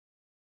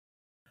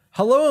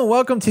Hello and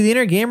welcome to the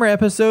Inner Gamer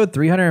episode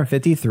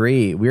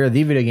 353. We are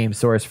the video game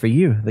source for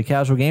you, the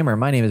casual gamer.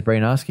 My name is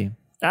Brainoski.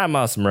 I'm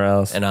Austin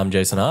Morales. And I'm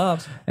Jason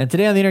Hobbs. And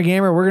today on the Inner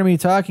Gamer, we're going to be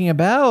talking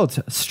about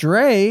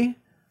Stray,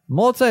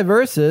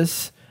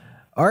 Multiversus,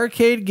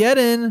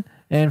 Arcadegeddon,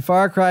 and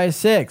Far Cry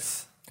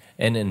 6.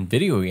 And in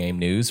video game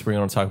news, we're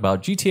going to talk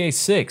about GTA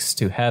 6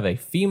 to have a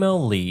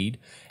female lead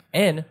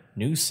and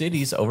new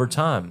cities over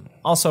time.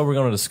 Also, we're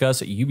going to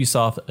discuss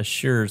Ubisoft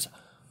assures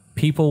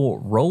people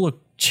Roller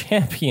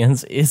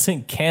Champions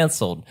isn't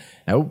canceled,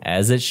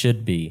 as it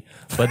should be.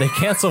 But they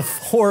canceled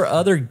 4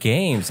 other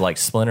games like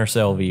Splinter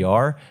Cell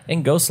VR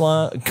and Ghost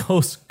Recon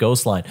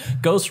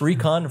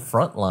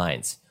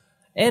Frontlines,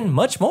 and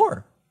much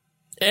more.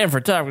 And for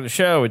top of the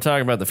show, we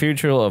talk about the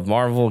future of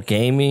Marvel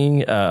gaming.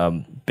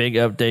 Big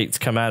updates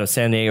come out of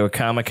San Diego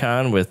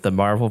Comic-Con with the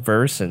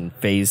Marvelverse and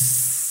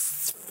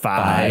Phase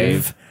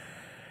 5.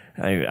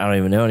 I don't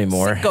even know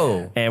anymore.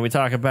 Sicko. And we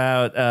talk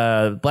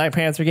about Black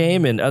Panther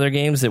game and other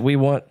games that we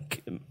want,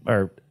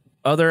 or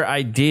other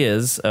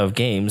ideas of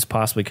games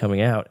possibly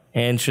coming out.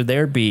 And should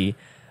there be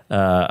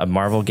a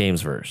Marvel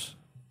Gamesverse?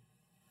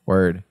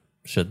 Word.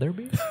 Should there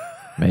be?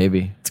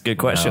 Maybe. It's a good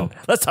question. No.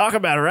 Let's talk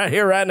about it right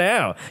here, right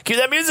now. Cue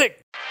that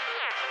music.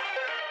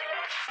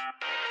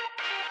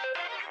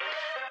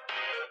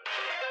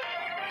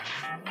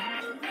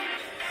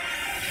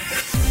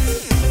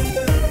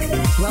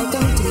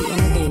 Welcome to the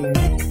Inner Gamer.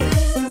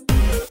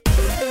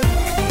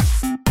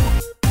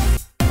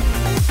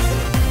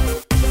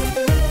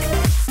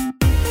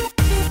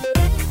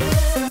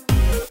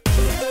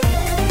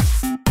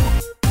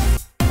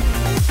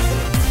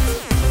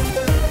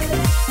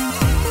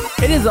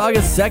 It is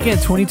August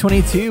 2nd,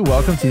 2022.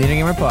 Welcome to the Inner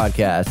Gamer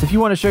Podcast. If you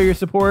want to show your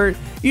support,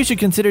 you should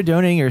consider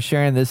donating or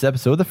sharing this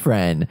episode with a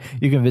friend.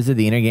 You can visit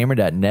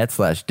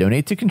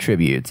theinnergamer.net/donate to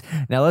contribute.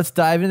 Now let's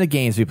dive into the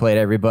games we played,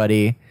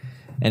 everybody.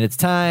 And it's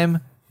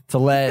time to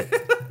let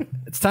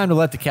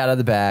the cat out of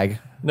the bag.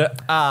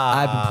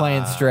 I've been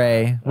playing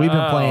Stray. We've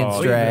been playing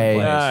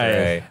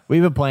Stray.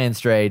 We've been playing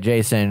Stray.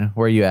 Jason,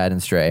 where are you at in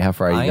Stray? How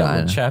far are you I am gone?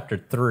 in chapter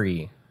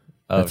 3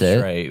 of That's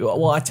Stray. it?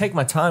 Well, I take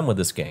my time with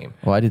this game.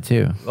 Well, I did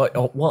too.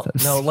 Well,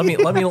 no, let me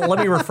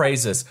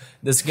rephrase this.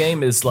 This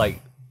game is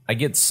like, I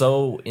get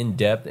so in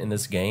depth in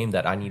this game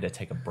that I need to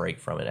take a break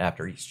from it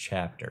after each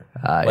chapter.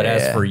 But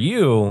as for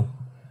you,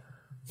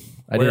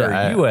 where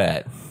are you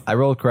at? I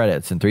rolled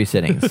credits in 3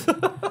 sittings.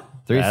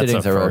 Three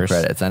sittings I rolled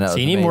credits. I know. So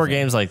you need more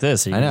games like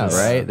this. I know,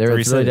 right?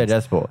 It's really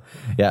digestible.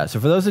 Yeah. So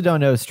for those who don't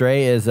know,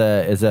 Stray is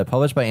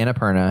published by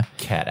Annapurna.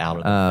 Cat out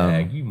of the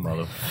bag, you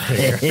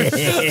motherfucker.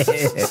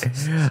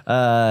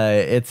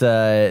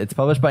 It's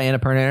published by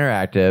Annapurna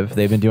Interactive.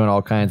 They've been doing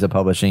all kinds of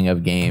publishing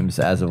of games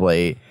as of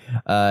late.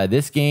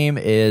 This game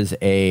is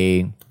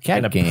a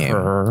cat game.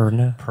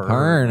 Purna.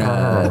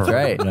 That's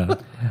right.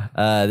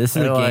 This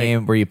is a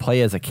game where you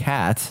play as a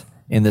cat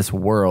in this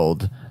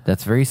world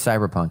that's very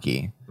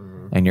cyberpunky.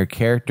 And your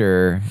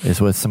character is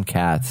with some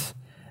cats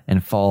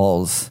and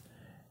falls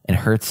and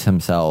hurts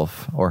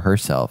himself or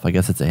herself. I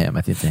guess it's a him.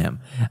 I think it's a him.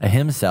 A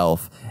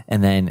himself,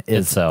 and then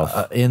is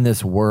in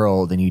this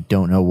world, and you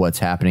don't know what's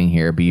happening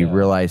here, but you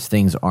realize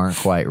things aren't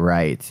quite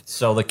right.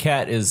 So the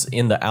cat is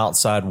in the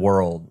outside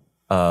world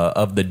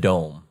of the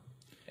dome.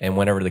 And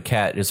whenever the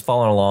cat is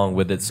following along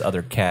with its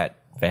other cat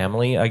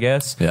family, I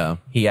guess,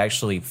 he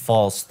actually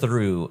falls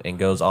through and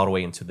goes all the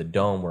way into the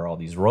dome where all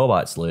these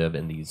robots live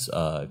and these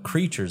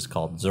creatures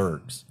called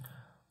Zergs.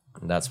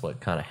 And that's what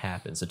kind of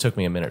happens. It took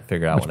me a minute to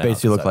figure out. Which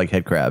basically look like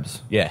head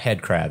crabs. Yeah,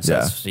 head crabs.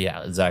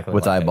 Yeah, exactly.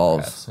 With like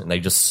eyeballs, and they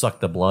just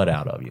suck the blood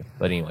out of you.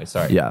 But anyway,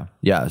 sorry.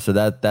 Yeah. So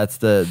that's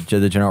the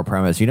general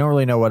premise. You don't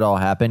really know what all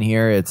happened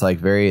here. It's like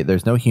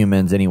there's no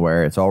humans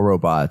anywhere. It's all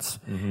robots,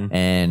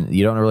 and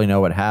you don't really know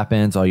what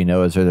happens. All you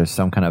know is there's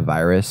some kind of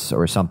virus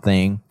or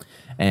something.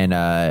 And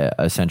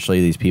essentially,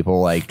 these people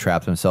like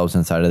trapped themselves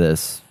inside of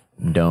this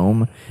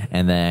dome,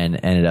 and then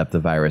ended up the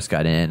virus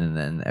got in, and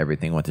then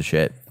everything went to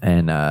shit.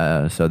 And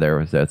so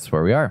that's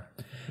where we are.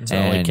 So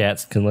only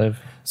cats can live.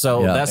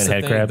 So that's and the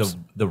head thing. crabs.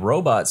 The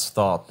robots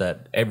thought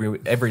that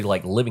every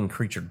like living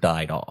creature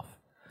died off.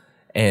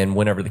 And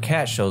whenever the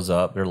cat shows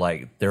up,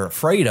 they're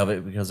afraid of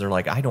it because they're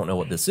like, I don't know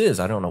what this is.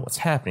 I don't know what's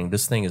happening.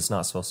 This thing is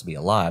not supposed to be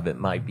alive. It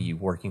might be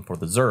working for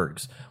the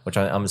Zergs, which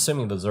I'm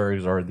assuming the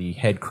Zergs are the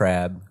head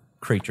crab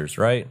creatures,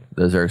 right?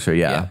 The Zergs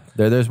are,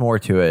 there's more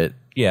to it.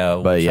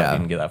 Yeah, but I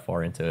didn't get that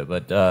far into it.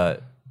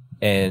 But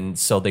and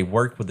so they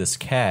worked with this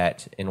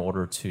cat in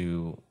order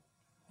to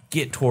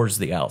get towards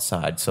the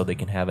outside so they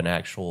can have an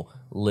actual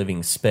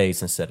living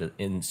space instead of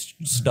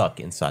stuck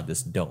inside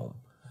this dome.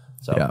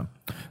 So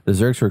the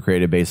Zergs were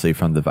created basically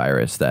from the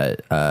virus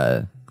that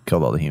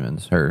killed all the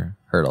humans or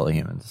hurt all the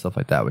humans, stuff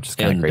like that, which is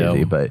kind of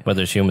crazy. But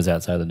there's humans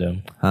outside the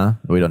dome. Huh?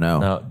 We don't know.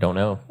 No, don't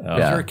know.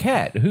 You're a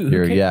cat.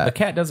 The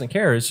cat doesn't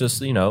care. It's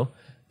just,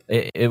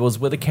 it was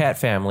with a cat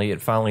family.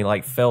 It finally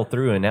like fell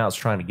through, and now it's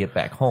trying to get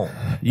back home.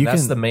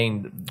 That's the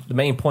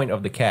main point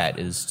of the cat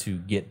is to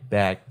get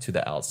back to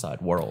the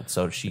outside world.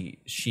 So she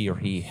or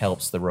he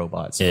helps the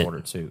robots in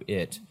order to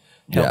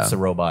helps the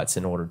robots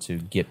in order to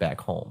get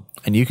back home.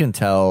 And you can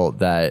tell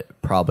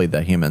that probably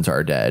the humans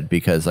are dead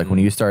because like when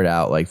you start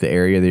out, like the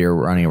area that you're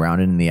running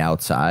around in the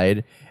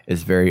outside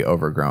is very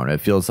overgrown.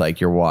 It feels like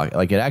you're walking,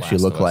 like it actually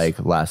looked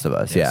like Last of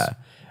Us. Yes. Yeah.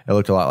 It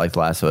looked a lot like The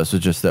Last of Us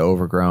with just the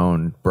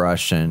overgrown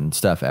brush and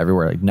stuff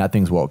everywhere. Like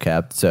nothing's well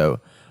kept. So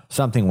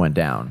something went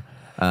down.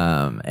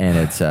 And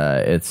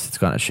it's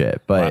gonna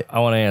shit. But I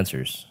want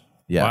answers.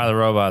 Yeah. Why are the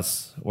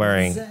robots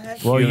wearing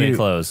human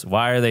clothes?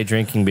 Why are they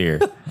drinking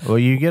beer? well,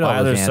 you get all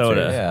Why those there's answers.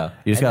 soda? Yeah,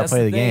 You just And gotta that's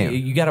play the thing.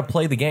 game. You got to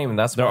play the game, and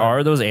that's There why,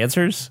 are those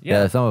answers?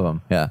 Yeah, some of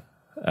them. Yeah.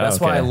 That's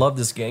Okay. why I love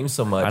this game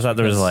so much. I thought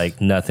there was because like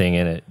nothing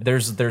in it.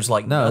 there's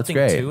like No, it's nothing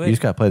great. to You it.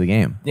 just gotta play the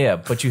game. Yeah,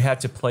 but you have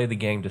to play the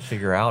game to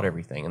figure out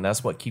everything, and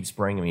that's what keeps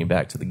bringing me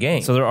back to the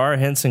game. So there are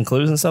hints and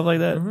clues and stuff like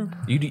that?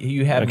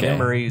 You have Okay.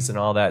 memories and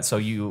all that. So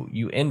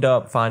you end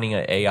up finding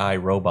an AI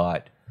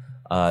robot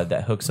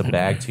that hooks a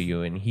bag to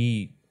you, and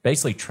he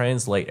basically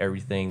translate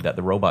everything that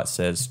the robot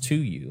says to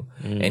you.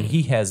 And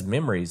he has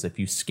memories if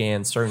you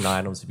scan certain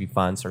items, if you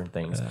find certain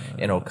things, and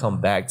it'll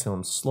come back to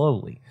him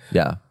slowly.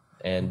 Yeah.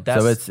 And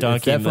that's So it's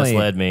Donkey definitely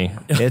misled me.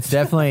 it's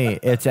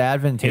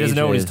advantageous. He doesn't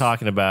know what he's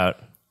talking about.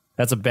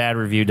 That's a bad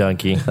review,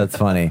 Donkey. That's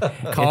funny.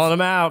 Calling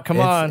him out. Come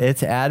on.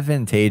 It's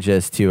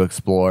advantageous to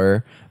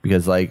explore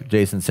because, like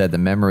Jason said, the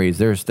memories.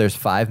 There's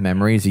 5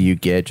 memories that you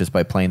get just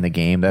by playing the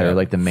game that are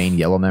like the main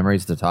yellow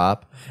memories at the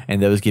top,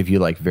 and those give you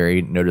like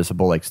very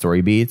noticeable like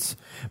story beats.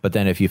 But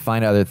then if you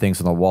find other things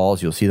on the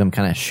walls, you'll see them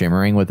kind of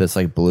shimmering with this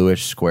like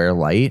bluish square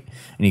light,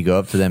 and you go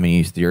up to them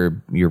and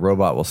your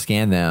robot will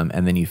scan them,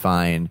 and then you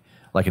find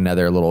like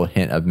another little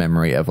hint of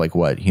memory of like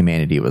what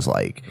humanity was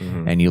like,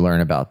 and you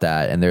learn about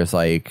that. And there's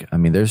like, I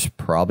mean, there's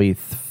probably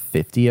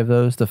 50 of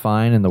those to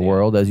find in the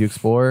world as you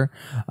explore.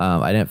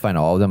 I didn't find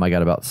all of them. I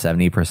got about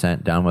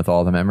 70% done with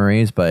all the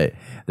memories, but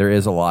there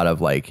is a lot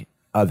of like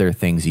other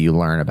things you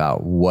learn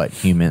about what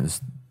humans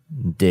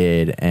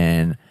did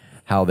and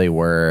how they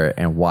were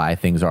and why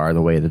things are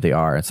the way that they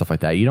are and stuff like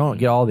that. You don't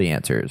get all the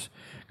answers.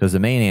 Because the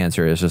main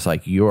answer is just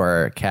like you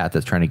are a cat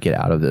that's trying to get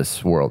out of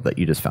this world that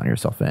you just found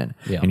yourself in,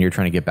 and you're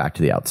trying to get back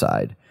to the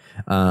outside.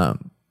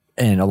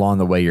 And along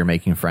the way, you're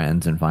making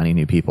friends and finding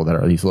new people that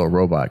are these little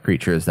robot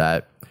creatures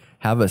that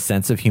have a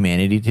sense of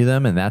humanity to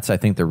them. And that's, I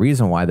think, the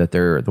reason why that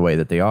they're the way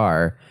that they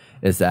are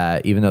is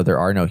that even though there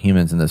are no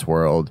humans in this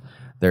world,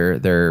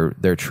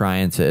 they're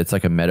trying to. It's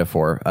like a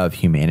metaphor of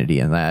humanity,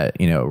 and that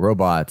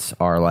robots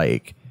are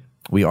like.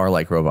 We are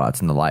like robots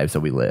in the lives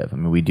that we live. I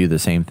mean, we do the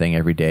same thing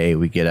every day.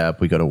 We get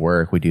up, we go to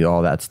work, we do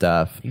all that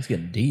stuff. he's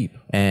getting deep.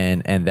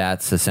 And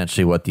that's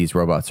essentially what these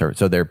robots are.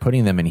 So they're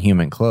putting them in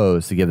human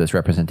clothes to give this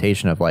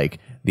representation of like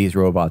these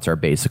robots are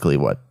basically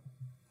what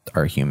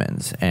are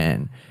humans,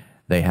 and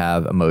they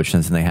have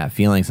emotions and they have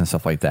feelings and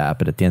stuff like that.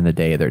 But at the end of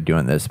the day, they're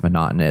doing this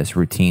monotonous,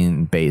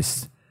 routine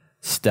based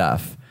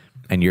stuff,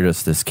 and you're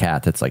just this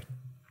cat that's like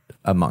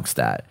amongst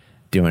that,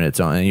 doing its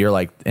own. And you're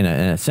like in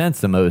a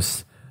sense the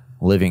most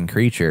living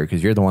creature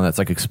because you're the one that's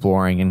like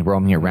exploring and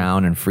roaming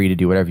around and free to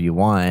do whatever you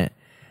want,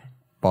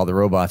 while the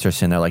robots are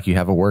sitting there. Like you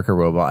have a worker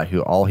robot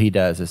who all he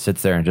does is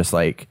sits there and just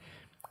like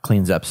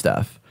cleans up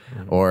stuff,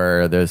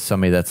 or there's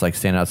somebody that's like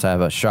standing outside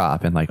of a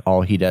shop and like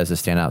all he does is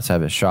stand outside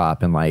of a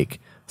shop and like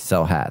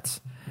sell hats.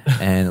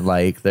 And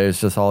like there's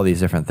just all these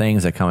different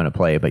things that come into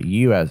play, but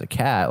you as a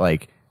cat,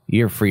 like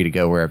you're free to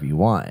go wherever you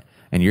want,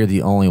 and you're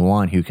the only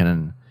one who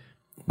can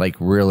like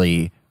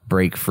really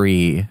break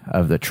free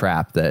of the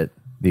trap that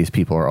these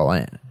people are all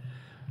in.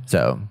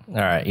 So, All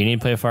right. You need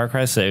to play Far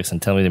Cry 6 and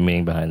tell me the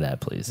meaning behind that,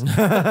 please.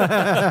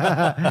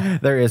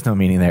 there is no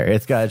meaning there.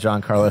 It's got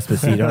Giancarlo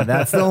Esposito, and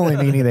that's the only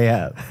meaning they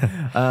have.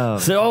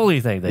 It's the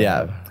only thing they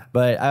have.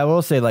 But I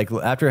will say, like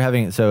after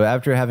having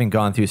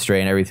gone through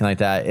Stray and everything like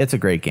that, it's a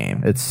great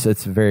game. It's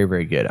very,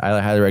 very good. I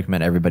highly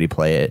recommend everybody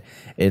play it.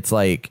 It's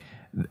like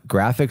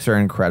graphics are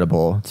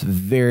incredible. It's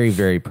very,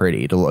 very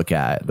pretty to look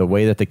at. The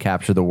way that they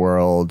capture the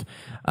world,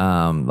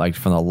 like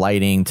from the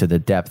lighting to the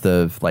depth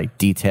of like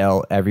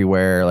detail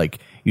everywhere. Like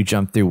you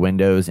jump through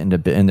windows into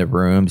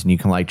rooms, and you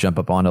can like jump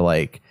up onto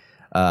like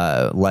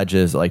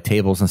ledges, like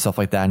tables and stuff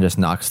like that, and just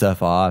knock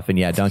stuff off. And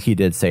yeah, Donkey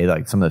did say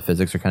like some of the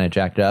physics are kind of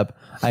jacked up.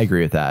 I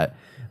agree with that.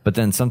 But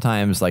then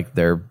sometimes like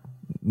they're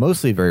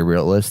mostly very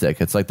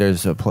realistic. It's like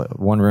there's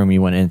one room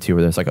you went into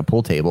where there's like a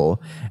pool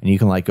table, and you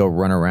can like go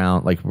run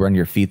around, like run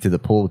your feet through the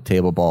pool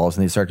table balls,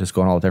 and they start just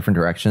going all different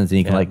directions, and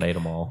you can like made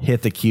 'em all.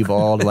 hit the cue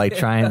ball to like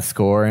try and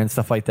score and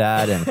stuff like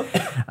that.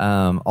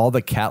 And all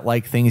the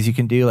cat-like things you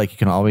can do, like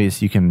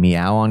you can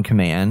meow on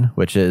command,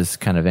 which is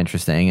kind of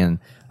interesting. And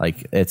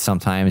like it's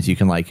sometimes you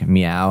can like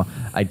meow.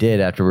 I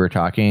did after we were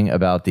talking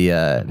about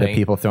the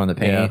people throwing the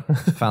paint. Yeah.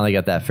 Finally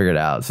got that figured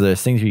out. So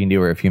there's things you can do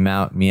where if you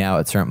meow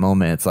at certain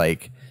moments,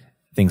 like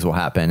things will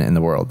happen in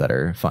the world that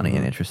are funny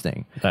and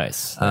interesting.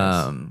 Nice.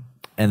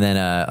 And then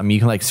you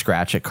can like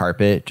scratch at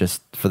carpet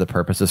just for the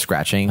purpose of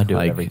scratching. I do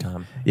like, it every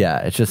time. Yeah,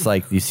 it's just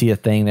like you see a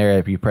thing there.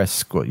 If you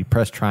press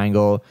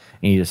triangle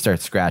and you just start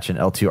scratching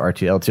L2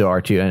 R2 L2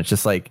 R2, and it's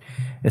just like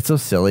it's so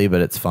silly,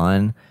 but it's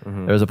fun.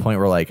 There was a point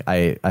where like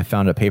I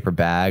found a paper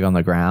bag on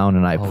the ground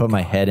and I put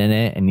my head in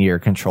it, and your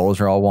controls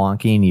are all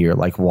wonky, and you're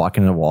like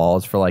walking the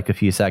walls for like a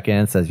few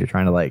seconds as you're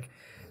trying to like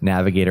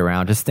navigate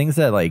around. Just things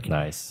that like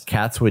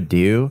cats would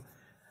do,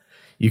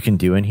 you can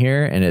do in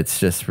here, and it's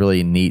just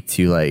really neat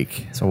to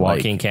like it's a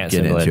walking cat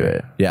get simulator. into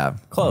it. Yeah,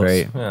 Close.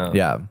 Right.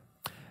 Yeah.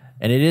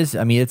 And it is.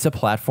 I mean, it's a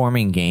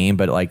platforming game,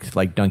 but like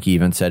Dunkey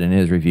even said in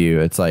his review,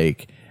 it's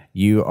like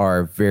you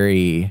are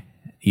very.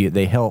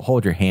 They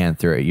hold your hand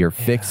through it. You're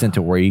fixed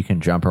into where you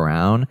can jump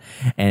around.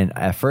 And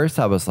at first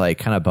I was like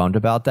kind of bummed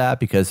about that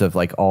because of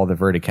like all the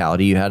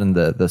verticality you had in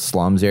the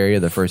slums area,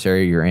 the first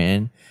area you're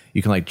in.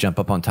 You can like jump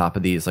up on top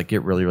of these, like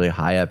get really, really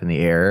high up in the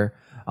air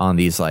on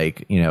these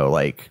like, you know,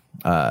 like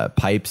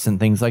pipes and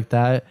things like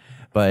that.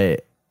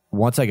 But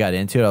once I got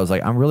into it, I was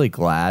like, I'm really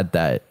glad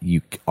that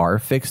you are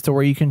fixed to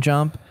where you can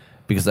jump,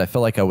 because I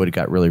feel like I would have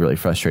got really, really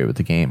frustrated with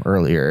the game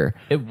earlier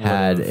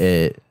had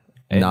it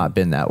not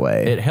been that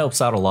way. It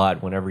helps out a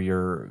lot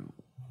whenever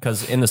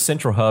because in the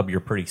central hub, you're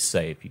pretty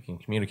safe. You can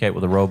communicate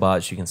with the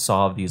robots. You can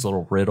solve these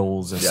little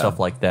riddles and stuff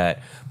like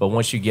that. But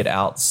once you get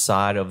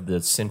outside of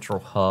the central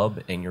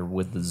hub and you're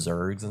with the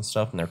Zergs and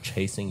stuff and they're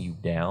chasing you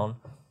down,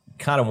 you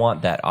kind of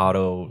want that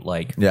auto,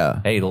 like,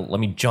 hey, let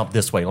me jump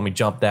this way. Let me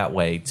jump that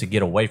way to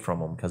get away from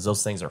them, because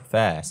those things are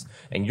fast.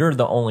 And you're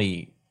the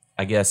only,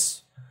 I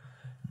guess,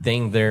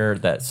 thing there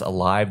that's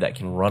alive that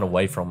can run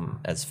away from them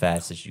as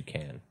fast as you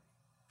can.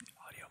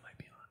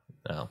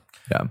 No.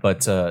 Yeah.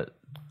 But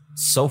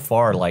so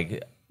far,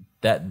 like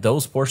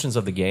those portions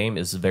of the game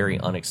is very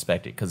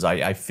unexpected, because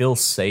I feel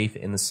safe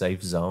in the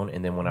safe zone,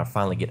 and then when I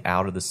finally get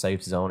out of the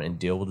safe zone and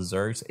deal with the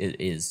Zergs,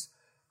 it is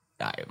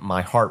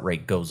my heart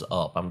rate goes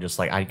up. I'm just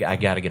like, I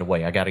gotta get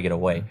away. I gotta get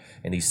away.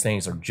 And these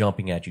things are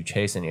jumping at you,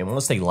 chasing, and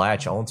once they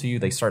latch onto you,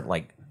 they start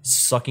like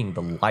sucking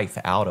the life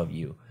out of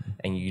you.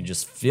 And you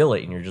just feel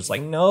it, and you're just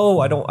like, no,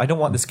 I don't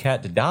want this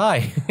cat to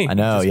die. I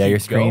know, yeah, your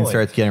screen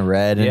starts getting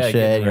red and shit.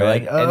 And you're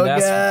like, oh, and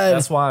God.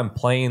 That's why I'm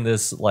playing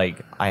this.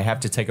 Like, I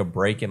have to take a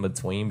break in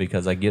between,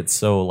 because I get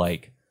so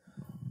like,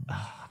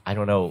 I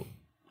don't know,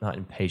 not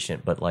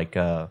impatient, but like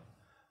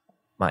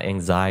my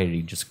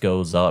anxiety just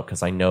goes up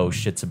because I know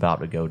shit's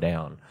about to go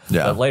down.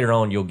 Yeah. But later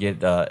on, you'll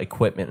get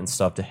equipment and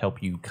stuff to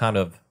help you kind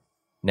of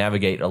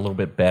navigate a little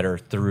bit better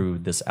through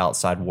this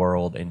outside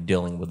world and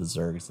dealing with the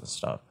Zergs and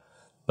stuff.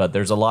 But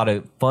there's a lot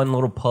of fun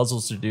little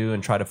puzzles to do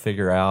and try to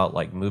figure out,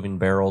 like moving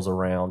barrels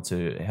around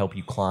to help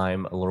you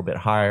climb a little bit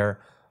higher,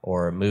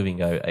 or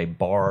moving a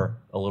bar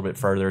a little bit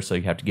further so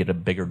you have to get a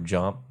bigger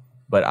jump.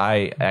 But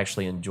I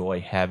actually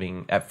enjoy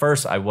having, at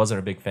first I wasn't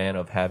a big fan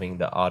of having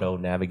the auto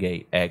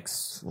navigate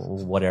X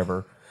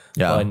whatever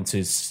button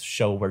to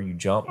show where you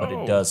jump, but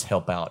it does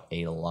help out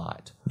a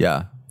lot.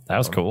 Yeah. That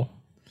was cool.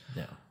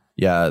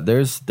 Yeah,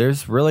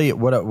 there's really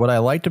what I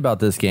liked about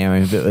this game.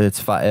 I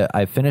mean,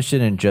 I finished it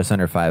in just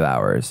under 5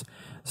 hours,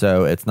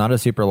 so it's not a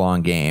super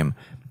long game.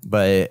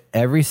 But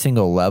every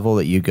single level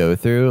that you go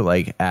through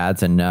like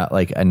adds a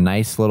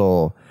nice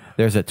little.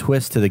 There's a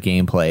twist to the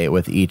gameplay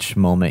with each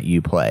moment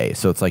you play.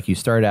 So it's like you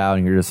start out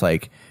and you're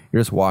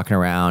just walking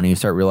around and you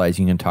start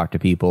realizing you can talk to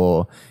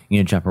people, you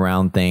can jump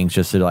around things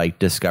just to like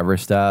discover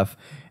stuff.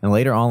 And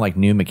later on, like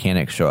new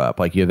mechanics show up.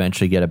 Like you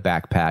eventually get a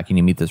backpack and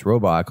you meet this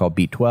robot called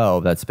Beat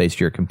 12 that's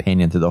basically your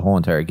companion through the whole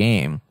entire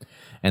game.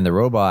 And the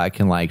robot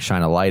can like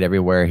shine a light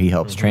everywhere. He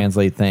helps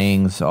translate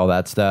things, all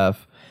that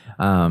stuff.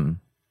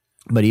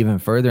 But even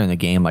further in the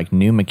game, like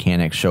new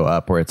mechanics show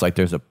up where it's like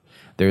there's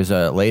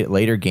a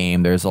later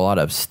game. There's a lot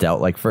of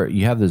stealth. Like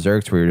you have the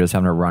Zergs where you're just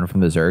having to run from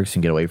the Zergs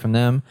and get away from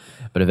them.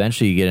 But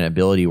eventually you get an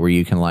ability where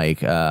you can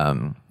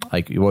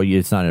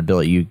it's not an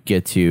ability.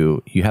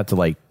 You have to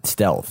like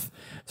stealth.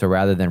 So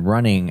rather than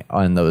running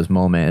on those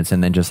moments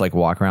and then just like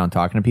walk around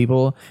talking to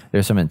people,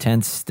 there's some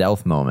intense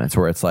stealth moments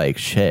where it's like,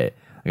 shit,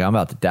 like I'm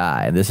about to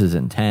die. This is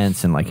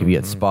intense. And like if you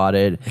get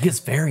spotted, it gets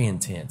very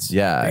intense.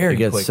 Yeah, very it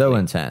gets quickly. so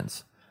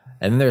intense.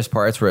 And then there's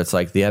parts where it's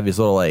like they have these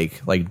little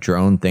like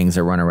drone things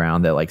that run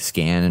around that like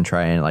scan and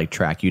try and like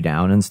track you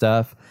down and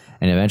stuff.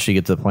 And eventually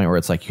you get to the point where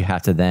it's like you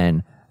have to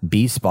then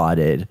be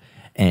spotted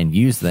and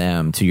use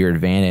them to your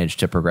advantage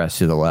to progress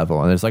through the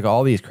level. And there's like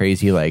all these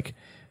crazy like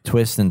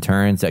twists and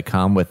turns that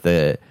come with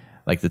the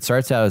like that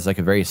starts out as like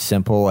a very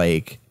simple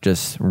like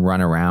just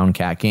run around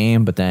cat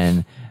game, but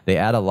then they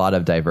add a lot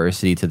of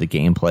diversity to the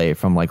gameplay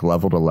from like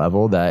level to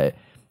level that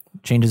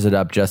changes it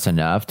up just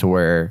enough to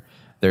where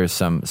there's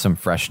some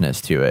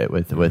freshness to it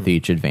with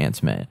each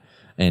advancement.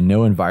 And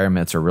no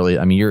environments are really,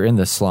 I mean, you're in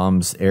the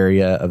slums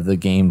area of the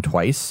game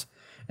twice,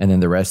 and then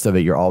the rest of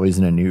it you're always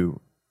in a new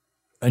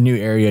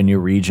area, a new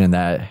region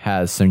that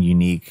has some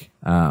unique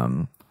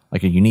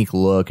like a unique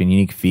look and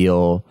unique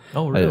feel.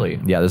 Oh, really?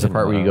 Yeah, there's a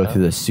part where you go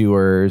through the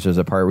sewers. There's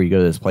a part where you go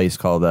to this place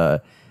called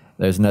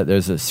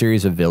there's a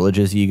series of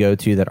villages you go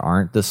to that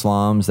aren't the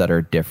slums, that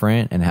are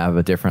different and have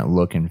a different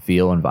look and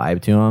feel and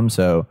vibe to them.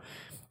 So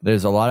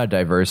there's a lot of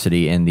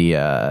diversity in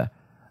the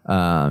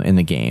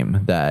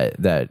game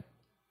that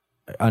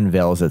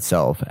unveils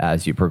itself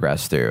as you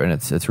progress through, and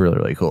it's really,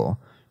 really cool.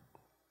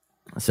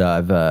 So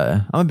I'm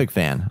a big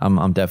fan.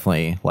 I'm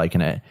definitely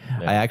liking it.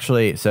 Yeah. I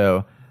actually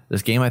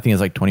this game I think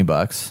is like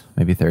 $20,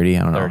 maybe 30.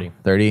 I don't know.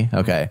 30.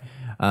 Okay.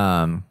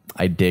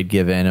 I did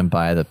give in and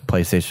buy the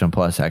PlayStation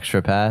Plus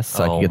Extra Pass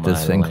so I could get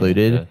this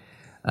included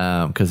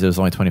because it was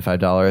only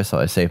 $25, so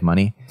I saved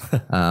money. So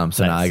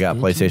now I got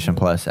PlayStation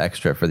Plus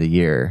Extra for the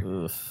year,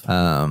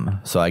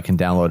 so I can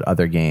download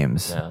other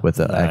games with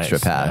the Extra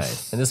Pass.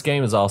 Nice. And this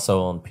game is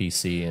also on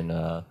PC and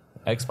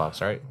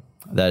Xbox, right?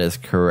 That is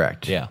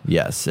correct. Yeah.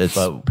 Yes, it's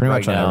pretty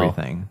much on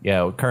everything.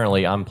 Yeah,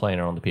 currently I'm playing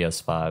it on the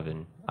PS5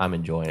 and I'm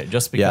enjoying it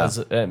just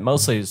because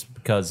mostly it's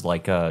because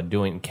like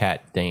doing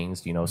cat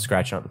things,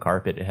 scratching up the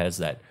carpet, it has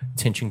that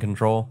tension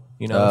control,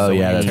 Oh, so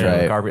yeah, that's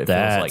right. The carpet, it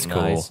That's feels like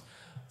cool. nice.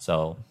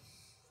 So,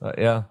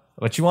 yeah.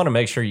 But you want to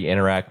make sure you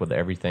interact with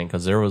everything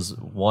because there was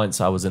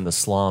once I was in the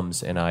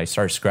slums and I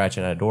started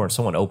scratching at a door and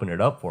someone opened it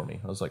up for me.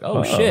 I was like,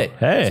 oh, shit.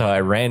 Hey. So I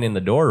ran in the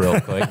door real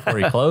quick before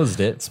he closed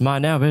it. It's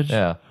mine now, bitch.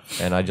 Yeah.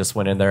 And I just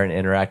went in there and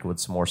interacted with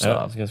some more Oh,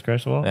 stuff. it's gonna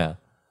scratch the wall. Yeah.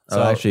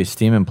 So actually,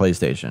 Steam and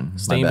PlayStation.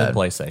 Steam and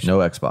PlayStation. No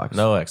Xbox.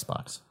 No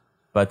Xbox.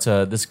 But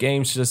this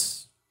game's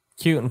just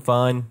cute and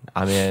fun.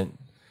 I mean,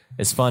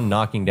 it's fun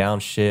knocking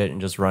down shit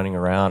and just running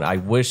around. I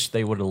wish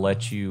they would have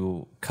let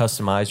you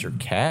customize your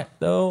cat,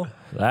 though.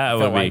 That I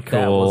would felt be like cool.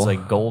 That was a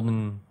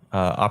golden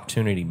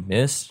opportunity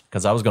missed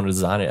because I was going to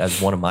design it as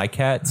one of my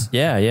cats.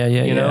 Yeah.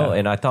 You know,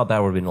 and I thought that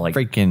would have been like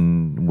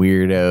Freaking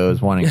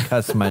weirdos wanting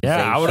customization.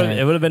 Yeah,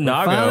 it would have been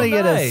Finally Nago.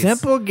 get a Nice.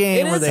 simple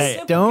game It where is a they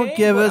simple don't game,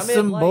 give but us I mean,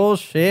 some like,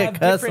 bullshit have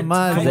different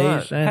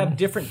customization. have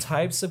different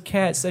types of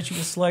cats that you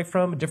can select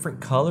from,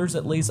 different colors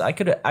at least. I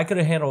could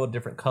have handled a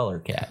different color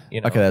cat.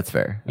 Okay, that's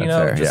fair.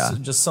 That's fair.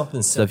 Just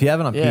something So simple. if you have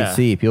it on Yeah.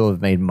 PC, people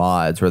have made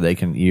mods where they're I've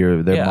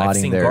modding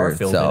seen their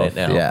Garfield in self. it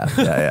now. Yeah.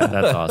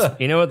 That's awesome.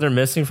 You know what they're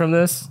missing from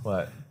this?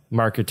 What?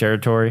 Mark your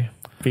territory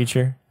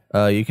feature.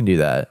 You can do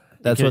that.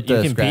 That's can- what you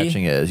the can pee?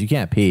 scratching is. You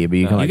can't pee, but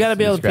you can. You got to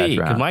be able to scratch pee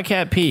because around. my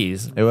cat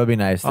pees It would be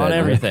nice on to-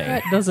 everything.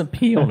 Cat doesn't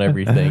pee on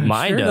everything.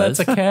 Mine Sure, does.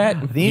 That's a cat.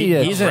 You need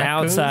to- He's an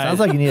outside. Sounds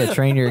like you need to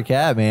train your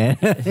cat, man.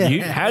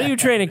 How do you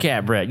train a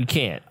cat, Brett? You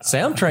can't.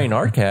 Sam trained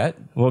our cat.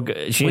 Well,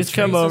 she needs to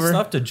come over.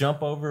 Stuff to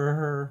jump over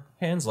her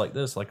hands like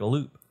this, like a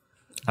loop.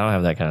 I don't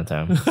have that kind of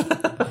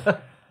time.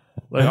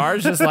 Like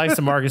ours just likes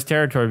to mark his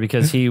territory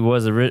because he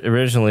was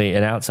originally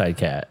an outside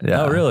cat.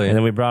 Yeah. Oh, really? And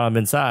then we brought him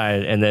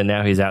inside, and then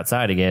now he's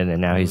outside again, and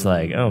now he's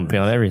like, "Oh, I'm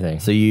peeing on everything."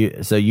 So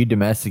you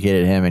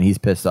domesticated him, and he's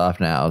pissed off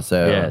now.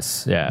 So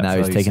Yes, yeah. Now So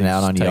he's taking it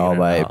out on taking y'all it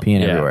by out.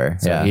 peeing everywhere.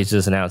 So yeah, he's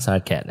just an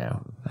outside cat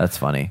now. that's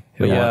funny.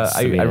 But yeah, wants to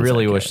I be an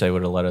really outside wish cat. they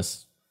would have let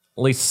us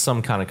at least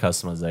some kind of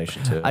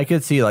customization to it. I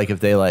could see like if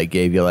they like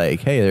gave you like,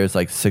 hey, there's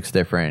like 6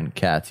 different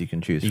cats you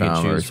can choose can from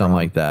or choose something from.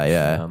 like that.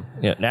 Yeah.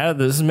 Yeah. Now that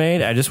this is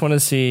made, I just want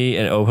to see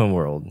an open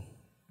world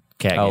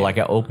cat. Oh, game. like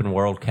an open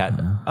world cat.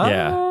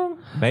 Yeah.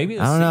 Maybe.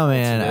 I don't know,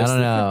 man. I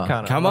don't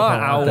know. Come on,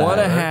 I want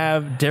to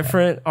have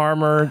different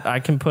armor I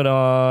can put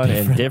on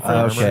and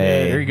different.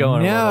 Okay. Here you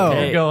going. No.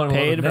 Here you going.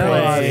 Pay to No.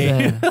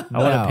 play. No.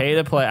 I want to pay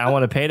to play. I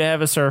want to pay to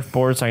have a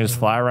surfboard so I can just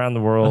fly around the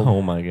world.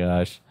 Oh my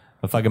gosh.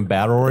 A fucking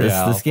battle This,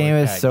 royale. this game for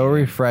a is cat so game.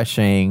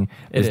 refreshing.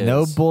 There's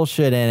no is.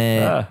 bullshit in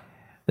it.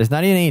 There's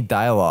not even any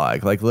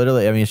dialogue. Like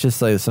literally, I mean, it's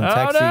just like some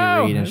text you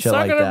read and It's shit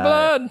like sucking her that.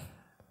 blood.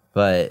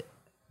 But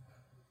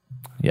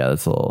yeah,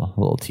 that's a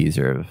little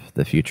teaser of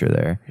the future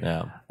there.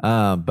 Yeah.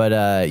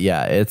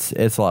 Yeah, it's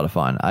a lot of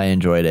fun. I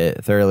enjoyed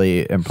it.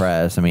 Thoroughly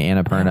impressed. I mean,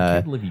 I can't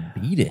Annapurna. believe you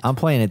beat it. I'm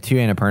playing 2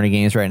 Annapurna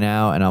games right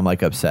now, and I'm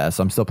like obsessed.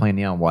 I'm still playing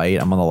Neon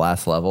White. I'm on the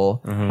last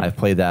level. I've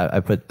played that. I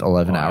put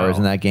 11 hours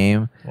in that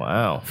game.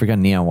 Wow. Freaking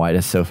Neon White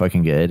is so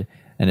fucking good,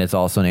 and it's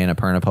also an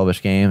Annapurna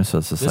published game. So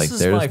it's just This like is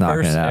they're my just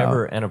knocking first it out.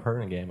 ever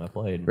Annapurna game I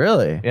played.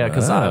 Really? Yeah,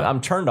 because Oh.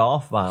 I'm turned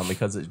off by them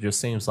because it just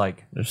seems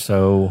like They're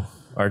so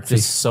artsy.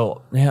 just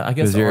so. Yeah, I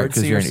guess Because you're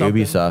artsy or an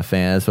something. Ubisoft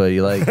fan. That's what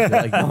you like. You're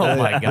like Oh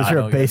my god! you're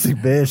a okay. basic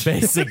bitch.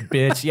 Basic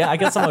bitch. Yeah, I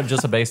guess I'm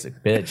just a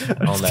basic bitch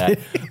on that.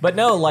 But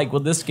no, like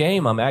with this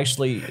game,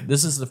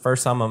 this is the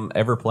first time I'm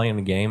ever playing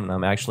the game, and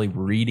I'm actually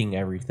reading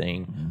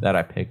everything that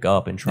I pick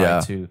up and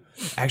trying to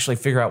actually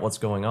figure out what's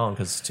going on.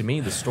 Because to me,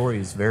 the story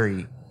is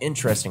very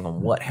interesting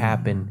on what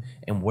happened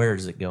and where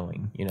is it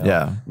going. You know,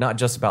 Yeah. not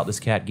just about this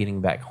cat getting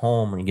back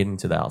home and getting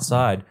to the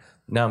outside.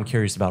 Now I'm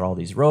curious about all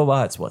these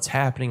robots. What's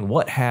happening?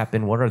 What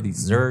happened? What are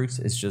these Zergs?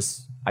 It's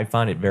just I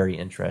find it very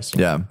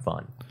interesting. Yeah. and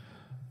fun.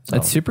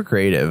 It's super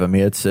creative. I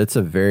mean, it's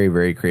a very,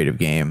 very creative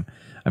game.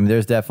 I mean,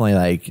 there's definitely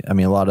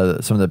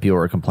some of the people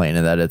were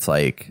complaining that it's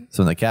like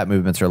some of the cat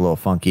movements are a little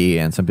funky,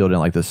 and some people didn't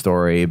like the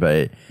story.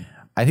 But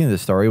I think the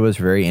story was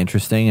very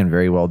interesting and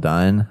very well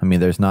done. I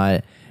mean,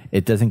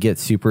 it doesn't get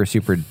super,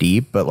 super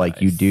deep, but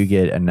like you do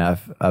get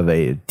enough of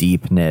a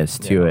deepness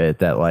to it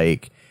that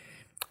like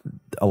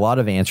a lot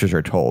of answers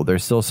are told.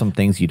 There's still some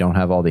things you don't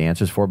have all the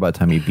answers for by the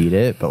time you beat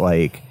it, but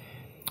like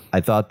I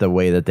thought the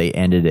way that they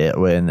ended it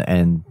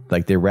and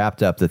like they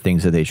wrapped up the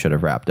things that they should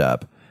have wrapped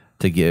up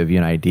to give you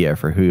an idea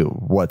for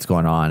what's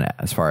going on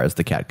as far as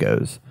the cat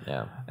goes.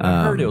 Yeah, and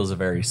I heard it was a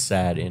very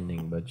sad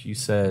ending, but you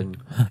said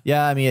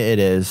Yeah, I mean it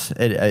is.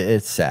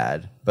 It's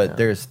sad, but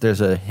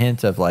there's a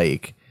hint of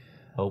like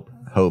hope.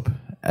 hope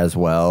as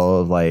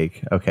well.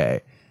 Like,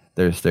 okay,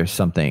 there's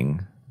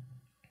something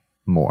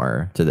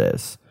more to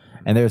this,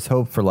 and there's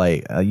hope for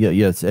like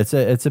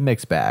it's a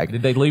mixed bag.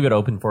 Did they leave it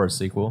open for a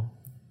sequel?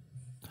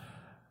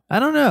 I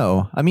don't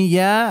know. I mean,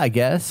 yeah, I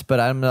guess, but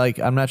I'm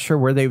not sure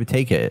where they would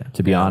take it,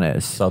 to be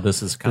honest. So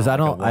this is because I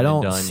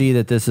don't see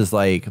that this is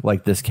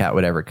like this cat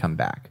would ever come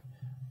back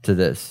to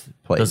this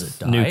place. Does it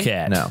die? New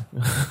cat. No,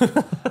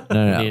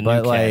 no.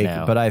 But like,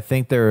 but I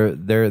think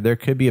there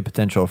could be a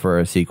potential for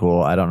a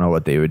sequel. I don't know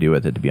what they would do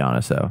with it, to be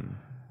honest, though.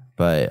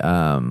 But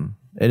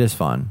it is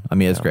fun. I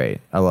mean, it's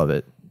great. I love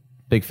it.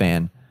 Big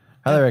fan.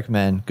 Highly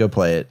recommend. Go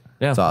play it.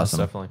 Yeah, it's awesome.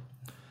 Definitely.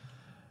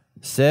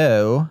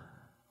 So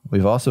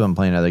we've also been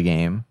playing another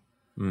game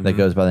that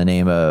goes by the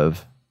name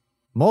of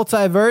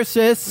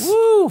Multiversus.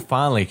 Woo!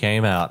 Finally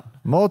came out.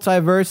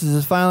 Multiversus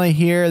is finally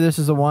here. This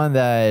is the one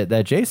that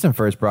Jason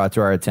first brought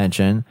to our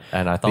attention,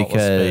 and I thought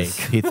because was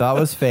fake. He thought it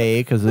was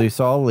fake because we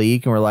saw a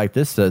leak and we're like,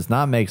 this does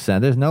not make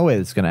sense. There's no way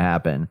this is going to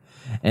happen.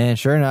 And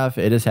sure enough,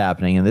 it is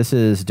happening. And this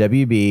is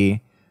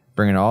WB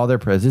bringing all their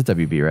this is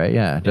WB, right?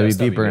 Yeah,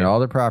 WB bringing all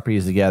their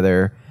properties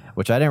together,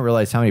 which I didn't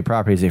realize how many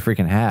properties they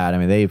freaking had. I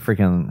mean, they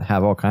freaking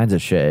have all kinds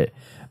of shit.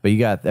 But you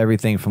got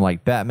everything from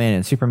like Batman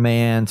and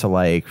Superman to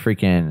like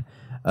freaking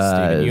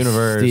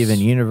Steven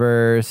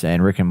Universe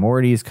and Rick and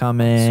Morty's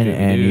coming,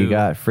 and you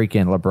got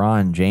freaking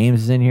LeBron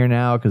James is in here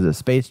now because of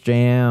Space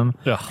Jam.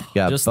 You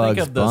got just Bugs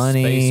think of the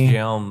Bunny. Space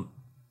Jam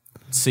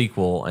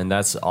sequel, and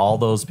that's all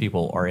those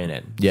people are in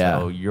it. Yeah,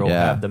 so you'll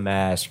have the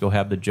Mask, you'll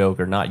have the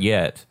Joker, not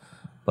yet,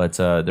 but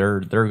they're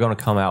going to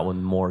come out with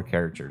more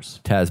characters.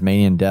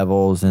 Tasmanian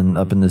Devils and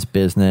up in this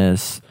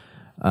business.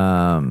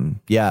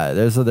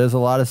 There's a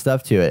lot of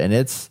stuff to it, and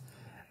it's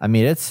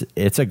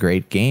a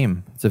great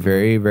game. It's a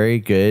very, very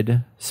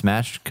good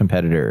Smash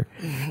competitor.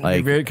 Like,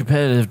 you're very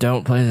competitive.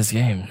 Don't play this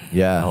game.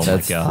 Yeah, my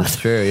God. that's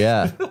true.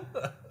 Yeah,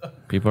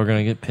 People are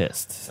gonna get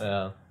pissed.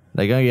 they're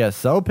gonna get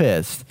so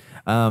pissed.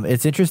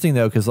 It's interesting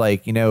though, because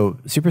like,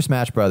 Super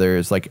Smash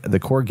Brothers, like the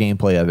core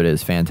gameplay of it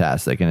is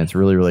fantastic, and it's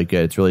really, really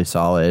good. It's really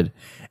solid,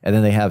 and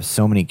then they have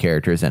so many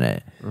characters in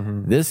it.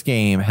 This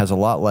game has a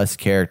lot less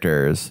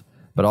characters,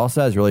 but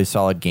also has really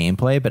solid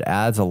gameplay, but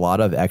adds a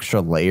lot of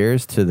extra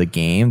layers to the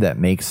game that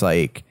makes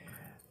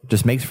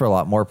for a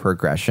lot more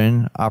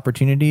progression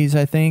opportunities,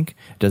 I think.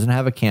 It doesn't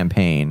have a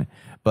campaign,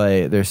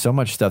 but there's so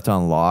much stuff to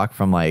unlock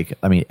from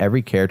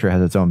every character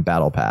has its own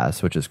battle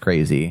pass, which is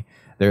crazy.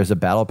 There's a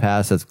battle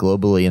pass that's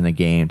globally in the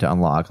game to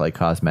unlock like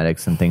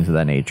cosmetics and things of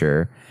that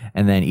nature.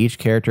 And then each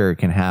character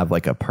can have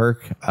like a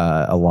perk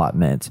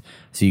allotment.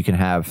 So you can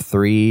have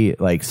 3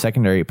 like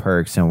secondary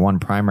perks and 1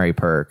 primary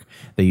perk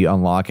that you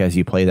unlock as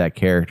you play that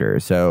character.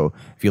 So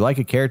if you like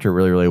a character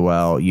really, really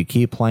well, you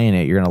keep playing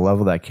it, you're going to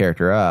level that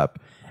character up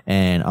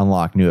and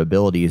unlock new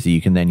abilities that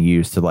you can then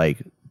use to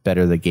like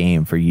better the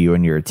game for you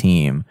and your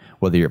team,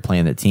 whether you're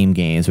playing the team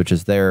games, which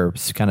is their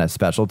kind of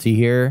specialty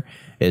here,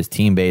 is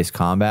team-based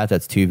combat.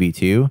 That's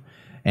 2v2.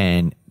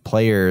 And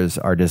players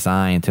are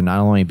designed to not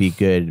only be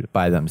good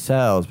by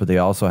themselves, but they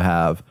also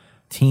have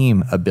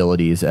team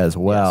abilities as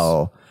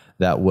well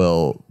that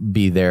will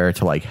be there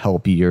to like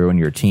help you and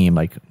your team.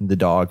 Like the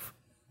dog,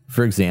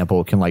 for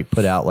example, can like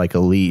put out like a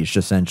leash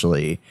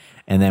essentially.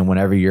 And then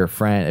whenever your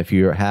friend, if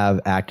you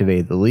have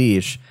activated the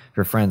leash, if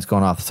your friend's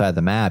going off the side of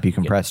the map, you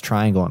can press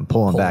triangle and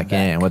pull them back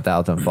in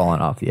without them falling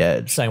off the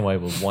edge. Same way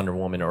with Wonder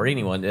Woman or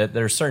anyone.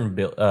 There are certain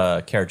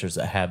characters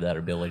that have that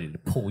ability to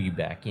pull you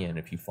back in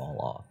if you fall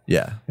off.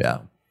 Yeah.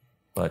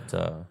 But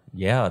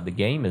the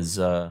game is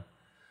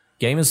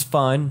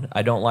fun.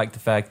 I don't like the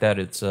fact that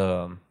it's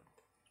all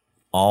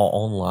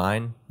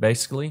online,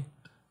 basically.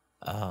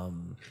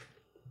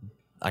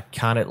 I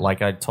kind of,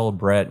 like I told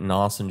Brett and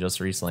Austin just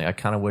recently, I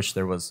kind of wish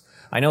there was.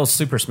 I know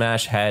Super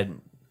Smash had,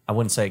 I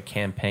wouldn't say a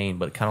campaign,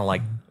 but kind of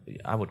like,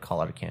 I would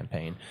call it a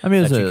campaign. I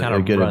mean, it's a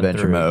good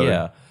adventure mode.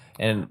 Yeah.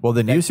 And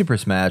the new Super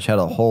Smash had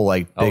a whole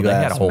like big they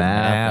ass had a whole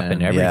map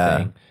and everything.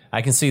 Yeah.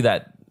 I can see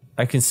that.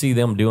 I can see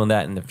them doing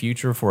that in the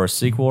future for a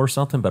sequel or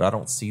something, but I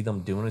don't see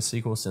them doing a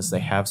sequel since they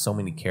have so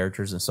many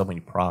characters and so many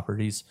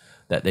properties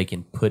that they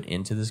can put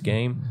into this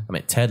game. I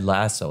mean, Ted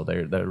Lasso,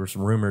 there was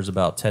rumors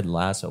about Ted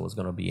Lasso was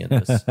going to be in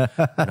this.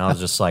 And I was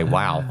just like,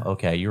 wow,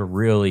 okay, you're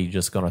really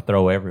just going to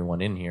throw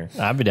everyone in here.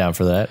 I'd be down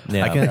for that.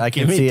 Yeah. I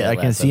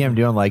can see him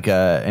doing like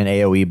an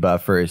AoE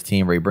buff for his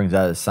team where he brings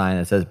out a sign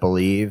that says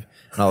 "Believe,"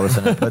 and all of a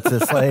sudden it puts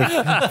this like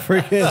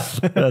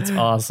freaking That's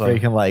awesome.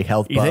 freaking like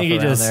health You buff think he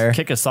around just there.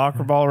 kick a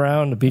soccer ball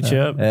around to beat you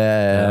up?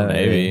 Yeah,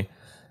 Maybe.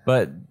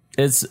 But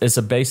it's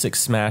a basic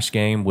Smash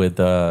game with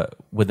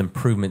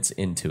improvements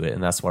into it,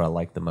 and that's what I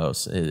like the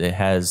most. It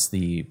has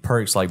the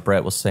perks, like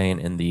Brett was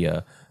saying, and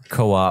the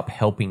co-op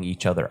helping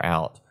each other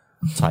out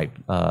type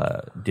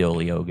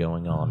dealio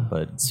going on.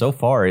 But so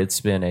far, it's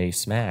been a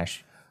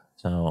smash.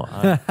 So,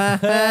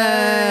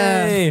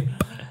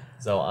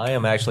 so I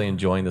am actually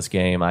enjoying this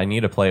game. I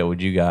need to play it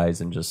with you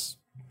guys and just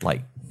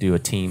like do a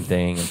team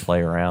thing and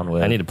play around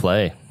with. I need to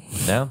play.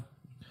 Yeah.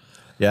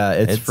 Yeah,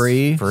 it's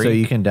free, so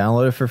you can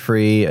download it for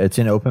free. It's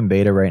in open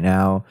beta right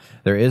now.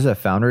 There is a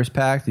founders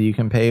pack that you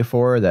can pay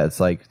for that's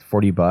like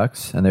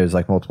 $40, and there's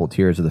like multiple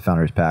tiers of the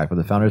founders pack. But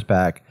the founders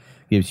pack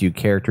gives you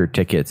character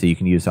tickets that you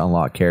can use to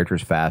unlock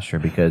characters faster,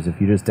 because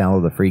if you just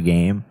download the free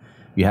game,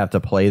 you have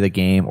to play the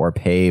game or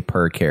pay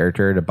per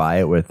character to buy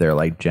it with their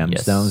like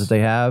gemstones that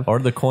they have. Or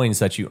the coins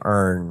that you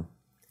earn.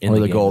 Or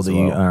the gold that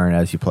you earn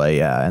as you play,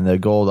 yeah. And the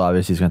gold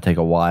obviously is going to take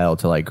a while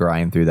to like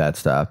grind through that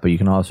stuff, but you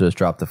can also just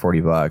drop the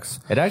 $40.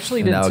 It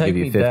actually didn't take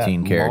me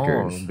 15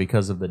 characters long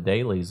because of the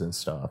dailies and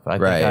stuff. I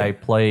think I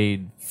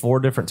played 4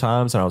 different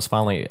times, and I was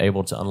finally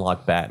able to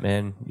unlock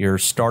Batman. Your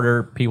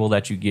starter people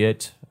that you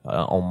get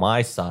on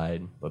my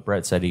side, but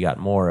Brett said he got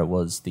more. It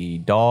was the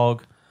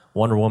dog,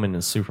 Wonder Woman,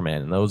 and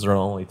Superman, and those are the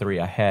only 3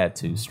 I had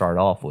to start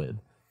off with.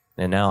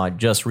 And now I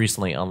just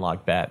recently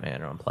unlocked Batman,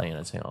 and I'm playing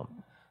as him.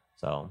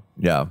 So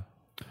yeah.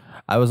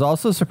 I was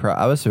also surprised.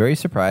 I was very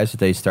surprised that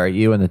they start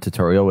you in the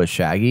tutorial with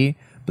Shaggy,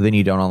 but then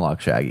you don't unlock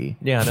Shaggy.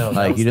 Yeah, I know.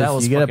 Like you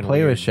get to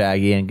play with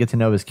Shaggy and get to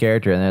know his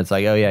character, and then it's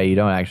like, oh yeah, you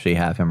don't actually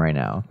have him right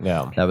now.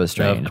 Yeah, that was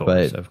strange.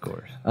 Of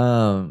course.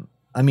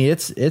 I mean,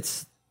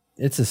 it's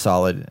a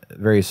solid,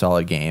 very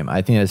solid game.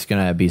 I think it's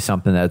gonna be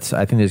something that's.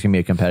 I think there's gonna be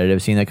a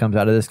competitive scene that comes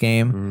out of this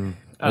game.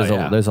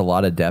 There's a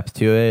lot of depth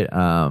to it.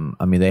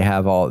 I mean, they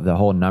have all the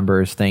whole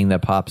numbers thing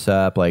that pops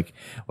up. Like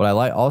what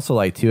I also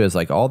like too is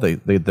like all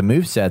the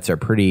move sets are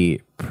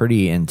pretty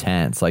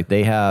intense. Like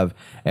they have,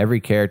 every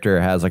character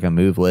has like a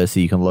move list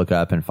that you can look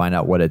up and find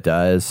out what it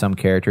does. Some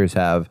characters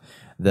have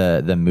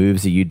the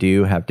moves that you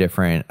do have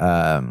different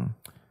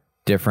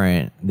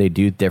they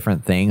do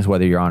different things,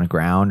 whether you're on the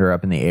ground or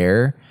up in the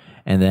air.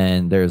 And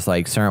then there's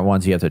like certain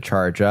ones you have to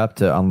charge up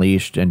to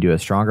unleash and do a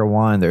stronger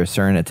one. There's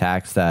certain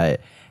attacks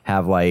that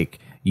have like,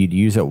 you'd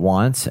use it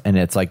once and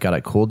it's like got a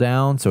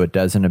cooldown, so it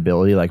does an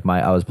ability. Like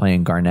I was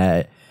playing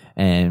Garnet,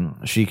 and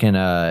she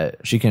can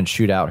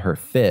shoot out her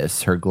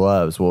fists, her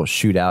gloves will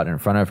shoot out in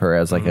front of her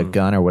as like a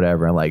gun or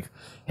whatever, and like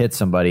hit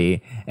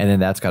somebody, and then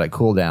that's got a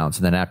cooldown.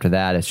 So then after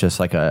that, it's just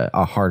like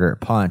a harder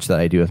punch that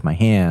I do with my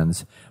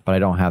hands, but I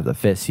don't have the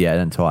fists yet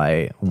until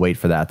I wait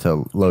for that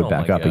to load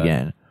back up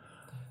again.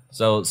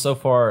 So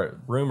far,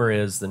 rumor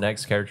is the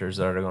next characters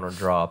that are going to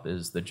drop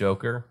is the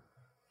Joker,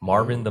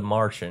 Marvin the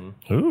Martian,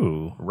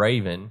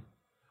 Raven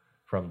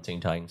from Teen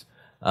Titans,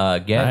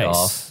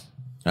 Gandalf,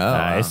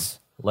 nice,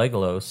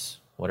 Legolas,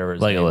 whatever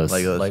his name is.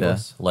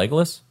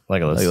 Legolas.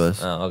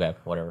 Oh, okay,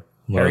 whatever.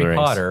 Lord Harry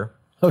Potter,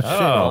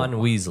 Ron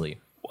Weasley.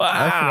 Wow.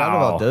 I forgot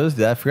about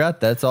those. I forgot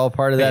that's all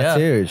part of that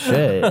too.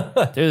 Shit.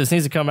 Dude, this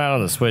needs to come out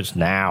on the Switch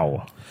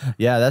now.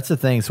 Yeah, that's the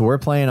thing. So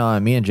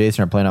me and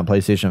Jason are playing on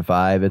PlayStation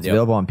 5. It's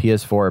available on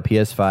PS4,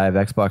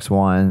 PS5, Xbox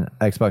One,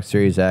 Xbox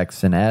Series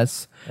X and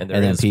S, and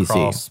then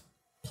PC.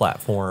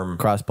 Cross-platform,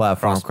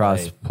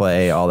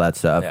 cross-play, all that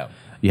stuff. Yeah.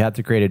 You have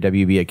to create a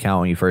WB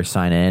account when you first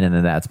sign in, and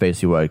then that's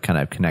basically what kind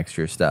of connects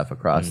your stuff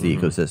across the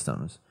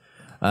ecosystems.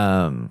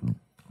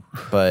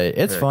 But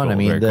it's fun. Cool, I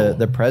mean,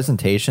 the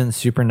presentation's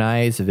super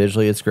nice.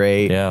 Visually, it's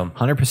great. Yeah.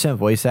 100%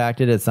 voice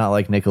acted. It's not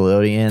like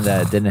Nickelodeon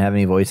that didn't have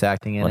any voice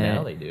acting in it.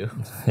 Now they do.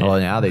 Well,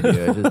 now they do.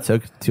 It just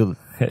took too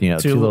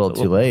little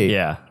too late.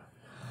 Yeah.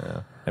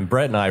 And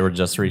Brett and I were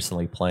just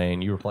recently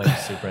playing. You were playing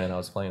as Superman. I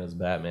was playing as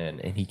Batman,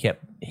 and he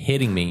kept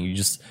hitting me. You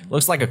just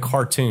looks like a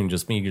cartoon.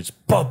 Just me,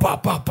 just bow, bow,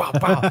 bow, bow,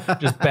 bow,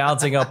 just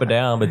bouncing up and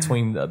down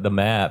between the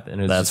map.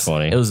 And that's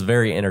funny. It was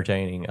very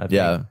entertaining. I think.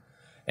 Yeah.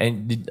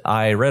 And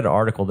I read an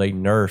article they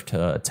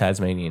nerfed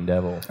Tasmanian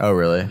Devil. Oh,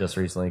 really? Just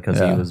recently because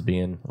he was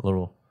being a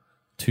little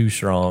too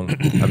strong.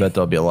 I bet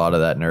there'll be a lot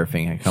of that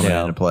nerfing coming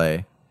into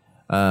play.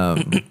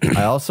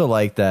 I also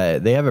like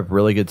that they have a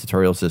really good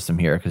tutorial system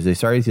here, because they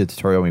started the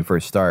tutorial when we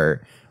first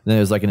start. Then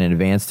there's like an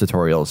advanced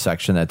tutorial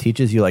section that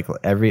teaches you like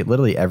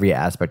literally every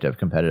aspect of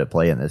competitive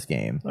play in this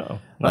game. Oh, nice.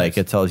 Like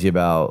it tells you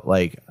about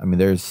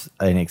there's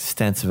an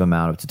extensive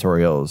amount of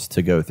tutorials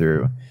to go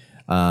through.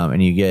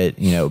 And you get,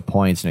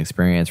 points and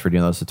experience for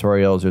doing those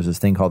tutorials. There's this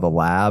thing called the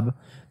lab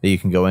that you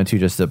can go into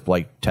just to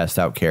like test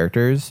out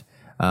characters.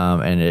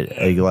 And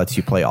it lets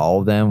you play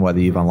all of them, whether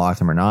you've unlocked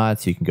them or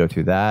not. So you can go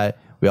through that.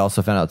 We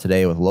also found out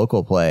today with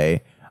local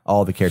play,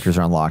 all the characters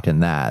are unlocked in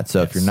that.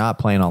 So if you're not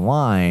playing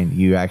online,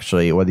 you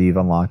actually, whether you've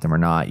unlocked them or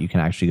not, you can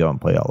actually go and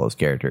play all those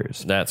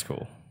characters. That's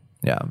cool.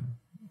 Yeah.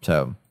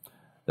 So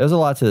there's a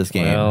lot to this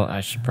game. Well,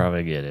 I should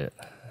probably get it.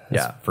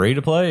 It's free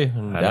to play.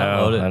 And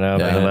download it. I know.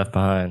 Being left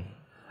behind.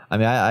 I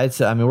mean, I'd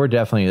say, we're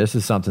definitely, this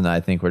is something that I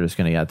think we're just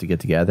going to have to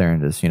get together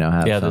and just,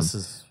 have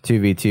some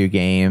 2v2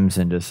 games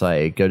and just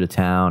like go to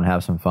town,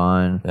 have some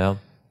fun. Yeah.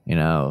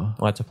 We'll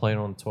have to play it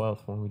on the 12th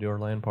when we do our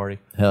LAN party.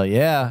 Hell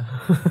yeah.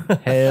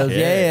 Hell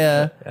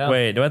yeah.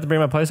 Wait, do I have to bring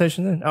my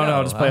PlayStation then? Oh, no,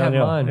 I'll just play on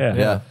mine.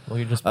 Yeah. Well,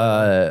 you just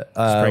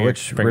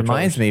which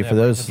reminds me, for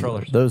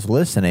those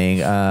listening,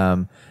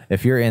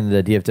 if you're in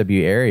the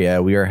DFW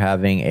area, we are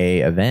having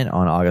a event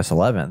on August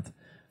 11th.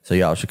 So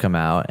y'all should come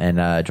out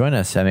and join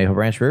us at Maple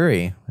Branch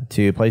Brewery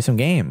to play some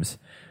games,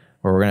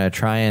 where we're going to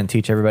try and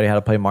teach everybody how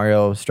to play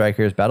Mario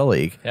Strikers Battle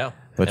League. Yeah.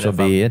 Which will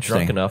be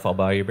interesting. Drunk enough, I'll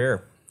buy you a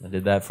beer. I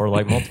did that for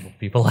like multiple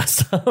people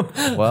last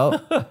time.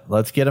 Well,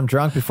 let's get him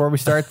drunk before we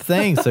start the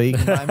thing so he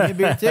can buy me a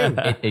beer too.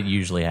 It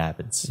usually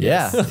happens.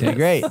 Yeah, it's gonna be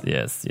great.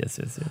 Yes.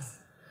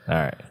 All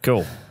right,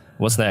 cool.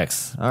 What's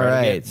next? All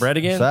right, Brett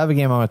again? So I have a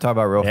game I want to talk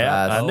about real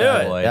Yeah, fast. I knew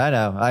it. boy. Yeah, I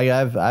know.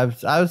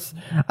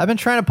 I've been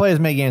trying to play as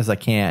many games as I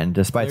can,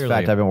 despite the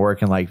Clearly. fact I've been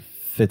working like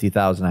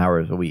 50,000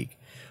 hours a week.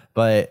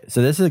 But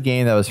so this is a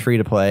game that was free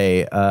to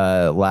play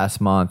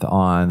last month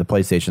on the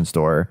PlayStation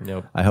Store.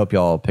 Yep. I hope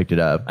y'all picked it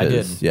up. I did.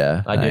 'cause,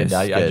 Yeah, I did.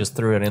 nice, I good. just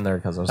threw it in there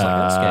because I was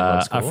like, this game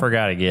looks cool. I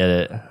forgot to get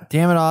it.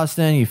 Damn it,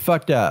 Austin, you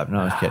fucked up.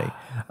 No, I was kidding.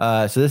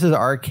 So this is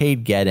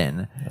Arcade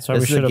Geddon. That's why we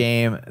This is a should've-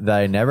 game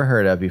that I never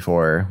heard of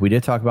before. We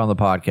did talk about on the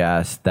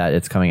podcast that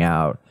it's coming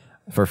out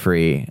for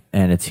free,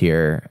 and it's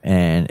here,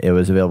 and it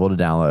was available to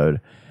download.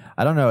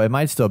 I don't know. It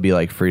might still be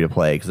like free to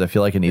play because I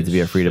feel like it needs to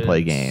be a free to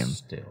play game.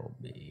 Still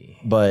be.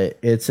 But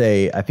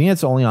I think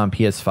it's only on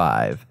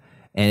PS5,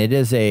 and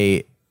it's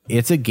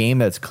a game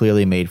that's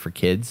clearly made for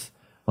kids.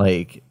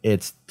 Like,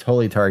 it's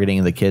totally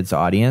targeting the kids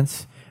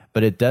audience,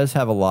 but it does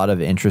have a lot of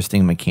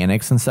interesting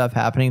mechanics and stuff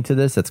happening to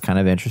this. That's kind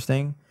of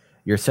interesting.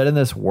 You're set in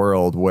this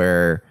world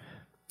where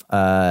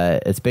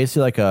it's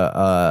basically like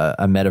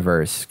a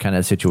metaverse kind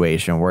of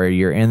situation where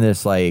you're in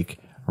this like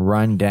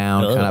run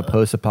down kind of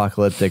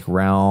post-apocalyptic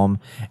realm,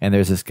 and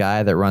there's this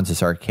guy that runs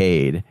this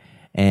arcade,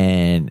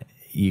 and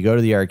you go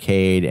to the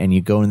arcade and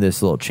you go in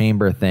this little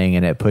chamber thing,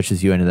 and it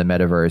pushes you into the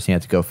metaverse, and you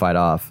have to go fight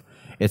off.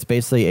 It's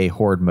basically a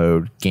horde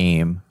mode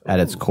game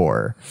at its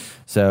core.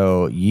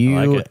 So you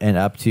like it. and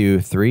up to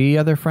 3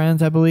 other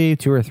friends, I believe,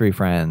 2 or 3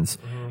 friends,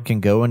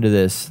 can go into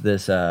this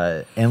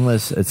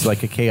endless. It's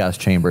like a chaos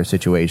chamber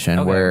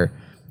situation where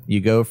you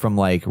go from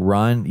like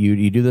run.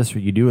 You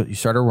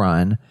start a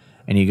run,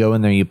 and you go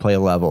in there. You play a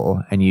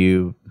level, and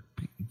you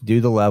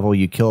do the level.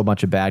 You kill a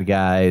bunch of bad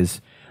guys.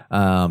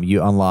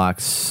 You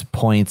unlock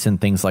points and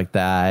things like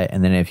that.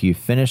 And then if you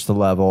finish the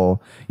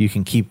level, you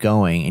can keep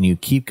going, and you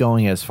keep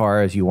going as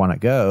far as you want to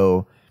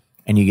go,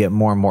 and you get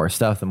more and more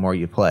stuff the more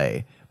you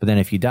play. But then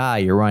if you die,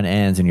 your run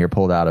ends and you're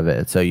pulled out of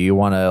it. So you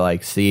want to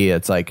like see,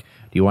 it's like,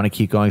 do you want to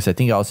keep going? Because I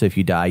think also if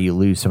you die, you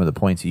lose some of the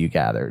points that you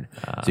gathered.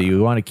 So you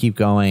want to keep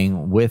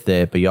going with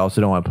it, but you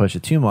also don't want to push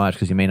it too much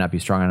because you may not be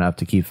strong enough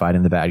to keep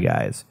fighting the bad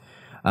guys.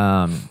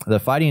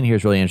 The fighting in here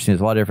is really interesting.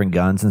 There's a lot of different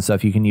guns and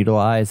stuff you can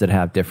utilize that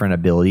have different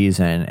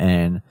abilities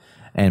and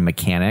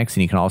mechanics,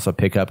 and you can also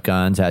pick up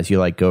guns as you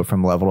like go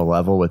from level to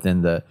level.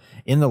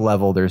 In the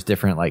level, there's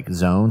different like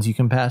zones you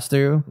can pass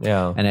through.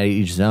 Yeah. And at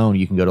each zone,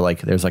 you can go to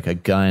like there's like a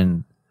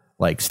gun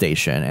like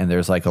station, and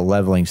there's like a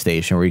leveling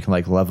station where you can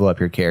like level up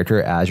your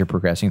character as you're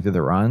progressing through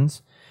the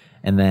runs,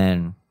 and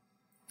then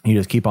you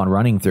just keep on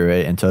running through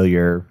it until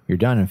you're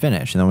done and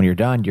finished. And then when you're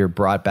done, you're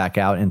brought back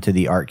out into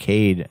the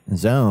arcade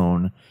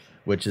zone,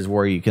 which is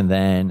where you can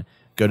then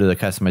go to the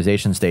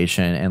customization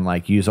station and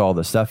like use all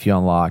the stuff you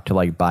unlock to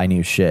like buy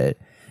new shit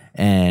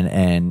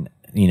and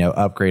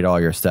upgrade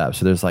all your stuff.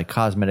 So there's like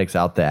cosmetics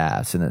out the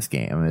ass in this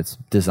game. It's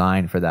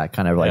designed for that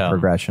kind of like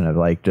progression of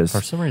like just.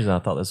 For some reason, I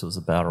thought this was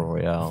a battle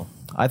royale.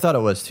 I thought it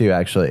was too,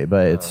 actually,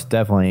 but it's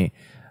definitely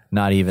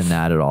not even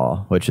that at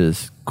all, which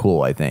is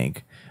cool, I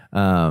think.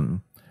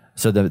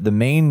 So the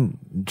main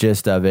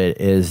gist of it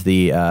is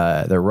the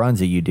runs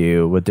that you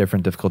do with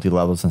different difficulty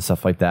levels and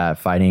stuff like that,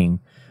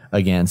 fighting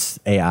against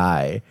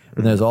AI.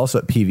 But there's also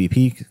a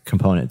PvP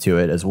component to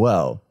it as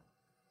well.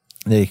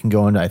 They can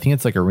go into, I think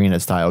it's like arena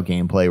style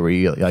gameplay where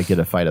you like get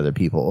to fight other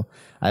people.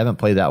 I haven't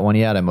played that one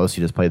yet. I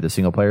mostly just played the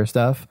single player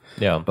stuff.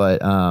 Yeah.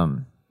 But I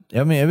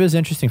mean, it was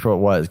interesting for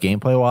what it was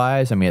gameplay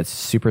wise. I mean, it's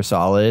super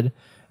solid.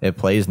 It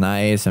plays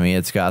nice. I mean,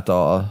 it's got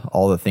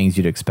all the things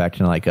you'd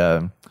expect in like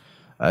a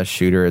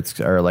shooter.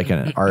 Or like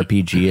an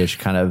RPG-ish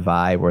kind of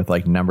vibe with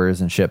like numbers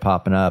and shit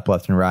popping up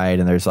left and right.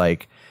 And there's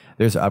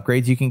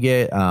upgrades you can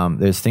get.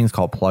 There's things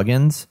called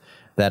plugins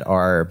that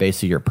are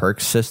basically your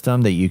perks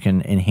system that you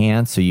can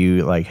enhance. So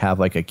you like have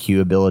like a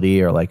Q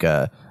ability or like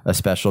a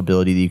special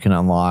ability that you can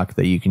unlock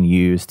that you can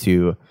use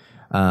to,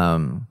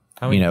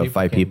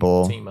 fight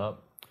people. Team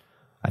up.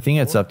 I think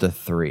it's up to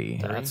 3.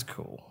 That's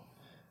cool.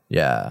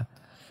 Yeah.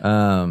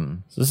 So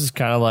this is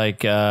kind of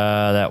like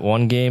that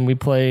one game we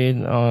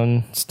played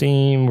on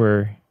Steam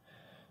where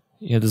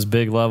you had this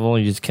big level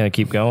and you just kind of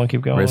keep going.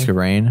 Risk of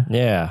Rain.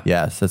 Yeah.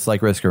 Yes, it's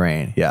like Risk of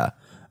Rain. Yeah.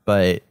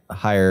 But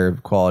higher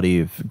quality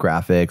of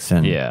graphics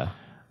and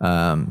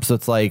so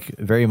it's like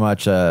very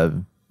much Hades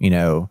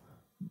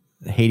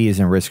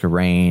and Risk of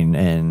Rain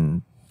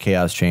and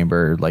Chaos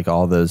Chamber, like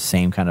all those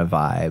same kind of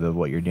vibe of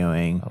what you're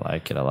doing. I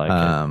like it.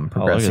 Progressing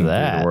look at through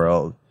that. the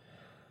world.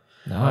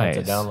 I had to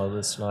Nice. download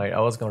this tonight. I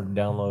was going to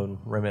download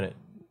Remnant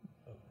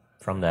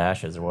from the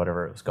Ashes or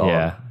whatever it was called.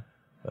 Yeah.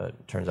 But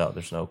it turns out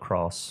there's no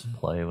cross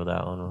play with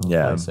that one on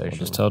Yeah. PlayStation.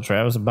 Just tell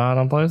Travis to buy it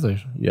on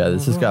PlayStation. Yeah,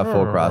 this has got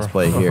full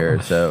crossplay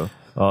here. So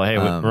Oh, hey,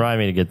 remind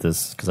me to get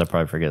this because I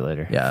probably forget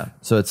later. yeah.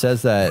 So it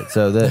says that.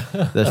 So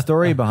the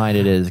story behind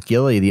it is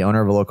Gilly, the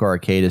owner of a local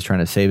arcade, is trying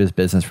to save his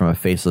business from a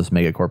faceless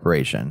mega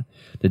corporation.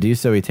 To do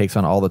so, he takes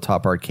on all the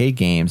top arcade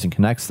games and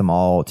connects them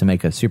all to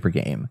make a super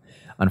game.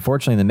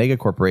 Unfortunately, the mega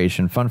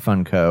corporation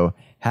Fun Co.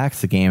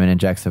 hacks the game and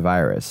injects a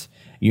virus.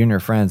 you and your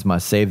friends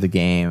must save the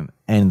game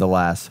in the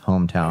last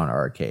hometown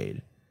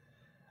arcade.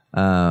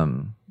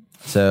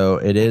 So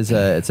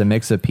it's a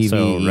mix of PvE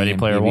So, Ready and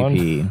Player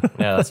PvP.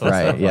 Yeah, that's what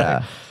Right,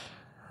 yeah.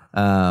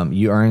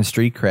 You earn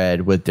street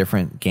cred with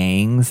different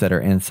gangs that are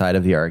inside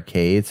of the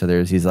arcade. So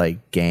there's these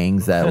like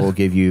gangs that will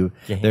give you,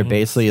 they're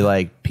basically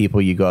like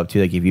people you go up to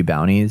that give you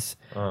bounties.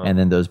 And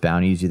then those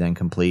bounties you then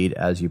complete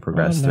as you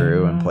progress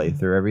through and play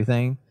through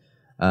everything.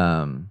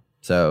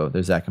 So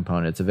there's that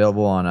component. It's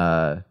available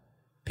on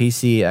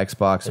PC,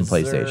 Xbox, and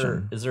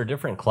PlayStation. Is there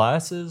different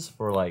classes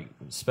for like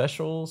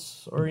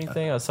specials or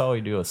anything? I saw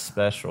you do a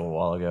special a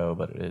while ago,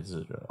 but is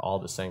it all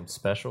the same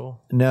special?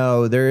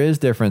 No, there is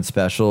different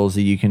specials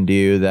that you can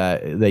do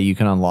that you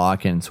can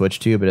unlock and switch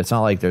to, but it's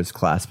not like there's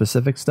class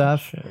specific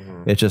stuff.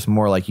 It's just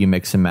more like you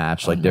mix and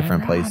match like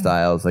different play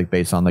styles, like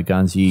based on the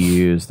guns you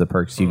use, the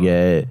perks you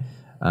get,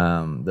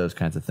 those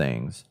kinds of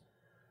things.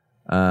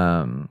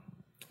 So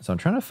I'm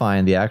trying to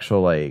find the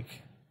actual like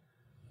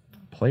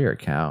player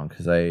count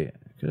because I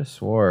could have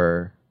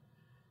swore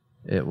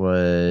it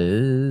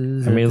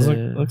was. I mean,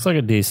 it looks like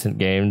a decent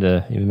game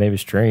to even maybe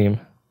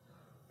stream.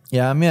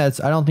 Yeah, I mean, I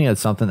don't think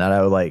it's something that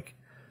I would like.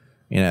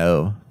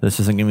 This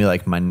isn't gonna be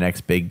like my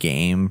next big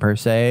game per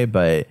se,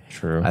 but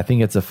True. I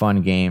think it's a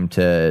fun game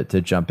to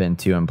jump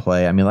into and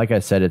play. I mean, like I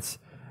said,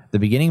 the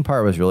beginning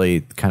part was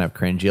really kind of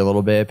cringy a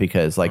little bit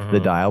because like the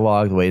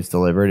dialogue, the way it's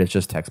delivered, it's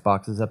just text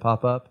boxes that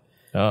pop up,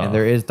 and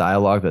there is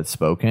dialogue that's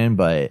spoken,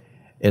 but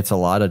it's a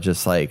lot of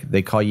just like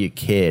they call you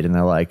kid and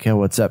they're like, "Hey,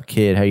 what's up,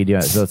 kid? How you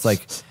doing?" So it's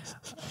like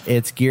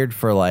it's geared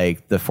for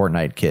like the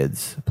Fortnite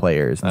kids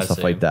players and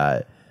stuff like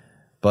that.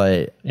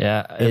 But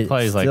Yeah, it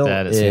plays like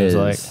that. It seems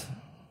like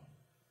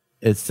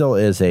it still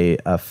is a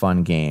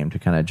fun game to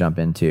kind of jump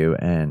into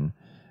and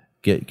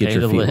get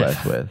your feet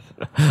wet with.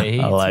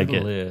 I like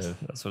it.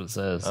 That's what it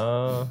says.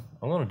 I'm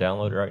going to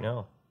download it right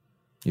now.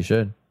 You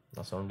should.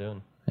 That's what I'm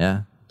doing.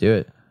 Yeah, do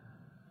it.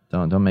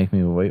 Don't make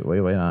me wait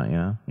on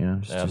it.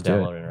 Just I'm do it.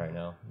 downloading it right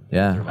now.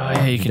 Yeah. Oh,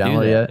 yeah, you can do download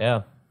that. it yet?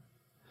 Yeah.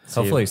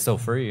 Hopefully it's still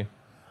free.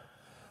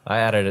 I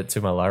added it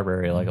to my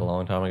library like a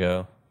long time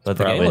ago. But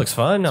the game looks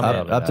fun.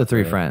 I mean, Up to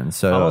 3 friends.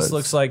 So almost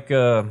looks like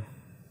kind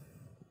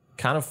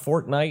of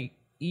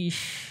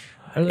Fortnite-ish.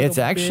 it's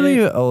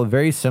actually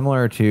very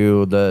similar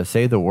to the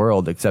Save the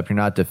World, except you're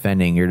not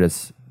defending. You're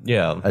just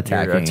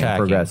attacking and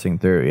progressing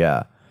through.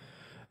 Yeah.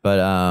 But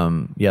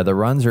the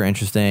runs are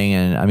interesting,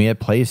 and I mean it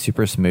plays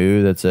super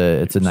smooth. It's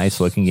a nice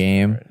looking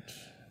game.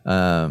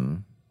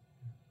 I'm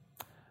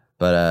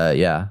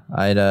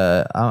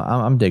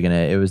digging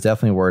it. It was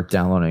definitely worth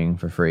downloading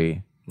for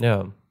free.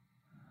 Yeah.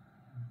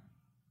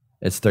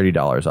 It's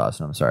 $30,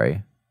 Austin. I'm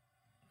sorry,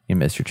 you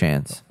missed your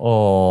chance.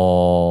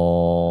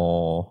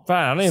 Oh,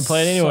 fine. I don't need to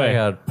play it anyway.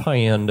 Sad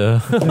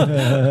panda. I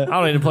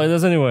don't need to play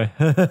this anyway.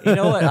 You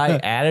know what? I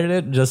added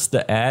it just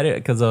to add it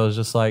because I was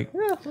just like,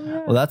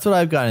 Well, that's what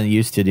I've gotten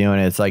used to doing.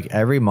 It's like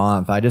every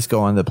month I just go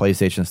on the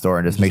PlayStation Store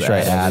and just make sure I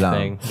add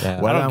them.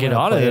 Yeah. I don't get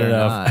on it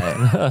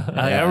enough.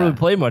 I don't really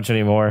play much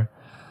anymore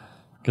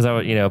because I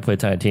would play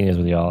Tiny Tina's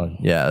with y'all. And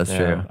Yeah, that's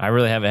true. I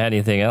really haven't had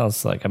anything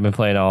else. Like I've been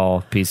playing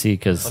all PC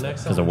because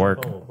of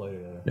work.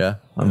 Yeah,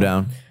 I'm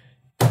down.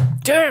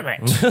 Damn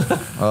it!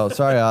 Oh,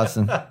 sorry,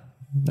 Austin.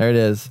 There it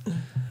is.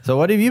 So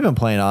what have you been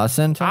playing,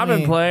 Austin? Tell I've me.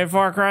 been playing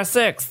Far Cry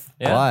 6.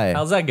 Yeah. Why?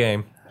 How's that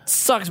game?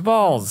 Sucks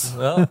balls.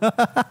 Well,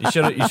 you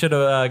should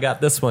have got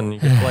this one. You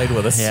could played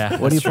with us. Yeah.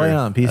 What are you playing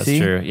on, PC? That's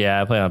true.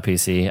 Yeah, I play on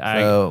PC.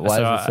 So why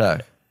does it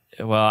suck?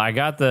 Well, I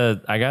got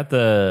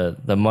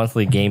the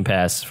monthly Game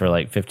Pass for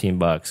like $15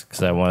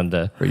 because I wanted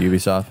to For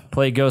Ubisoft?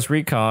 play Ghost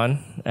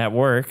Recon at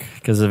work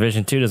because the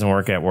Division 2 doesn't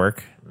work at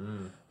work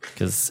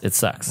because it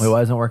sucks. Wait, why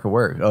doesn't it work at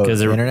work? Oh, Because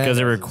the internet?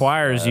 it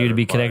requires you to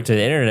be connected to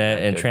the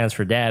internet and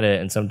transfer data,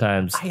 and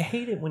sometimes I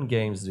hate it when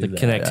games do the that.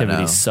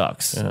 connectivity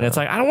sucks. And it's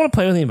like, I don't want to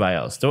play with anybody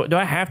else. Do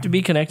I have to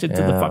be connected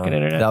to the fucking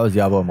internet? That was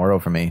Diablo Immortal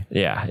for me.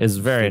 Yeah, it's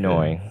very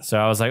annoying. So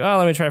I was like, oh,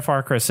 let me try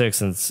Far Cry 6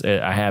 since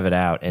I have it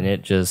out. And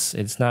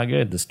it's not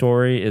good. The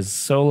story is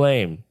so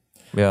lame.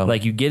 Yeah.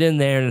 Like, you get in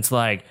there and it's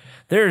like,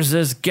 there's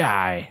this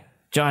guy,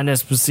 John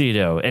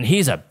Esposito, and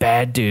he's a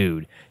bad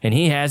dude. And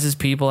he has his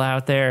people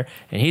out there,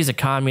 and he's a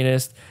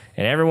communist,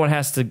 and everyone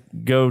has to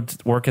go to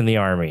work in the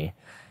army.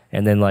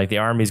 And then, like, the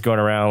army's going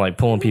around, like,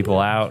 pulling people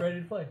out.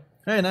 ready to play.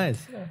 Hey,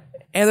 nice.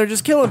 And they're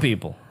just killing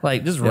people.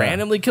 Like, just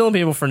randomly killing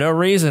people for no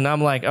reason.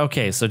 I'm like,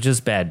 okay, so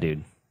just bad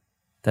dude.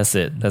 That's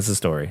it. That's the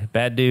story.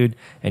 Bad dude,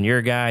 and you're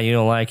a guy, you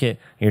don't like it,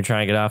 and you're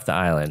trying to get off the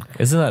island.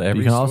 Isn't that every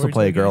You can also story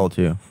play to a girl,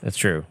 game? too. That's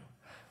true.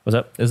 What's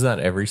up? Isn't that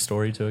every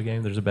story to a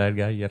game? There's a bad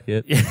guy you have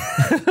to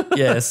hit.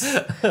 Yes.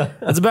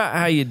 That's about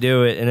how you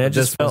do it. And it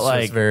just felt was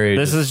like just very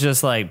this is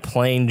just like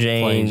plain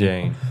Jane. Plain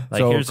Jane. Like,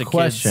 So, here's a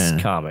question.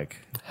 kid's comic.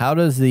 How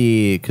does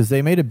because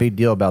they made a big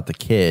deal about the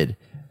kid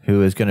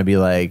who is going to be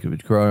like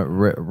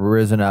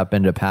risen up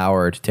into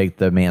power to take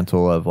the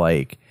mantle of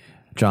like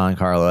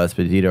Giancarlo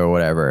Esposito or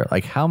whatever.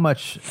 Like how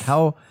much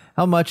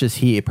is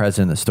he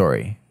present in the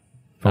story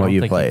from what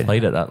you played?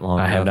 Played it that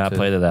long. I have not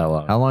played it that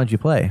long. How long did you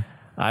play?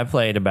 I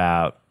played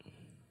about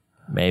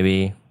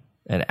maybe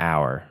an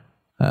hour.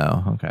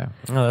 Oh, okay.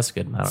 Oh, that's a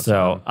good amount of So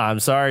time. I'm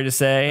sorry to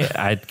say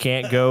I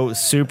can't go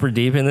super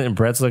deep in it, and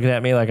Brett's looking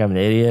at me like I'm an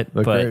idiot.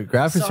 But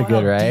graphics are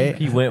good, right?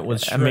 He went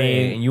with Stray,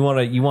 mean- and you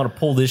want to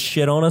pull this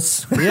shit on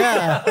us?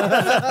 Yeah.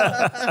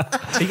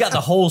 He got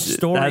the whole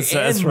story. That's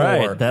and right.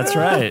 more. That's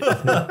right.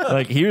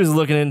 Like he was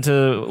looking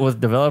into what He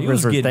developers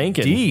was were getting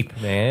thinking.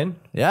 deep, man.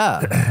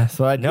 Yeah. That's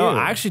what I do. No,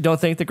 I actually don't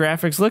think the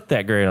graphics look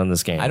that great on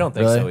this game. I don't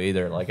think Really? so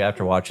either. Like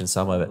after watching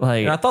some of it,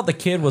 Like- and I thought the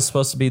kid was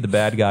supposed to be the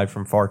bad guy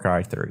from Far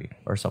Cry 3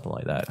 or something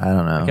like that. I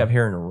don't know. I kept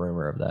hearing a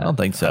rumor of that. I don't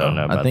think so. I don't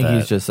know I about think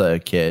he's that. just a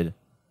kid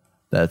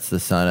that's the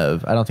son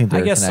of. I don't think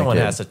they're I guess connected. someone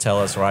has to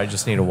tell us, or I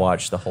just need to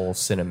watch the whole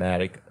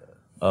cinematic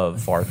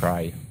of Far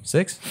Cry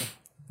 6.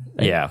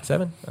 Yeah.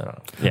 7? I don't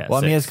know. Yeah. Well,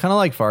 I mean, 6. it's kind of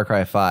like Far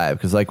Cry 5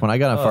 because, like, when I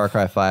got on Far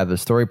Cry 5, the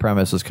story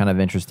premise was kind of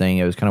interesting.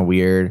 It was kind of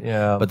weird.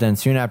 Yeah. But then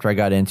soon after I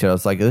got into it, I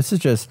was like, this is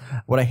just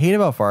what I hate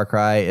about Far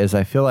Cry is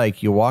I feel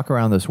like you walk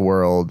around this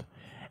world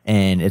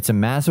and it's a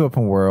massive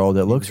open world.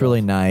 It looks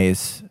really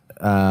nice,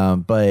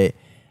 but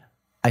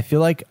I feel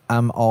like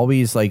I'm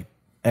always like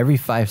every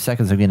 5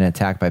 seconds I'm getting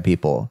attacked by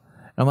people.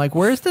 I'm like,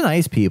 where's the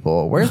nice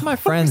people? Where's my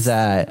friends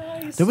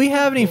at? Do we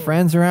have any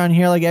friends around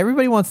here? Like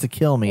everybody wants to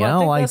kill me. Well, I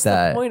don't think like that's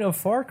that. the point of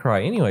Far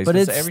Cry, anyways. But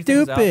 'cause it's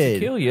everything's out to stupid.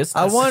 kill you. It's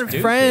I just want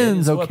stupid.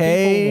 friends, It's what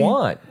okay? people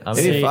want.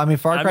 I mean,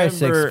 Far I Cry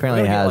 6 remember-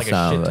 apparently we has like a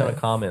some. shit ton but-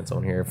 of comments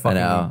on here. know.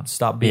 Fucking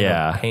stop being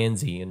Yeah. a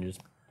pansy and just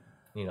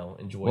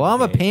enjoy. Well, I'm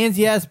the a game.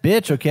 pansy ass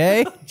bitch,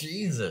 okay?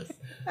 Jesus.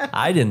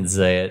 I didn't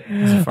say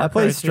it. I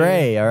play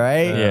Stray, all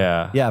right?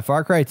 Yeah. Yeah,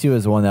 Far Cry 2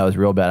 is the one that was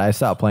real bad. I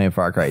stopped playing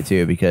Far Cry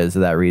 2 because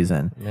of that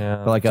reason. Yeah.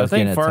 But like I So I was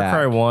getting think Far attacked.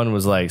 Cry 1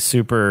 was like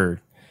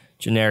super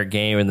generic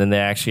game, and then they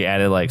actually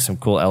added like some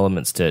cool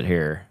elements to it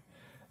here.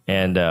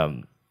 And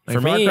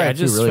for Far me, Cry I 2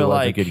 just really feel was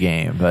like a good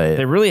game, but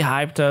they really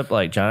hyped up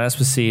like John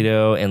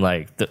Esposito and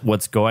like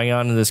what's going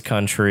on in this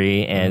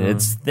country, and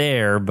it's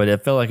there, but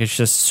it felt like it's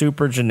just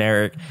super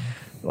generic.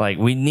 Like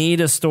we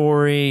need a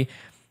story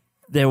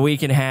that we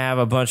can have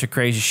a bunch of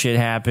crazy shit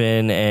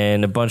happen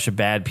and a bunch of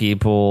bad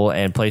people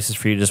and places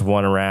for you to just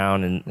run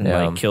around and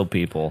like kill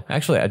people.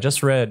 Actually, I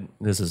just read,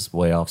 this is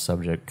way off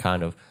subject,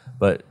 kind of,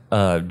 but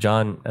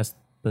John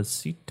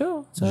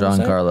Esposito? Is that what I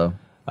said?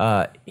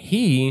 Giancarlo.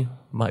 He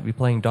might be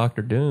playing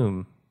Doctor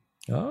Doom.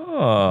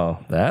 Oh,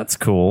 that's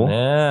cool.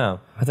 Yeah.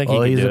 I think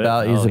Well, he can he's do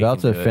about it. Oh, he's he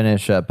about can to do it.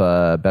 finish up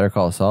Better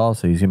Call Saul,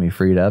 so he's gonna be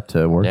freed up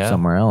to work Yeah.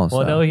 somewhere else.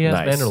 Well, so. no, he has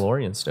Nice.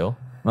 Mandalorian still.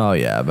 Oh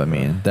yeah, but I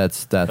mean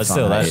that's But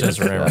still, on that's ice. just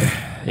rumor.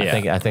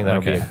 Yeah. I think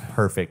that'll be Okay. a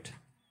perfect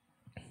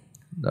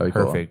That'd be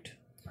cool.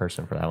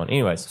 person for that one.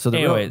 Anyways, So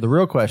Anyway. the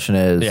real question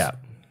is, Yeah.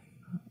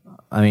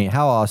 I mean,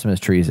 how awesome is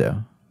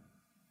Chorizo?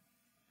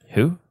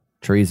 Who?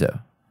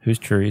 Chorizo. Who's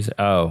Teresa?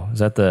 Oh, is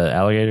that the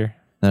alligator?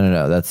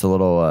 No, that's the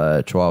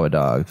little Chihuahua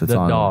dog. That's The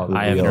on dog.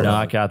 I have wheels.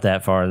 not got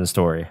that far in the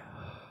story.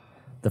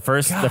 The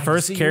first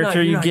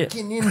character you get,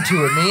 getting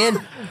into it, man.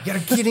 You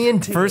gotta get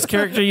into first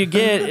character you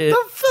get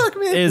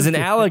is an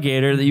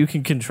alligator that you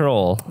can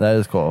control. That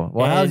is cool.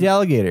 Well, how's And- the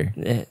alligator?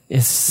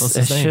 It's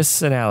his name?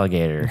 just an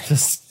alligator.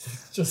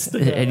 Just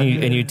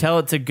and you tell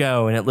it to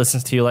go, and it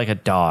listens to you like a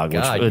dog,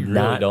 which God, you would really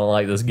not don't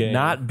like this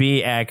game.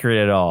 be accurate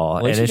at all.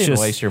 At least and you it's didn't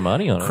just waste your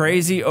money on it.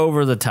 crazy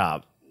over the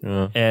top.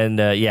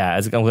 And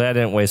I'm glad I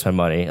didn't waste my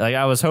money. Like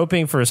I was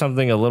hoping for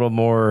something a little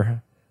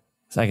more,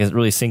 so I could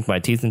really sink my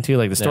teeth into.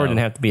 Like the story No. didn't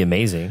have to be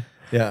amazing,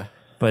 Yeah.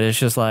 but it's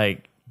just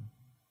like,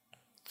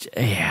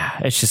 yeah,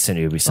 it's just an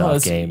Ubisoft Well,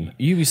 it's game.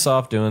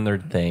 Ubisoft doing their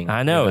thing.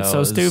 I know, it's so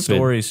the stupid.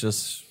 Story's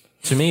just,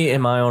 to me,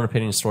 in my own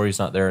opinion, the story's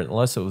not there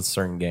unless it was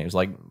certain games.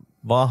 Like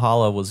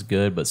Valhalla was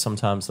good, but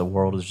sometimes the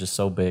world is just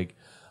so big,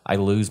 I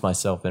lose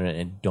myself in it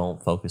and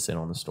don't focus in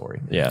on the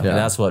story. Yeah. And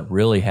that's what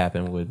really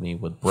happened with me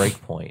with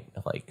Breakpoint,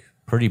 like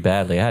pretty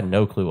badly. I had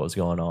no clue what was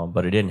going on,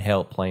 but it didn't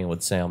help playing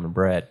with Sam and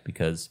Brett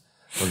because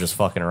we're just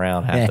fucking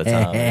around half the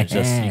time. And it's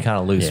just, you kind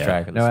of lose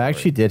track of the No, it story.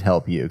 actually did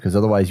help you because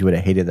otherwise you would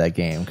have hated that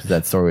game because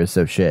that story was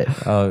so shit.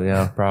 Oh,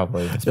 yeah,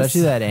 probably.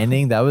 Especially that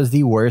ending. That was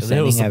the worst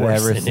It was ending the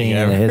I've worst ever ending seen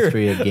in the ever.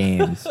 history of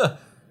games. So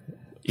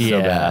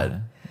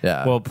bad.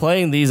 Yeah. Well,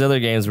 playing these other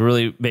games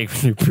really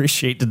make me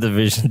appreciate the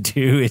Division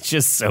 2. It's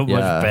just so much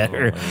Yeah.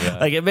 better.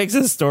 Like it makes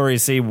the story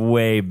seem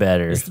way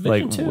better. Division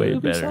Like 2 way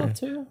Ubisoft better.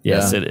 too?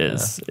 Yes, Yeah. it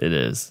is. It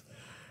is.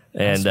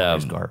 And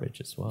It's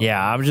garbage as well.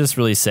 yeah, I'm just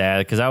really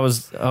sad because I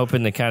was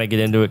hoping to kind of get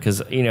into it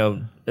because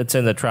it's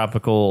in the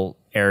tropical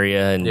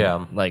area and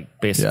Yeah. like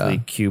basically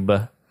Yeah.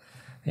 Cuba,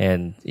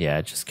 and yeah,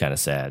 it's just kind of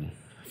sad.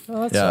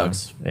 Oh, that Yeah.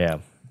 sucks. Yeah,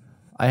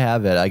 I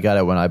have it. I got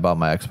it when I bought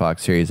my Xbox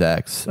Series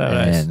X. Oh,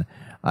 nice. And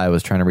I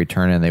was trying to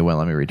return it and they wouldn't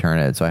let me return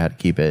it. So I had to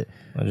keep it.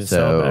 I'll just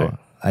sell it So back.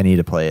 I need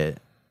to play it.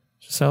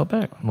 just sell it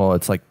back. Well,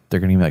 it's like they're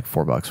going to give me like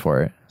 $4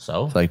 for it.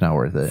 So? It's like not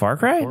worth it. Far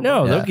Cry?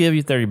 No, Yeah. they'll give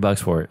you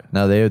 $30 for it.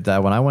 No,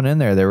 when I went in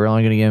there, they were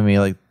only going to give me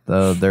like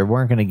they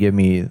weren't going to give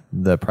me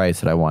the price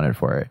that I wanted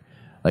for it.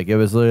 Like it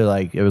was literally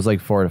like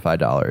 $4 to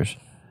 $5.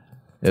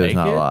 It was Take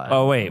not it? a lot.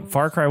 Oh wait,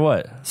 Far Cry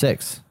what?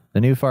 6,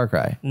 the new Far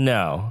Cry.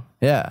 No,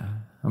 Yeah,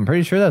 I'm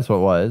pretty sure that's what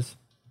it was.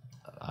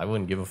 I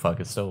wouldn't give a fuck.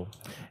 It's still.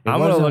 It I'm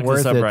gonna wasn't look this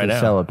worth up it right to now.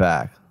 Sell it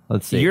back.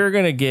 Let's see. you're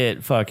gonna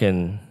get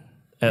fucking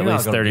at You're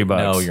least not gonna $30.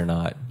 No, you're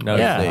not. No,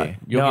 Yeah. you're not.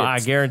 You'll No, get- I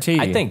guarantee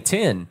you. I think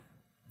 10.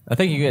 I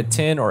think you get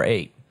 10 or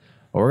 8.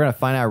 Well, we're gonna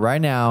find out right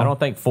now. I don't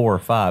think 4 or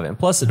 5. And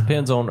plus, it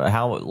depends on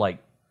how like.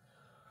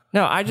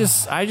 No, I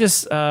just.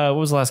 What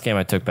was the last game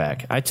I took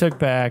back? I took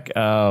back.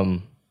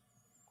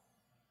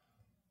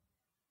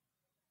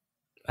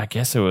 I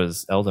guess it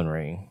was Elden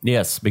Ring.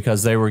 Yes,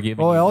 because they were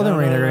giving. Oh, you, Elden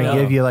Ring, they're gonna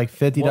give you like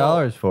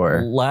 $50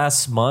 for.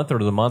 Last month or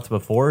the month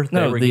before,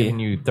 they were giving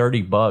you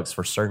 $30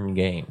 for certain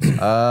games.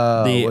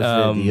 Was it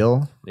a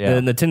deal? Yeah.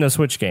 The Nintendo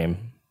Switch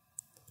game.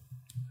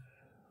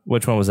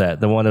 Which one was that?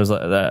 The one that was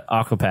the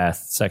Octopath,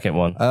 second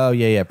one. Oh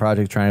yeah,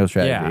 Project Triangle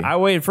Strategy. Yeah, I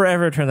waited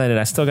forever to turn that in.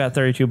 I still got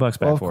 $32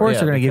 back well, of for course it.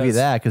 they're gonna give you because-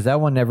 that because that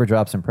one never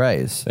drops in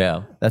price.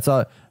 Yeah. That's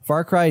all.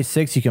 Far Cry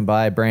 6 you can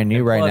buy brand new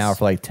And right plus- now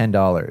for like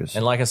 $10.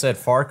 And like I said,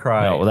 Far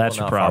Cry. No, well, that's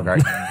your not Far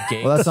problem.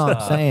 Cry, Well, that's not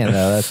what I'm saying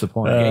though. That's the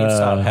point.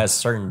 GameStop has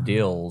certain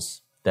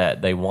deals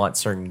that they want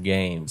certain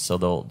games, so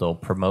they'll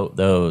promote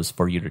those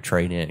for you to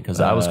trade in. Because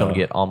I was going to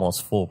get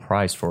almost full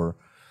price for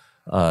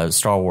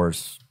Star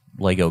Wars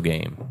Lego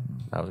game.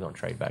 I was going to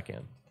trade back in.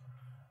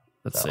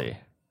 Let's see.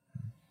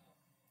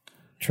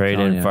 Trade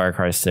Telling in ya. Far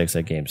Cry 6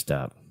 at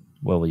GameStop.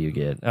 What will you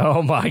get?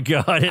 Oh my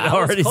God! It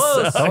already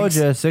close. sucks. Told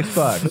you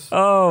 $6.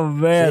 Oh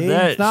man, See?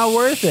 That It's not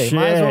worth it.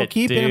 Might as well shit,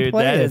 keep it and dude,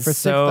 play that it is for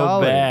so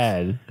 $6.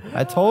 bad.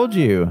 I told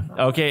you.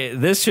 Okay,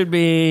 this should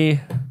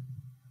be.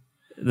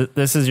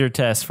 This is your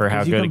test for how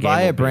You good a can game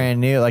buy will it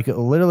brand new. Like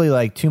literally,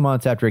 like 2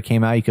 months after it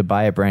came out, you could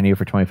buy it brand new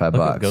for $25.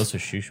 Look at Ghost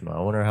of Tsushima.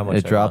 I wonder how much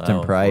It dropped in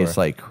price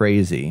like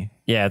crazy.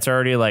 be. Yeah, it's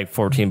already like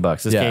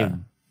 $14. This Yeah.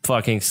 game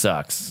fucking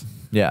sucks.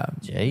 Yeah.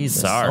 Jesus,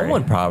 Sorry.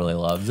 someone probably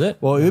loves it.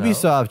 Well,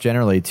 Ubisoft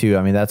generally too.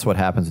 I mean, that's what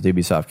happens with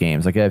Ubisoft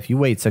games. Like if you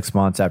wait 6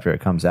 months after it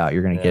comes out,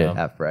 you're going to get Yeah. it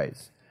half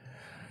price.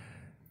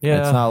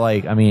 Yeah, It's not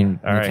like I mean,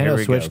 All right, here Nintendo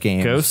we Switch go.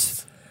 games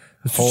Ghost.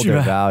 hold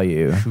their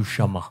value.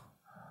 Tsushima.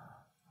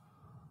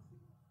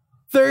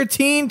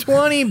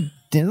 13.20.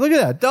 Look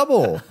at that,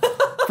 double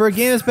for a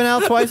game that's been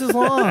out twice as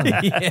long.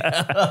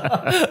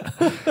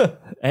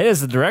 It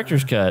is the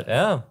director's cut.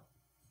 Yeah,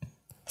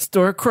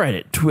 Store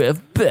credit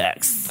 $12.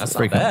 that's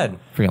not bad.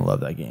 Freaking love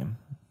that game.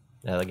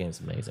 Yeah, that game's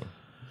amazing.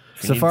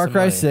 So need Far some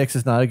Cry money. 6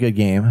 is not a good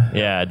game.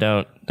 Yeah,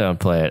 don't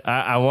play it.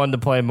 I wanted to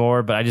play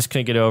more, but I just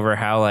couldn't get over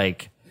how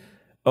like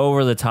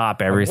over the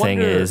top everything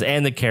wonder- is,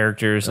 and the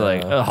characters.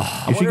 Like,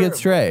 oh You should get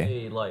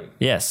Stray.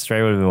 yes,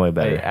 Stray would have been way An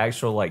better.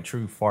 actual like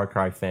true Far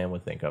Cry fan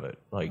would think of it.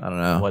 Like I don't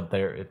know. what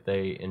they're if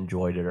they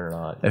enjoyed it or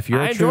not. If you're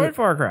I a true, enjoyed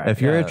Far Cry.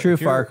 If you're Yeah, a true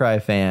if you're- Far Cry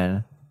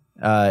fan,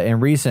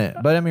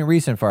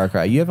 recent Far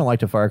Cry, you haven't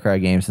liked a Far Cry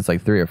game since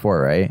like 3 or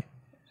 4, right?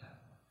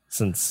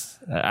 Since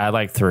I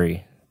like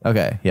 3.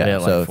 Okay, yeah.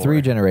 didn't So like 4.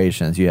 3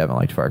 generations, you haven't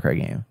liked a Far Cry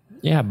game.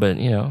 Yeah, but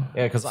you know,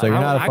 Yeah, because So you're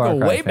not a I Far go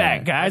Cry way fan.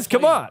 back, guys.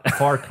 Come on.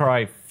 Far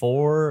Cry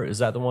 4 is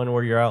that the one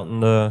where you're out in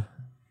the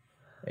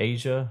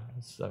Asia?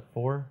 Is that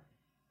 4?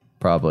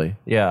 Probably.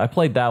 Yeah, I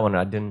played that one.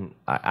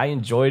 I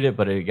enjoyed it,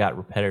 but it got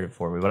repetitive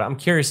for me. But I'm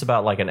curious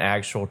about like an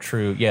actual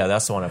true. Yeah,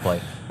 that's the one I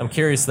played. I'm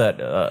curious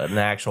that an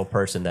actual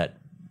person that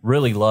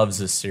really loves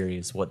this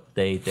series, what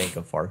they think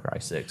of Far Cry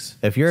 6.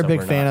 If you're a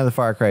big fan of the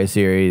Far Cry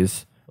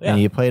series and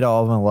Yeah. you played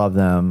all of them and love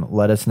them,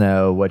 let us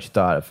know what you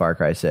thought of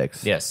FarRy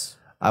 6. Yes.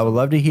 I would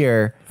love to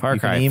hear. Far You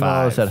can Cry email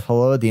 5. us at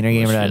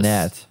hello@theinnergamer.net. There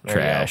you go.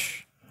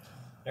 Trash.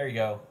 There you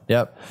go.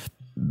 Yep.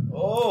 Oh,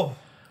 All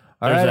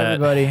right, There's that.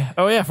 everybody.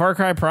 Oh yeah, Far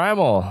Cry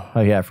Primal.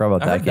 Oh yeah, I forgot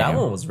about I that heard game.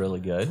 that one was really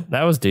good.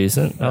 That was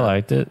decent. I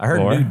liked it. I heard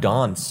more. New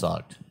Dawn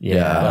sucked.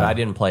 Yeah. But I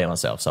didn't play it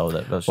myself, so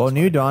that was Well, just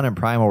New Dawn and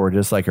Primal were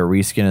just like a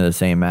reskin of the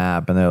same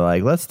map, and they're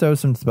like, let's throw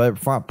some. But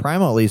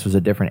Primal at least was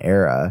a different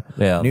era.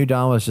 Yeah. New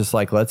Dawn was just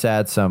like, let's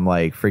add some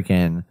like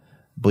freaking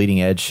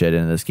bleeding edge shit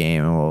into this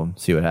game, and we'll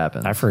see what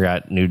happens. I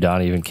forgot New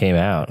Dawn even came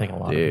out. I think a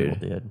lot Dude.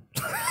 of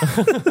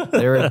people did.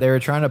 they were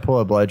trying to pull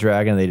a Blood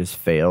Dragon, they just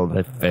failed.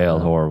 It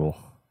failed horrible.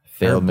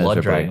 Failed Blood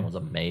miserably. Dragon was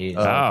amazing.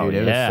 Oh, Dude,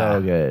 it yeah. was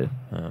so good.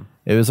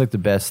 It was like the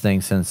best thing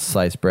since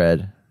sliced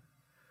bread.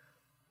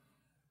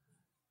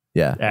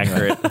 Yeah.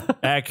 Accurate.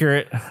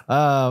 Accurate.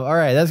 All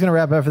right, that's gonna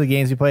wrap it up for the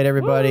games we played,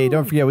 everybody.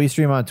 Don't forget we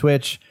stream on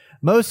Twitch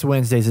most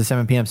Wednesdays at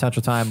 7 p.m.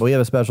 Central Time, but we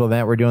have a special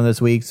event we're doing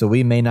this week, so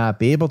we may not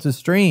be able to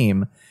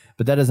stream,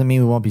 but that doesn't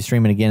mean we won't be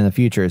streaming again in the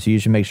future. So you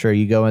should make sure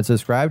you go and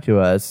subscribe to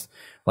us,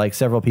 like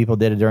several people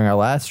did it during our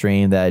last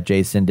stream that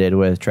Jason did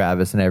with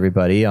Travis and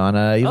everybody on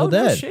Evil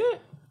Dead. No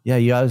shit. Yeah,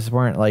 you guys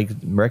weren't like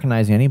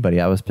recognizing anybody.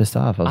 I was pissed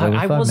off. I was like, I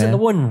what the fuck, wasn't man? the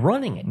one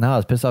running it. No, I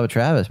was pissed off with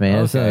Travis,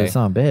 man. Okay. It's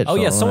on bitch. Oh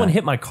yeah, So, someone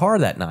hit my car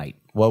that night.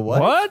 What?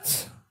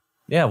 What?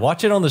 Yeah,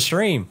 watch it on the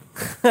stream.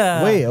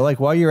 Wait, like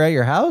while you're at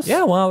your house?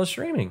 Yeah, while I was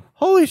streaming.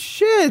 Holy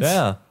shit.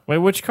 Yeah, Wait,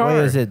 which car?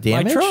 Wait, is it my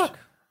damaged? truck.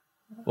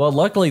 Well,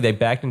 luckily they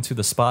backed into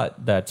the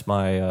spot that's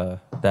my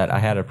that I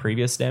had a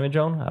previous damage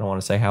on. I don't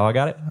want to say how I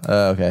got it,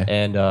 Oh, okay.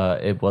 and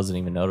it wasn't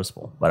even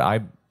noticeable. But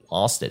I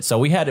lost it. So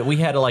we had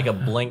like a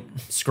blank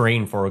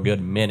screen for a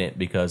good minute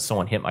because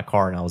someone hit my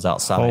car and I was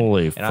outside.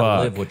 Holy and fuck. I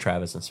live with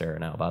Travis and Sarah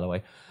now, by the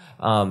way.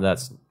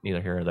 That's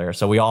neither here nor there.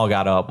 So we all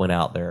got up, went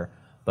out there.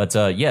 But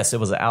yes, it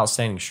was an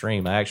outstanding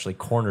stream. I actually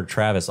cornered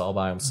Travis all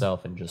by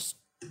himself and just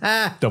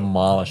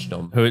demolished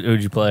him.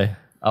 Who'd you play?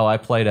 Oh, I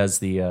played as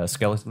the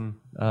skeleton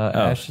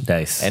Ash.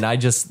 Nice. And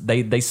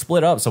they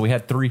split up, so we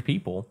had 3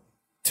 people.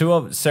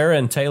 Sarah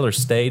and Taylor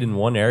stayed in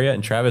one area,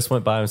 and Travis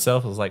went by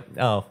himself. I was like,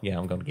 oh, yeah,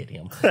 I'm going to get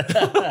him.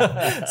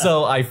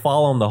 So I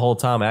follow him the whole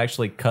time. I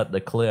actually cut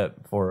the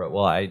clip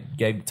I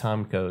gave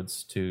time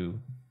codes to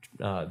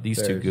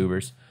these 2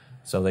 goobers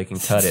so they can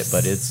cut it,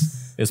 but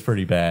it's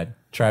pretty bad.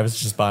 Travis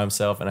is just by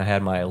himself, and I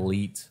had my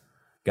elite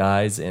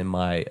guys and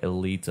my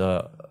elite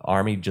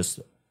army just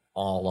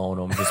all on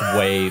him, just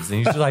waves, and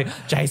he's just like,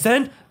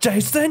 Jason,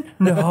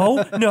 no.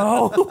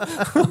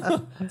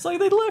 It's like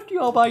they left you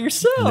all by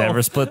yourself.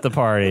 Never split the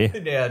party.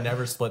 Yeah,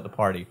 never split the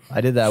party. I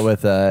did that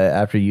with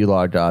after you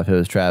logged off. It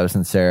was Travis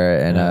and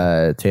Sarah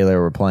and Taylor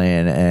were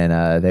playing,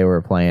 and they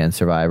were playing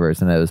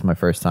Survivors, and it was my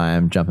first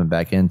time jumping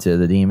back into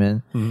the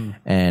demon,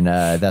 and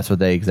that's what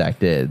they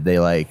did. They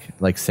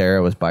like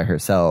Sarah was by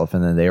herself,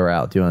 and then they were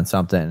out doing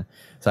something.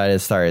 So I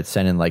just started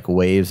sending like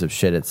waves of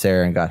shit at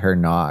Sarah and got her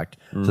knocked.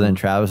 So then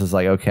Travis was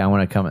like, okay, I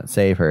want to come and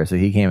save her. So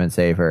he came and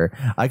saved her.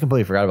 I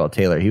completely forgot about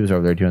Taylor. He was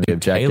over there doing the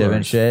objective Taylor's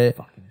and shit.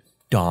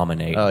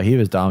 Dominate. Oh, he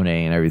was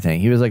dominating and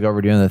everything. He was like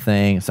overdoing the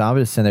thing. So I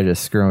was just sitting there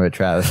just screwing with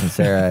Travis and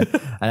Sarah.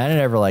 And I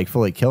didn't ever like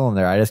fully kill him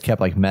there. I just kept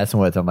like messing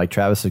with him. Like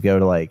Travis would go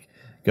to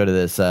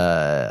this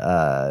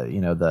the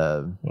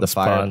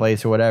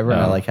fireplace or whatever,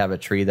 and I like have a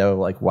tree that would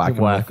like whack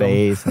him in the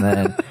face, and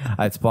then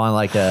I'd spawn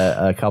like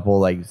a couple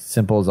like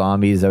simple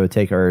zombies that would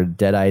take, or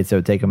deadites that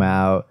would take them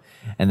out,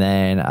 and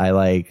then I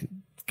like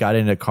got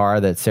in a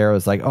car that Sarah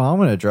was like, oh, I'm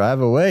gonna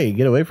drive away,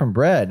 get away from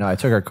Brett. No, I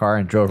took her car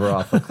and drove her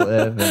off a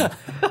cliff, and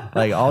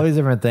like all these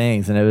different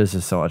things, and it was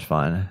just so much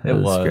fun. It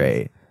was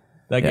great.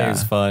 That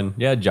game's fun.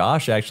 Yeah,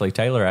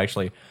 Taylor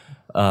actually.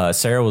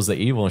 Sarah was the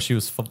evil, and she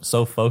was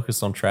so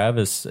focused on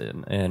Travis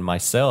and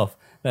myself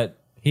that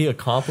he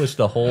accomplished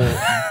the whole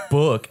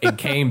book and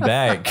came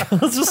back. I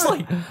was just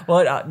like,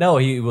 well, no,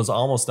 he was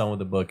almost done with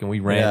the book, and we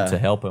ran to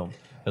help him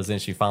because then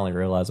she finally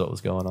realized what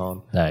was going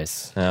on.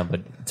 Nice.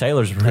 But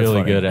Taylor's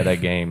really good at that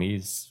game.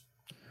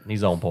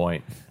 He's on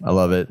point. I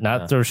love it. Not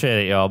to throw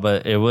shit at y'all,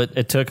 but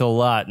it took a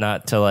lot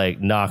not to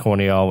like knock one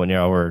of y'all when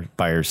y'all were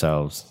by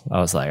yourselves.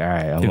 I was like, all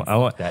right,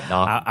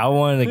 I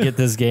wanted to get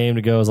this game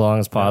to go as long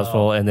as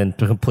possible, and then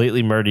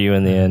completely murder you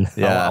in the end.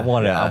 Yeah, I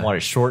want it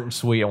short and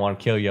sweet. I want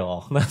to kill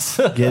y'all.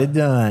 Get it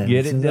done.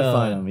 Get it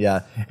done.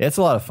 Yeah, it's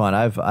a lot of fun.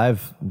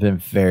 I've been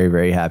very,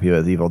 very happy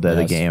with Evil Dead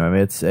the game. I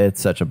mean,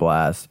 it's such a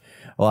blast.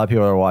 A lot of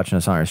people that are watching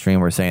us on our stream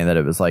were saying that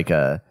it was like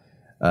a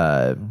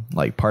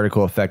like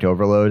particle effect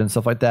overload and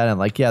stuff like that, and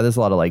like there's a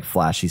lot of like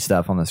flashy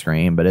stuff on the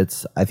screen, but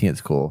I think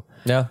it's cool.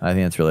 I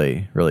think it's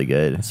really, really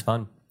good. It's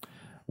fun.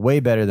 Way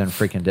better than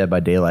freaking Dead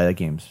by Daylight. That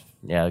game's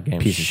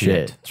piece of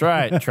shit. That's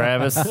right,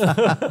 Travis.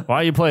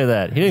 Why you play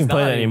that? He didn't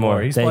play that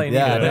anymore. He's playing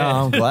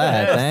I'm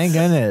glad. Thank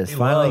goodness.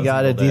 Finally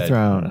got it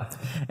dethroned.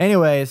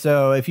 Anyway,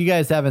 so if you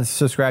guys haven't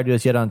subscribed to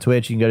us yet on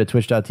Twitch, you can go to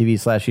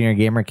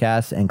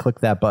twitch.tv/gamercast and click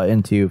that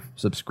button to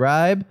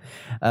subscribe.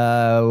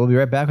 We'll be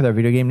right back with our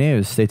video game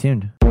news. Stay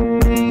tuned. You're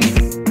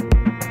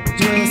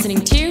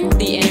listening to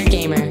The Inner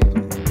Gamer.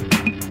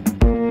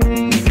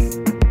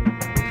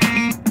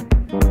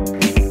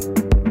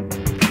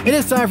 It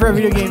is time for our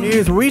video game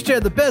news, where we share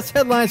the best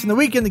headlines from the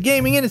week in the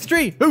gaming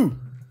industry. Ooh.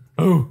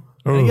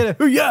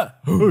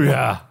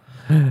 Yeah.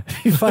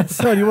 If you find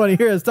someone you want to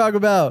hear us talk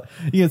about,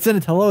 you can send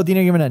it to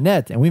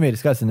hello@theinnergamer.net, and we may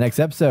discuss in the next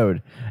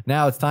episode.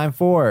 Now it's time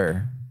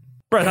for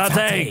Brett Hot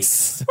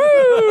Takes.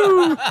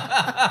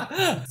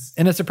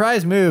 In a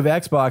surprise move,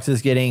 Xbox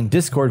is getting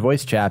Discord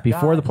voice chat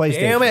before the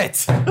PlayStation. Damn it!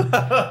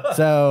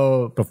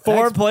 So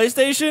Before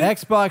PlayStation?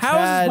 Xbox How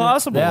is this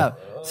possible? Yeah.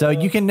 So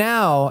you can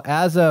now,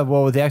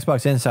 with the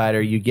Xbox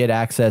Insider, you get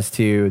access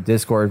to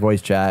Discord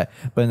voice chat.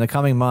 But in the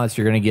coming months,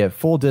 you're going to get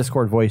full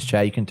Discord voice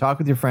chat. You can talk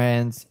with your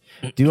friends,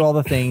 do all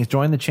the things,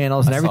 join the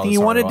channels, and everything you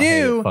want to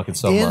do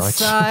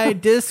inside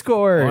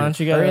Discord. Why don't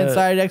you get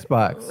inside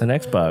Xbox? An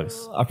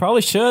Xbox. I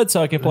probably should,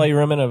 so I can play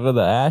Remnant of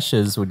the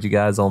Ashes with you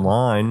guys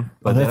online.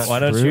 But Why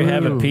don't you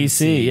have a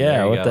PC?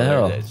 Yeah, what the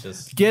hell?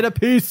 Get a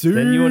PC.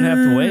 Then you wouldn't have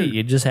to wait.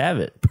 You just have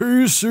it.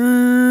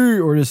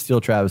 PC. Or just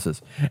steal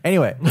Travis's.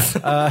 Anyway.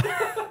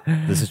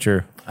 This is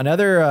true.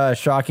 Another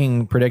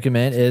shocking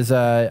predicament is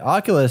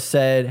Oculus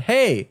said,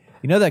 hey,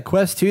 you know that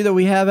Quest 2 that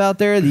we have out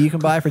there that you can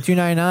buy for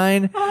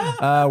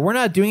 $299? We're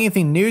not doing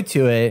anything new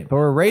to it, but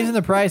we're raising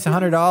the price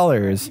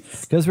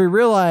 $100 because we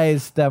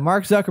realized that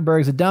Mark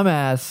Zuckerberg's a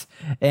dumbass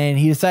and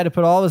he decided to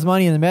put all his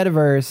money in the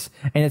metaverse,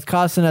 and it's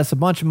costing us a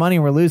bunch of money.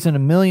 We're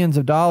losing millions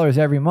of dollars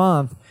every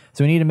month,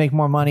 so we need to make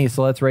more money,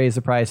 so let's raise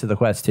the price of the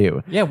Quest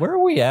 2. Yeah, where are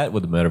we at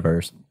with the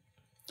metaverse?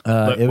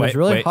 It was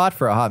really hot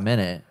for a hot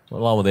minute.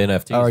 Along with the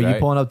NFTs, are you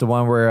pulling up the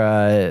one where...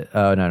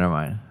 oh, no, never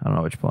mind. I don't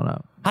know what you're pulling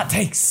up. Hot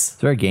takes. Is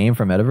there a game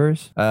for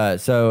Metaverse?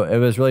 So it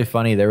was really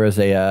funny. There was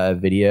a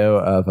video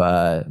of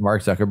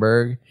Mark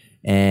Zuckerberg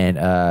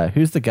and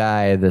who's the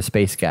guy, the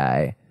space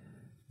guy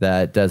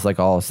that does like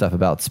all stuff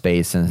about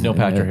space and Neil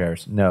Patrick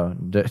Harris. No,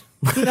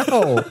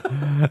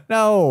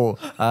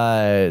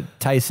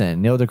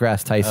 Tyson, Neil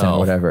deGrasse Tyson,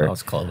 whatever. That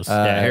was close.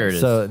 Yeah, here it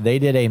is. So they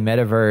did a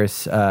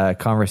Metaverse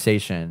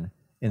conversation.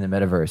 in the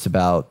metaverse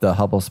about the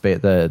Hubble space,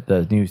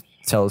 the new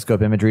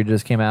telescope imagery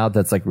just came out.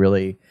 That's like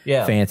really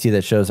fancy.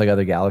 That shows like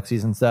other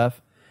galaxies and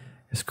stuff.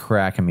 It's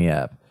cracking me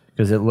up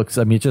because it looks.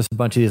 I mean, it's just a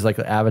bunch of these like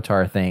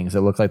avatar things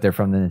that look like they're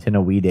from the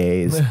Nintendo Wii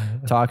days,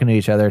 talking to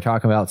each other,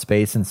 talking about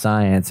space and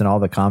science and all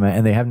the comment,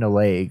 and they have no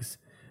legs,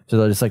 so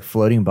they're just like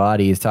floating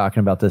bodies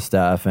talking about this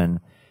stuff and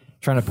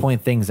trying to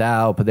point things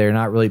out, but they're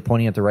not really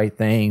pointing at the right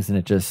things, and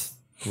it just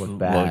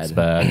looks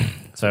bad.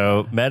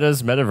 So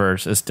Meta's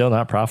metaverse is still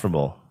not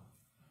profitable.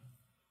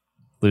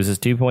 Loses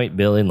 2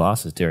 billion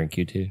losses during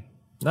Q2.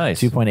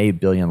 Nice. 2.8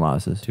 billion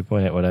losses.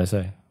 2.8. What did I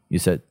say? You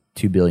said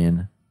 2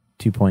 billion.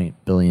 2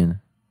 billion.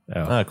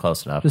 Oh,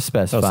 close enough. Just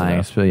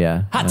specifying. But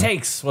yeah. Hot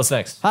takes. What's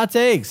next? Hot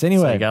takes.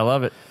 Anyway. So you gotta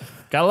love it.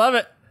 Gotta love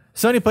it.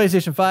 Sony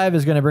PlayStation 5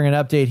 is going to bring an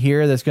update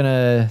here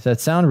that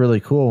sounded really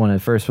cool when it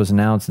first was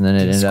announced, and then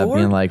it ended up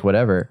being like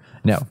whatever.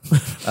 No.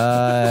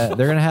 They're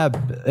going to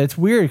have... It's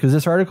weird because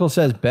this article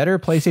says better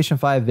PlayStation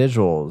 5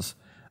 visuals,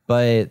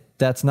 but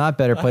that's not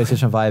better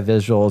PlayStation 5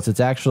 visuals.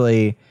 It's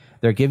actually...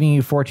 They're giving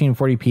you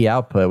 1440p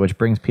output, which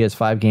brings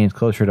PS5 games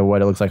closer to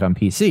what it looks like on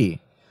PC.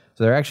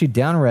 So they're actually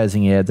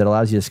down-resing it that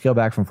allows you to scale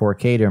back from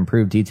 4K to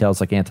improve details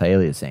like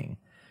anti-aliasing.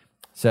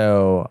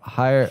 So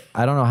higher...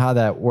 I don't know how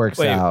that works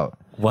out.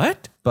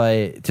 What?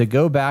 But to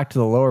go back to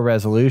the lower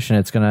resolution,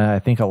 it's going to, I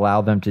think,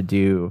 allow them to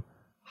do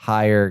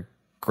higher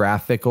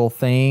graphical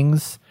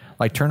things,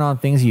 like turn on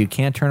things you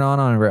can't turn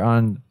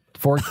on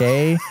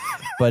 4K,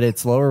 but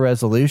it's lower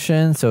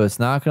resolution, so it's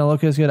not going to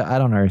look as good. I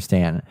don't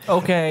understand.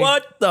 Okay.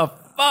 What the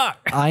fuck?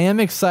 I am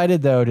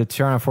excited, though, to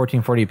turn on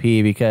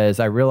 1440p because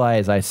I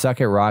realize I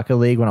suck at Rocket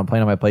League when I'm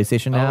playing on my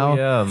PlayStation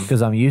now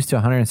because I'm used to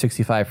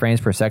 165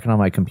 frames per second on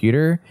my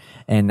computer,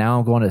 and now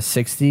I'm going to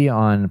 60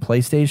 on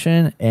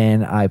PlayStation,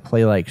 and I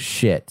play like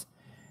shit.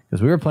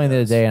 Because we were playing the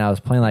other day, and I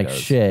was playing like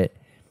shit,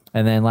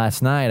 and then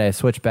last night I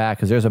switched back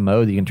because there's a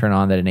mode that you can turn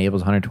on that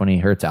enables 120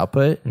 hertz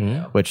output,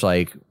 which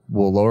like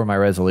will lower my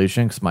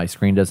resolution because my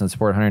screen doesn't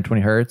support 120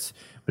 hertz,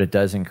 but it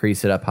does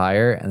increase it up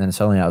higher, and then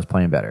suddenly I was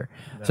playing better.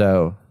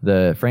 So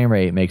the frame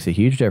rate makes a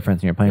huge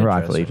difference when you're playing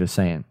Rocket League, just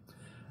saying.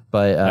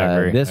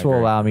 But this will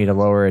allow me to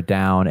lower it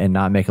down and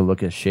not make it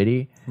look as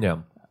shitty. Yeah.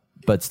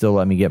 But still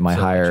let me get my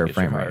higher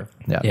frame rate.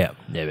 Yeah.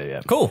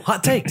 Cool.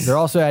 Hot takes. They're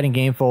also adding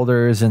game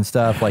folders and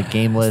stuff like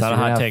game lists. not a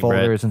hot take,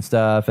 folders Brett. and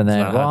stuff. And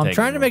then, I'm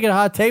trying to make it a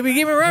hot take, but you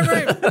keep me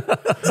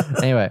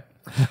right. Anyway,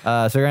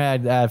 so they're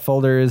going to add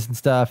folders and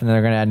stuff, and then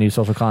they're going to add new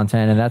social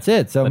content, and that's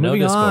it. So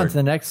moving on to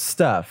the next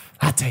stuff.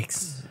 Hot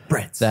takes.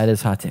 Brett. That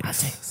is hot takes. Hot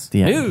takes.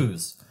 The end.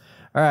 News.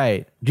 All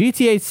right.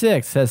 GTA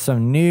 6 has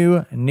some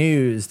new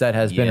news that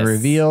has been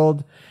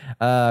revealed.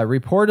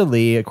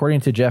 Reportedly,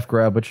 according to Jeff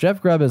Grubb, which Jeff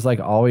Grubb is like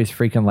always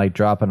freaking like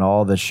dropping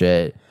all the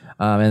shit.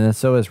 And then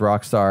so is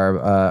Rockstar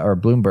or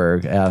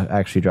Bloomberg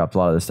actually dropped a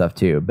lot of this stuff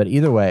too. But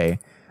either way,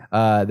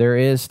 there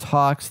is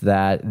talks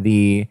that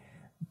the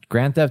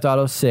Grand Theft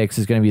Auto 6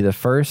 is going to be the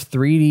first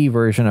 3D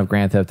version of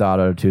Grand Theft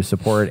Auto to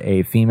support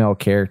a female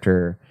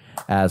character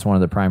as one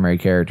of the primary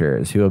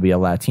characters, who will be a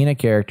Latina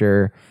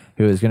character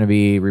who is going to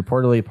be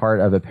reportedly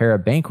part of a pair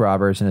of bank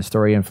robbers in a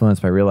story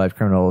influenced by real-life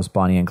criminals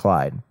Bonnie and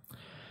Clyde.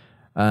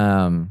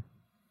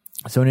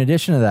 So in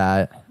addition to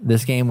that,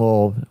 this game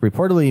will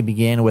reportedly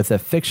begin with a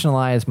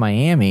fictionalized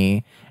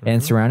Miami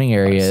and surrounding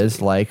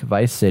areas like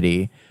Vice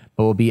City,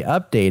 but will be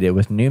updated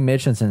with new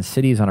missions and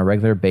cities on a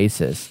regular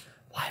basis.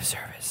 Live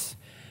service.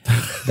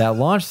 That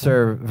launch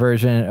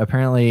version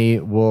apparently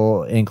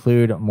will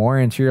include more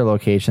interior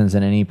locations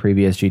than any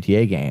previous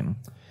GTA game.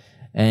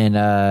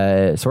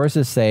 And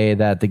sources say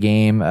that the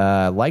game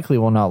likely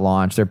will not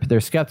launch.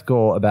 They're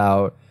skeptical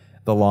about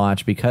the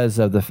launch because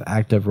of the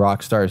fact of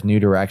Rockstar's new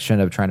direction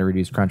of trying to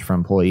reduce crunch for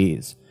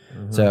employees.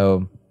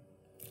 So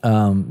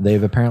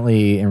they've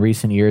apparently in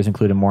recent years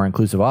included more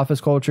inclusive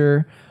office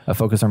culture, a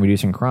focus on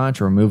reducing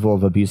crunch, a removal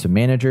of abusive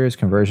managers,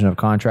 conversion of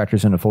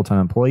contractors into full-time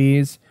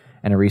employees,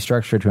 and a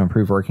restructure to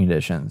improve working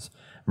conditions.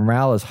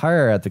 Morale is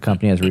higher at the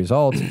company as a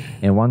result,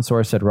 and one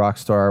source said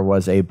Rockstar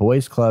was a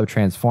boys' club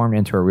transformed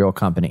into a real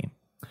company.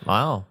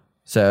 Wow.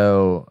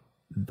 So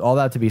all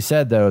that to be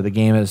said, though, the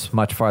game is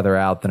much farther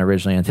out than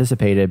originally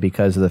anticipated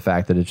because of the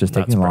fact that it's just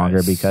taking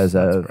longer because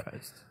of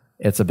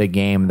it's a big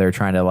game. They're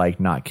trying to like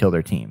not kill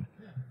their team.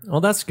 Well,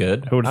 that's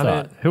good. Who would have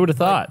thought? Who would have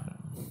thought?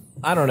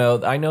 I don't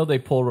know. I know they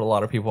pulled a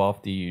lot of people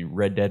off the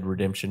Red Dead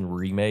Redemption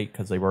remake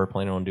because they were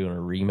planning on doing a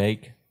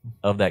remake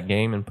of that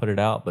game and put it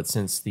out. But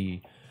since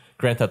the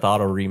Grand Theft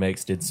Auto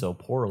remakes did so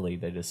poorly,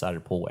 they decided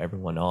to pull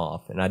everyone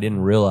off. And I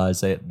didn't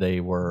realize that they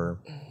were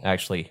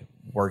actually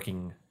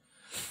working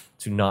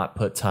to not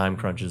put time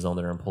crunches on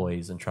their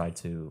employees and try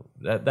to...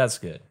 That's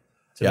good.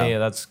 To me,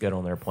 that's good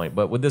on their point.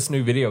 But with this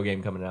new video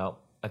game coming out,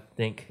 I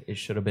think it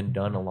should have been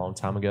done a long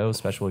time ago,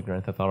 especially with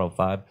Grand Theft Auto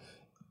 5.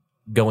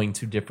 Going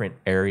to different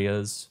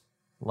areas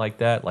like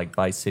that, like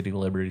Vice City,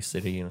 Liberty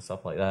City, and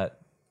stuff like that.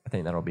 I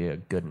think that'll be a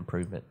good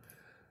improvement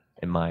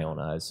in my own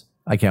eyes.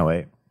 I can't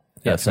wait.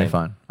 Yeah, it's gonna be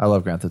fun. I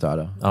love Grand Theft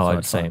Auto. Oh,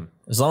 it's same.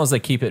 As long as they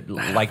keep it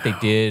like they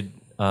did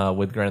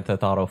with Grand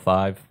Theft Auto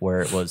 5,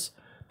 where it was...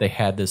 They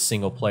had this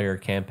single-player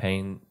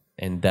campaign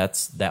and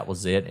that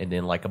was it. And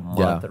then like a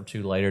month or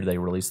two later, they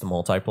released the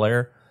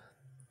multiplayer.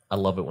 I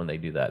love it when they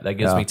do that. That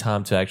gives me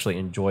time to actually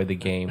enjoy the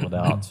game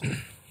without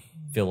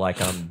feel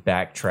like I'm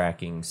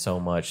backtracking so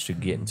much to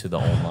get into the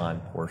online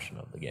portion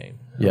of the game.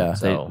 Yeah.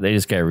 So they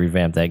just got to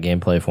revamp that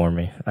gameplay for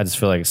me. I just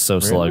feel like it's so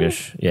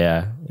sluggish.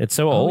 Yeah, it's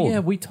so old. Yeah,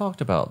 we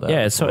talked about that.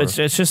 Yeah, so it's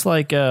just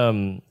like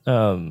if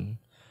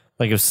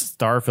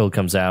Starfield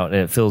comes out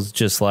and it feels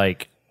just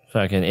like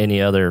fucking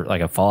any other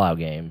like a Fallout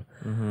game.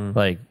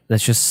 Like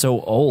that's just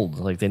so old.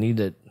 Like they need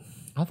to.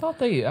 I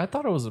thought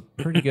it was a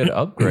pretty good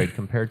upgrade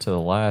compared to the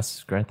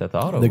last Grand Theft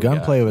Auto. The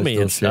gunplay was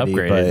still it's shitty,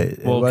 upgraded.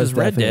 but Well, because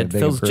Red definitely a Dead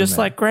big feels just improvement.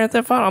 like Grand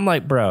Theft Auto. I'm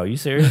like, bro, you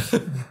serious?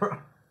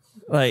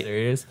 Like,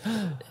 Serious?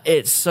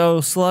 it's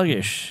so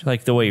sluggish.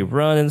 Like the way you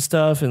run and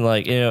stuff, and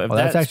like if Well,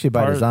 that's actually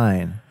by part of-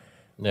 design.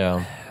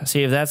 Yeah.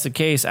 See, if that's the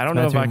case, I don't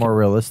know It's if I meant to be can. more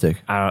realistic.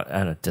 I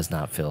don't, it does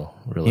not feel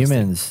realistic.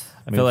 Humans.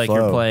 I feel like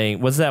you're playing.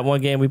 What's that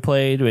one game we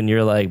played when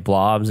you're like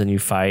blobs and you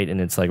fight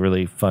and it's like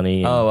really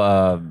funny?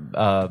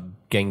 And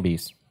Gang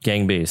Beast.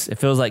 Gang Beast. It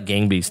feels like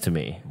Gang Beast to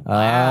me.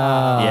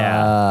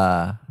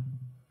 Yeah,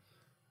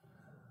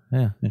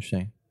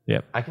 interesting.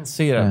 Yep. I can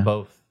see it at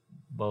both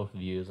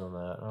views on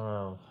that. I don't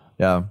know.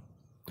 Yeah.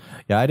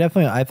 I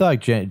thought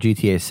like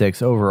GTA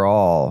 6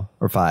 overall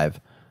or 5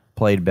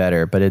 played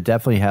better, but it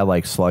definitely had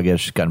like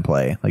sluggish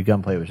gunplay. Like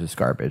gunplay was just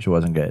garbage. It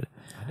wasn't good.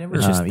 I never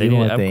It's just they even didn't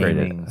with the upgrade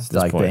it aiming, at this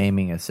like point. the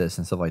aiming assist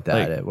and stuff like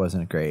that, Like, it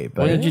wasn't great.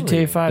 But When did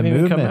GTA 5 the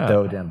even come movement out?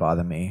 though didn't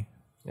bother me.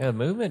 Yeah, the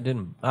movement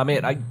didn't. I mean,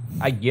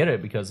 I get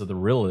it because of the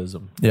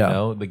realism. Yeah. You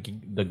know,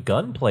 the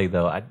gunplay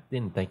though, I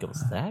didn't think it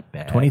was that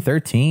bad.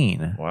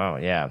 2013. Wow.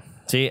 Yeah.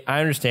 See, I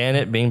understand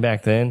it being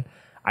back then.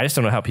 I just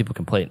don't know how people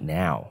can play it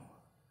now.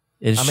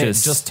 It's I mean,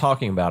 just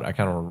talking about it, I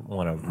kind of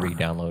want to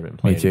re-download it and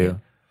play Me it too.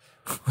 again.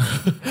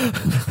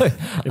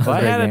 if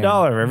I had game.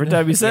 $1 every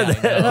time you said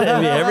that,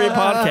 every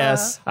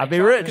podcast, I'd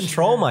be rich.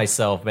 Control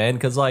myself, man,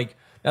 because like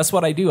that's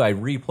what I do. I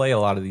replay a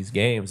lot of these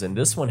games, and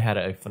this one had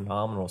a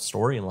phenomenal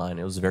storyline.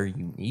 It was very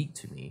unique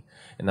to me,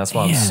 and that's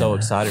why I'm so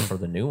excited for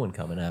the new one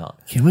coming out.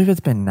 Can you believe it's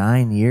been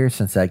 9 years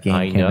since that game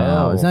I came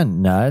out? know. Isn't that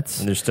nuts?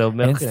 And they're still And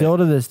milking still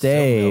to this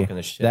day, milking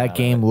the shit out that of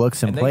game it.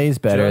 looks and And they plays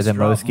better just than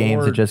most dropped games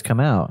more that just come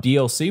out.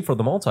 DLC for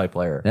the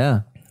multiplayer.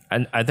 Yeah.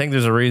 And I think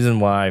there's a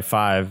reason why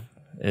 5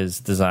 is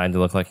designed to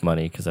look like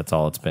money because that's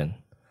all it's been.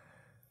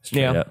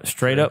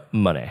 Straight up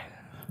money.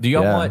 Do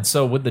y'all Yeah. want,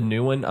 so with the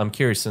new one, I'm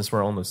curious since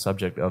we're on the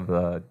subject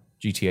of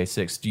GTA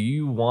 6, do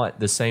you want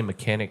the same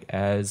mechanic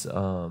as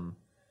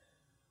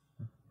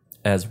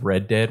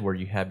Red Dead where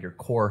you have your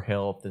core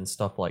health and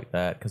stuff like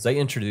that? Because they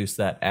introduced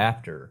that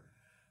after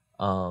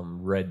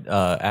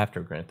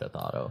after Grand Theft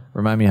Auto.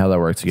 Remind me how that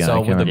works again. I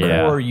So can't with the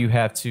remember. Yeah. core, you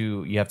have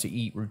to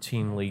eat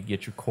routinely,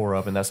 get your core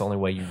up, and that's the only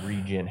way you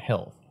regen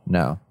health.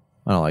 No,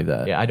 I don't like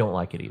that. Yeah, I don't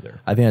like it either.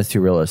 I think that's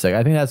too realistic.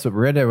 I think that's what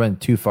Red Dead went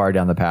too far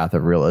down the path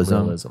of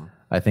realism.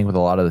 I think with a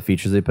lot of the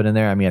features they put in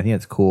there, I mean, I think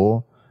it's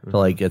cool. So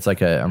like it's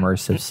like a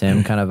immersive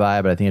sim kind of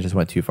vibe, but I think it just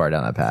went too far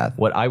down that path.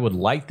 What I would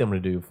like them to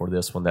do for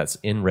this one that's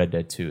in Red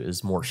Dead 2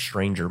 is more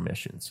stranger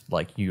missions.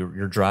 Like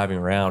you're driving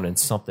around and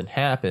something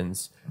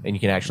happens and you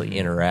can actually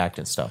interact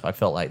and stuff. I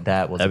felt like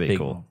that was That'd a be big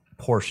cool.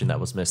 portion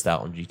that was missed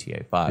out on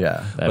GTA 5.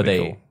 Yeah, but be they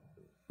cool.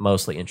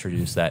 mostly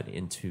introduced that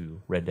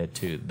into Red Dead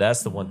 2.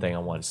 That's the one thing I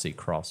want to see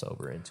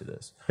crossover into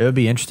this. It would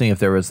be interesting if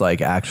there was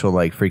like actual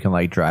like freaking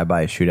like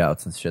drive-by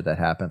shootouts and shit that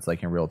happens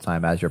like in real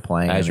time as you're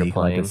playing. As and you're you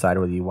can like playing. decide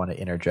whether you want to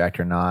interject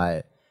or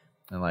not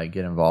and like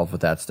get involved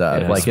with that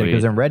stuff. Yeah, Like sweet.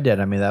 because in Red Dead,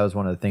 I mean that was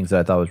one of the things that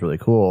I thought was really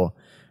cool.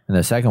 And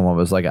the second one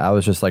was like I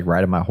was just like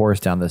riding my horse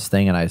down this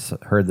thing and I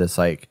heard this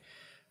like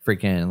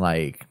freaking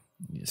like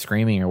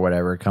screaming or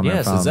whatever coming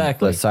Yes, from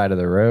exactly. the side of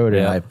the road,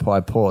 and Yeah. I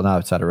pull not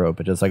outside the road,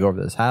 but just like over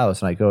this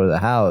house, and I go to the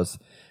house,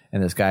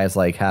 and this guy's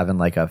like having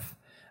like I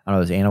don't know,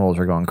 his animals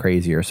are going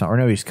crazy or something, or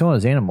no, he's killing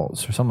his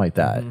animals or something like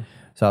that.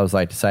 So I was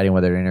like deciding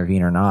whether to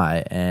intervene or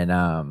not, and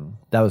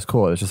that was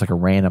cool. It was just like a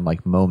random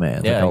like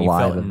moment, Yeah, like a you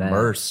live felt event.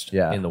 immersed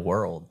Yeah. in the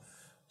world.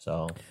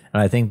 So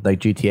And I think like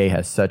GTA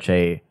has such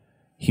a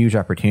huge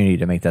opportunity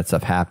to make that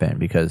stuff happen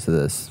because of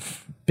this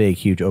big,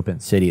 huge open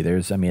city.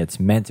 I mean, it's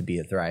meant to be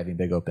a thriving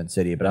big open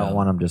city, but I don't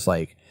want them just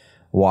like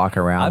walk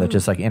around that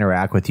just like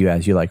interact with you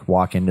as you like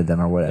walk into them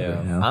or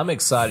whatever. You know? I'm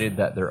excited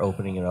that they're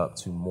opening it up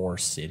to more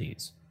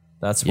cities.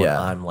 That's what Yeah.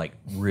 I'm like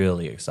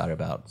really excited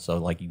about. So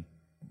like you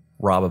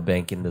rob a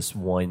bank in this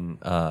one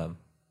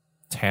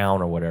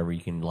town or whatever,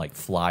 you can like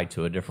fly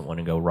to a different one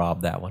and go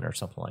rob that one or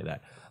something like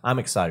that. I'm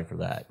excited for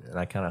that, and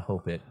I kind of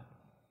hope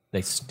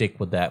they stick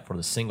with that for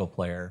the single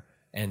player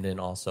and then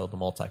also the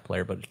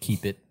multiplayer, but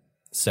keep it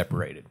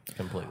separated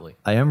completely.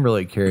 I am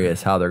really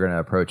curious how they're going to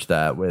approach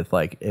that with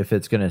like if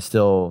it's going to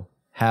still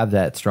have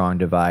that strong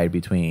divide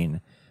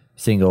between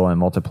single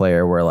and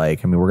multiplayer where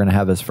like I mean we're going to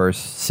have this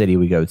first city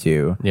we go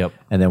to. Yep.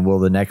 And then will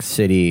the next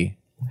city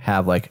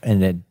have like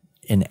an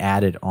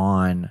added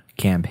on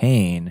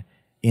campaign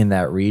in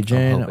that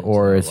region, hoping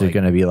or so, is it like-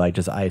 going to be like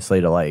just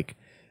isolated like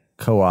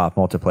co-op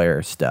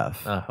multiplayer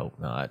stuff? I hope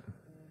not.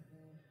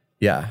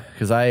 Yeah,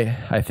 because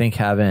I think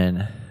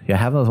having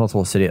having those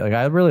multiple cities, like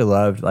I really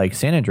loved like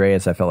San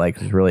Andreas. I felt like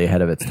was really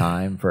ahead of its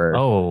time for.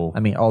 Oh. I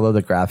mean, although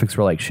the graphics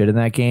were like shit in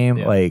that game,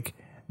 Yeah. like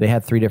they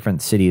had 3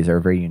 different cities that are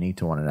very unique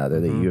to one another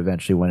that you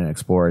eventually went and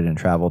explored and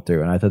traveled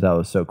through. And I thought that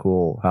was so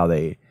cool how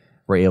they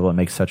were able to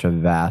make such a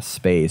vast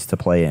space to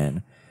play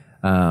in.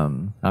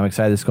 I'm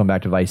excited this is going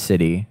back to Vice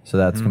City, so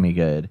that's gonna be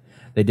good.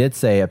 They did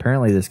say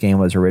apparently this game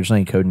was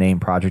originally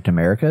codenamed Project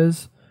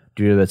Americas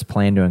due to its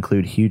plan to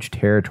include huge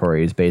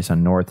territories based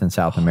on North and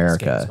South This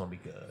America. game's gonna be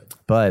good.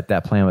 But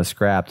that plan was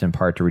scrapped in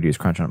part to reduce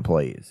crunch on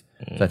employees.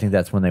 So I think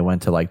that's when they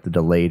went to like the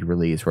delayed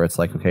release where it's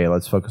like, okay,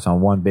 let's focus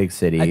on one big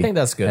city. I think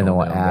that's good. And then on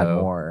we'll them, add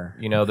though. more.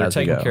 You know, they're as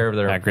we taking go. care of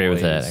their I agree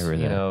with that. employees, I agree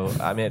with you that.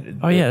 know, I mean,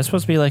 Oh yeah, it's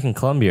supposed to be like in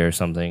Colombia or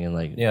something, and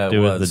like Yeah, it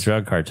do with the was.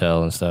 drug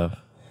cartel and stuff.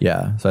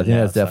 Yeah. So I think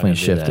Yeah, that's it's not definitely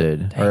gonna do that.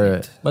 shifted. Dang Or,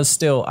 it. but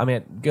still, I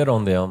mean, good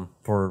on them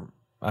for,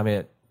 I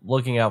mean,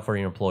 looking out for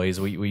your employees.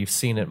 We've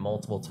seen it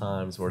multiple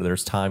times where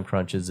there's time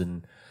crunches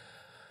and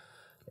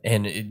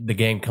the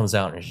game comes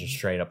out and it's just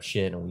straight up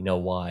shit, and we know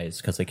why.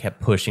 It's because they kept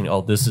pushing.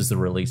 Oh, this is the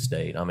release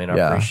date. I mean, I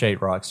Yeah. appreciate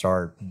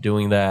Rockstar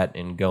doing that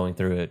and going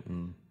through it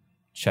and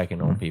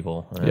checking on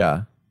people.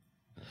 yeah.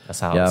 That's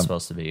how Yeah. it's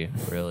supposed to be.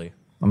 Really.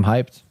 I'm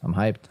hyped.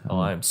 Oh,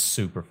 I'm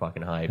super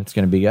fucking hyped. It's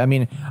going to be, I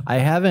mean,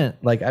 I've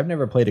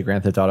never played a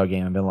Grand Theft Auto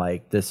game and been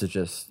like, this is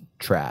just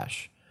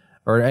trash.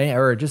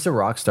 Or just a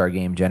Rockstar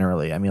game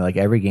generally. I mean, like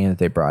every game that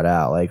they brought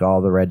out, like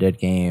all the Red Dead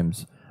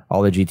games,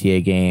 all the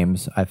GTA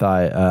games. I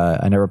thought,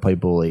 I never played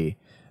Bully,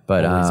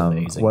 but Bully's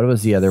amazing. what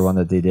was the other one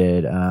that they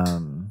did?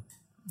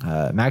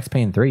 Max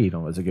Payne 3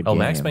 even was a good game. Oh,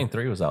 Max Payne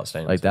 3 was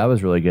outstanding. Like that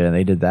was really good, and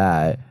they did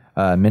that.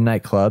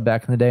 Midnight Club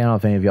back in the day. I don't know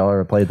if any of y'all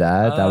ever played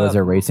that. That was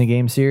a racing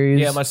game series.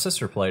 Yeah, my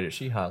sister played it.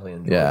 She highly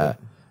enjoyed Yeah, it.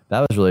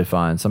 that was really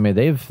fun. So I mean,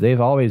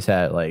 they've always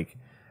had like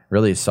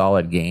really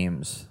solid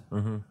games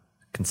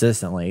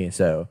consistently.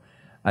 So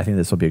I think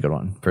this will be a good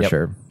one for Yep.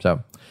 sure.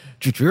 So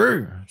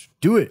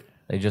do it.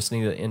 They just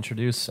need to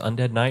introduce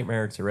Undead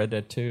Nightmare to Red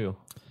Dead 2.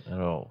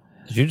 It'll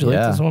Did you delete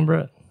Yeah. this one,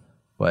 Brett?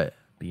 What?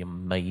 be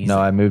amazing. No,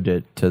 I moved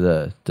it to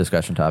the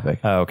discussion topic.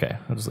 Oh, okay.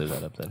 I'll just leave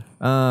that up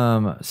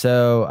then.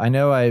 So I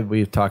know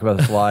we've talked about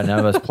this a lot. None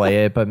of us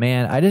play it, but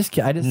man, I just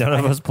None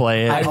of us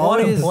play it. I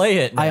want to play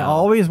it I now.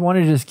 always want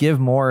to just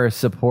give more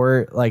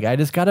support. Like I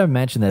just got to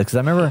mention this because I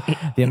remember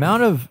the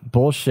amount of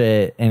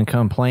bullshit and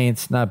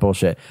complaints. Not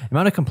bullshit. The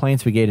amount of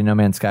complaints we gave to No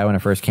Man's Sky when it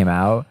first came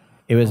out.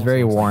 It was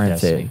very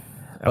warranted. Destiny.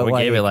 But we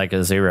gave it like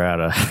a 0 out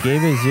of.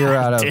 gave it 0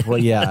 out of well,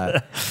 yeah,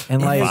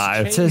 and like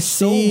Five. to Changed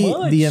so see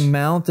much. the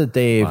amount that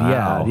they've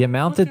Wow. the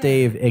amount that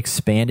they've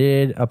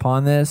expanded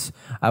upon this.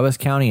 I was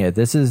counting it.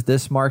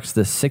 This marks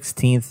the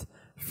 16th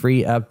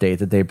free update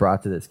that they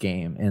brought to this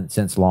game and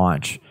since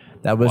launch.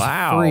 That was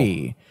Wow.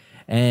 free.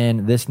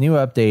 And this new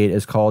update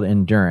is called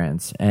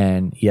Endurance.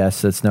 And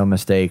yes, it's no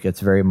mistake.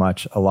 It's very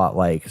much a lot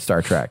like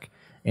Star Trek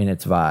in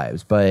its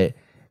vibes. But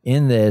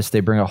in this,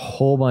 they bring a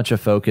whole bunch of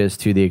focus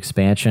to the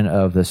expansion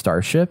of the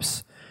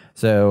starships.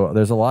 So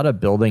there's a lot of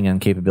building and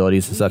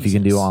capabilities and stuff you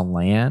can do on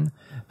land.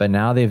 But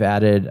now they've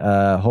added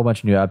a whole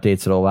bunch of new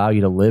updates that allow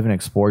you to live and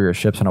explore your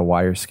ships on a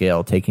wider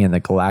scale, taking in the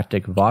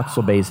galactic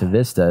voxel-based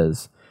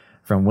vistas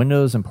from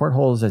windows and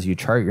portholes as you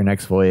chart your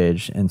next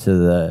voyage into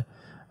the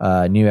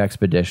new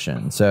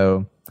expedition.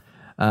 So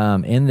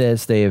in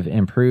this, they've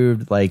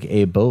improved like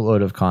a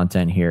boatload of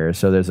content here.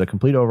 So there's a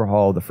complete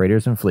overhaul of the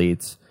freighters and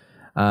fleets.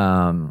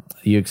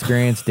 You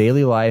experience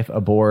daily life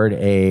aboard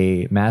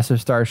a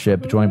massive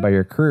starship joined by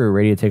your crew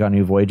ready to take on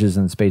new voyages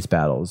and space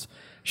battles.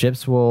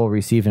 Ships will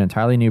receive an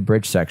entirely new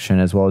bridge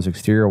section as well as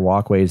exterior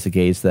walkways to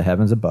gaze to the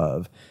heavens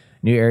above.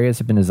 New areas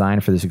have been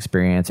designed for this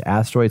experience.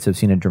 Asteroids have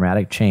seen a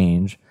dramatic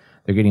change.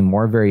 They're getting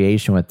more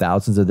variation with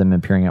thousands of them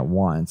appearing at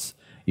once.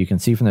 You can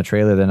see from the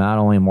trailer they're not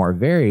only more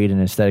varied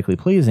and aesthetically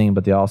pleasing,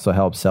 but they also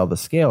help sell the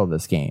scale of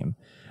this game.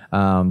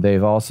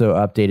 They've also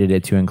updated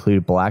it to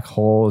include black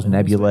holes,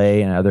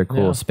 nebulae, and other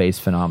cool space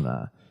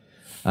phenomena.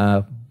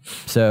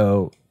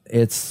 So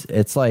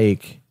it's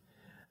like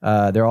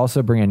they're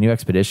also bringing a new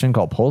expedition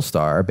called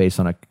Polestar based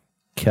on a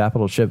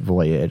capital ship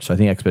voyage. So I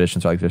think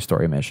expeditions are like their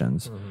story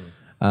missions.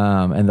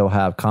 And they'll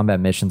have combat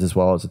missions as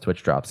well as a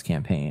Twitch Drops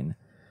campaign.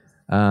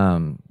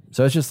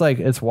 So it's just like,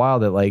 it's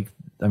wild that like,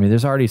 I mean,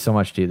 there's already so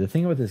much to do. The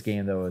thing with this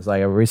game though is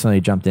like I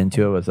recently jumped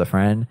into it with a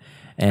friend.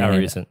 And, How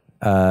recent?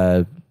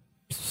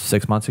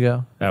 6 months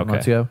ago. 8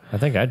 months ago. I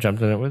think I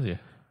jumped in it with you.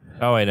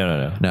 Oh wait,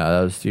 no. No,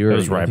 that was you were,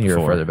 was right I think you were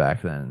before. further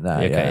back than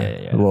that.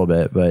 Okay, yeah. A little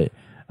bit, but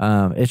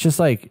it's just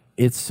like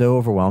it's so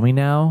overwhelming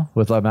now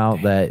with the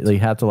amount that you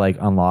have to like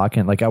unlock,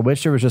 and like I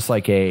wish there was just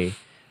like a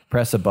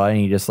press a button,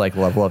 you just like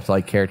level up to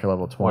like character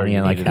level 20 you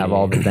and like need to have be.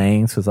 all the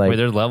things because like Wait,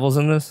 there's levels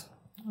in this?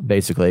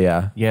 basically,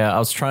 yeah. Yeah, I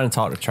was trying to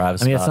talk to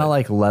Travis. I mean, it's about not it.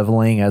 like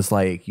leveling as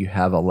like you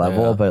have a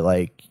level, Yeah. but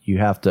like you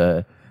have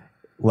to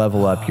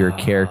level up your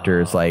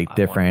character's like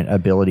different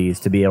abilities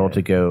to be able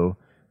to go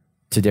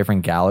to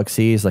different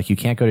galaxies. Like you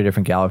can't go to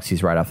different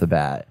galaxies right off the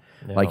bat.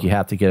 Like you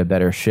have to get a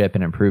better ship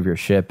and improve your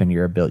ship and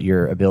your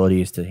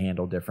abilities to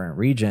handle different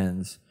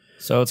regions.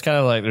 So it's kind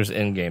of like there's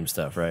in-game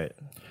stuff, right?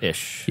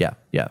 Ish. Yeah,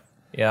 yeah.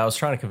 Yeah, I was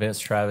trying to convince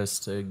Travis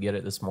to get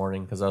it this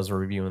morning because I was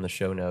reviewing the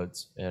show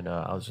notes, and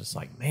I was just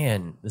like,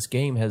 man, this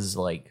game has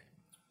like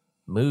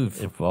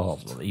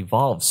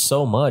evolved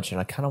so much,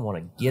 and I kind of want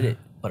to get it,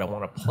 but I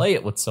want to play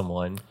it with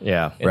someone.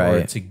 Yeah, in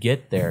order to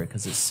get there,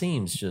 because it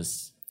seems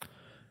just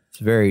it's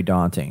very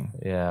daunting.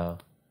 Yeah.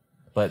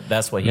 But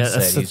that's what he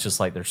said. He's just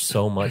like, there's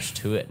so much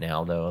to it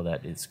now, though,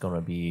 that it's going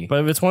to be...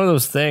 But if it's one of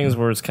those things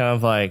where it's kind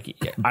of like,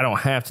 I don't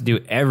have to do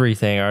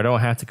everything, or I don't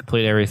have to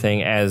complete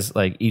everything as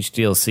like each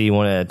DLC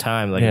one at a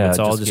time. Like, if it's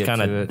all just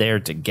kind of there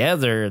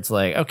together, it's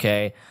like,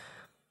 okay,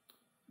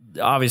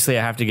 obviously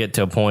I have to get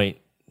to a point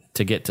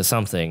to get to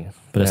something.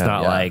 But it's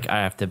not like I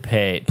have to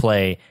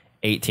play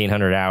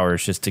 1,800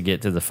 hours just to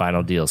get to the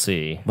final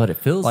DLC. But it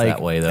feels like,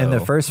 that way, though. In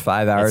the first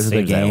 5 hours of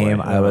the game,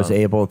 I was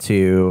able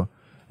to...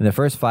 In the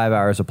first 5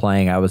 hours of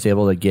playing, I was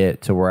able to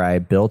get to where I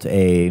built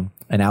an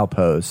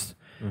outpost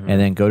and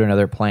then go to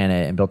another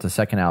planet and built a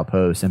second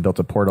outpost and built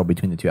a portal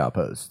between the two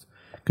outposts.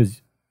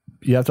 Because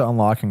you have to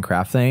unlock and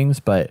craft things,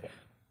 but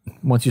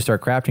once you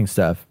start crafting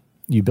stuff,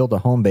 you build a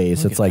home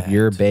base. It's like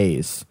your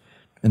base.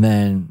 And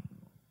then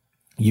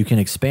you can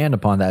expand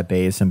upon that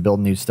base and build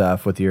new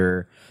stuff with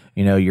your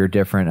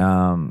different,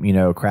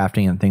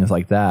 crafting and things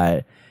like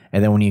that.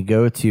 And then when you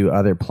go to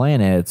other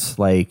planets,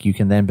 like you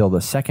can then build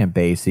a second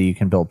base that you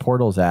can build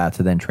portals at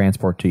to then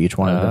transport to each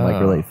one of them like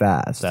really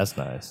fast. That's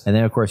nice. And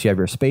then of course you have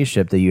your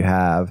spaceship that you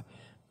have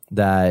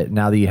that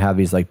now that you have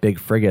these like big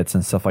frigates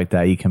and stuff like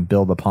that, you can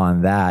build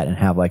upon that and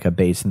have like a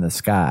base in the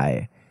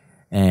sky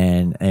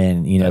and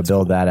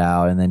build that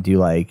out and then do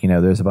like,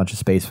 there's a bunch of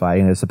space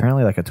fighting. There's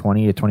apparently like a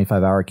 20 to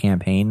 25 hour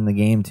campaign in the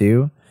game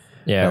too.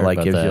 Yeah, that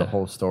like gives you a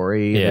whole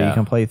story that you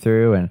can play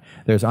through, and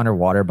there's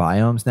underwater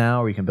biomes now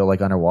where you can build like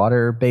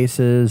underwater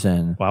bases.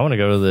 And I want to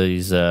go to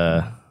these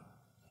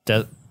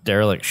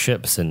derelict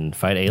ships and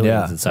fight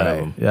aliens inside of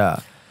them. Yeah,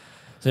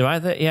 so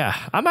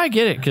I might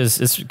get it because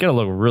it's gonna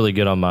look really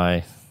good on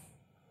my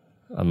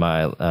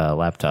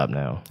laptop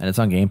now, and it's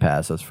on Game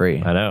Pass, so it's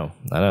free. I know.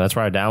 That's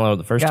where I downloaded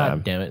the first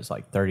time. Damn it, it's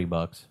like $30.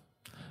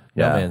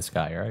 Yeah, No Man's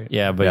Sky, right?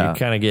 Yeah, but you're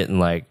kind of getting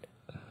like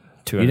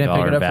 $200 you didn't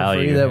pick it up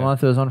value. for free that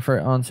month it was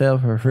on sale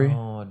for free?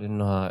 Oh, I did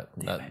not.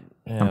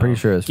 I'm pretty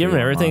sure it's Given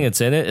free everything online.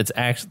 that's in it, it's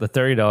actually the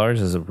 $30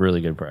 is a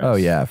really good price. Oh,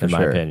 yeah, for in my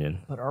sure. opinion.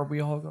 But are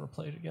we all going to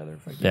play together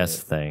if I get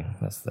That's the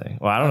thing.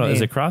 Well, I don't know. Is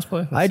it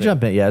crossplay? I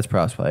jump in. Yeah, it's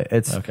crossplay.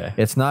 It's Okay.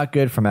 It's not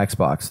good from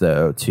Xbox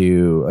though.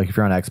 To like if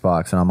you're on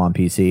Xbox and I'm on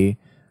PC.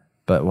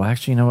 But well,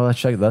 actually, let's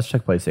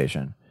check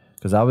PlayStation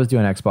because I was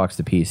doing Xbox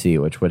to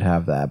PC, which would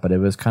have that, but it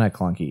was kind of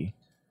clunky.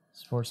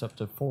 Supports up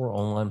to 4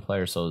 online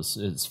players, so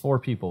it's 4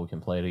 people who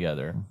can play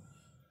together.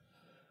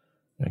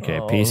 Okay,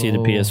 PC to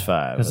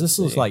PS5. Because this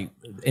looks like,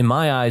 in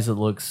my eyes, it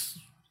looks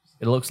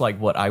like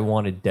what I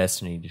wanted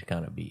Destiny to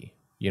kind of be.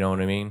 You know what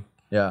I mean?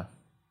 Yeah.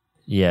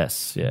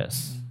 Yes.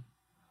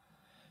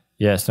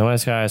 No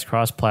Man's Sky is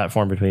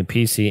cross-platform between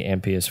PC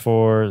and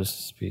PS4. This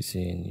is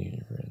PC and you and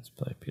your friends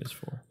play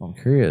PS4. I'm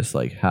curious,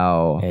 like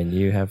how. And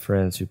you have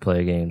friends who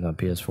play games on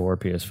PS4,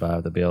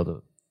 PS5 to be able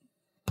to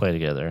play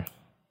together.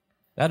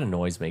 That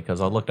annoys me because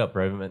I looked up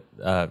Remnant,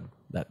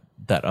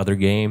 that other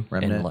game,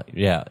 Remnant?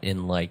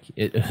 and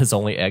it is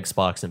only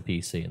Xbox and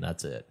PC, and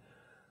that's it.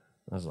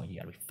 I was like, you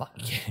gotta be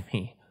fucking kidding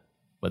me.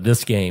 But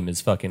this game is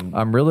fucking.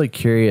 I'm really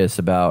curious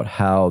about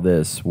how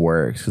this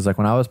works because, like,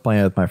 when I was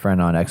playing with my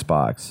friend on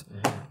Xbox,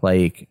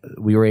 like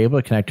we were able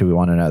to connect to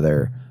one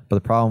another, but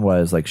the problem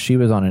was like she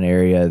was on an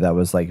area that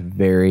was like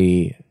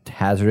very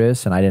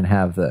hazardous, and I didn't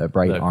have the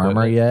bright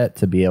armor yet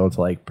to be able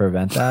to like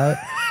prevent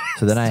that.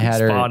 So then I had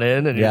her spawn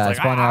in, and yeah, like,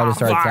 spawn out and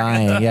start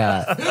dying.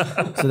 Yeah.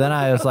 So then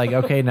I was like,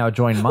 okay, now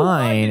join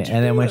mine.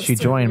 And then when she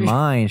joined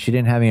mine, she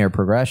didn't have any of her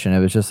progression. It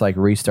was just like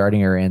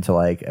restarting her into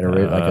like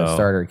a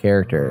starter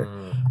character.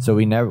 So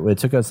it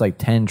took us like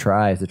 10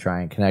 tries to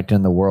try and connect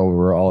in the world where we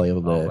were all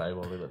able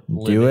to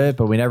do it,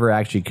 but we never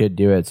actually could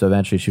do it. So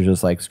eventually she was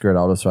just like, screw it,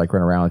 I'll just like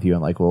run around with you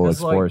and like we'll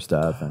explore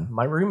stuff. And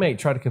my roommate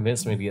tried to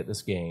convince me to get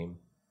this game,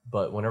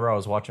 but whenever I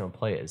was watching him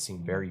play it, it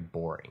seemed very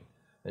boring.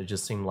 It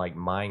just seemed like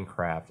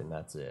Minecraft, and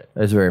that's it.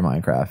 It's very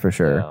Minecraft for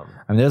sure. Yeah.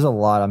 I mean, there's a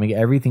lot. I mean,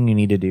 everything you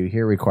need to do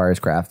here requires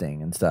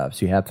crafting and stuff.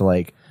 So you have to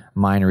like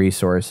mine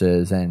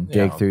resources and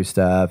dig through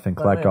stuff and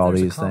collect all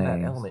these there's a combat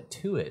things. element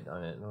to it.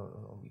 I mean,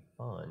 it'll be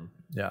fun.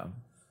 Yeah.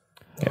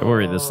 Okay, we'll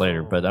read this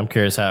later, but I'm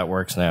curious how it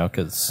works now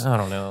because I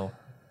don't know.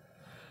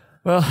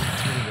 Well,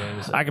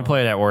 I can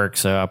play it at work,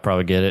 so I'll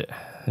probably get it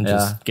and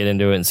just get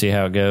into it and see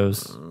how it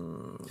goes.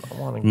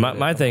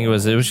 My thing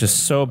was it was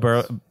just so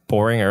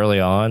boring early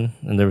on,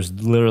 and there was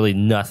literally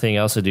nothing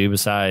else to do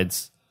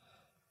besides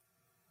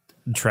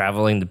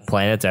traveling the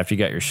planets after you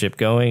got your ship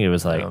going. It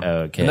was like,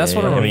 okay. And that's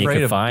what I'm afraid you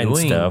can of find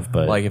doing. stuff,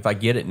 but like if I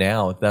get it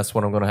now, that's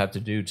what I'm going to have to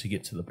do to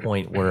get to the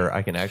point where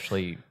I can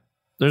actually.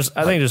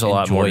 I think there's a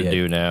lot more to enjoy it.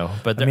 do now,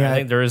 but I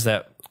think there is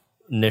that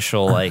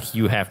initial like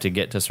you have to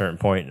get to a certain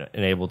point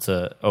and able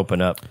to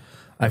open up.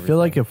 I feel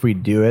like if we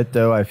do it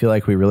though, I feel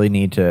like we really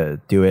need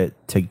to do it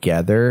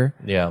together.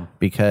 Yeah.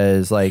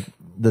 Because like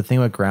the thing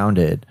with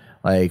Grounded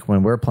Like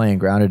when we're playing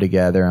Grounded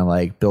together and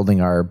like building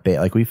our base,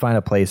 like we find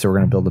a place where we're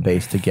going to build a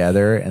base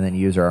together and then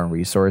use our own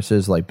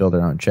resources, like build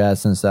our own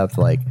chests and stuff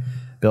to like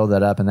build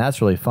that up. And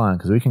that's really fun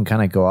because we can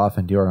kind of go off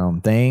and do our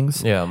own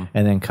things. Yeah.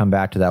 And then come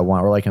back to that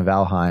one. Or like in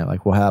Valheim,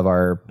 like we'll have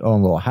our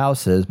own little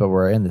houses, but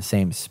we're in the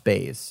same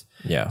space.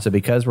 Yeah. So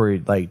because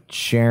we're like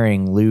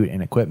sharing loot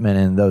and equipment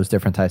and those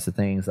different types of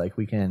things, like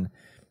we can,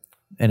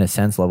 in a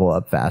sense, level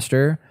up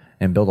faster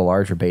and build a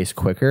larger base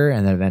quicker,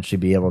 and then eventually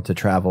be able to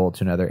travel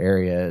to another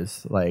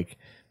areas like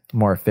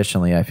more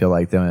efficiently. I feel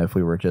like than if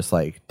we were just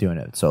like doing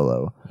it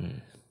solo.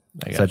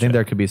 So I think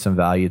there could be some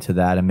value to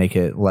that and make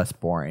it less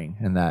boring.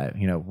 And that,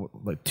 you know,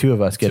 like two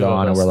of us get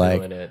on and we're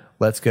like,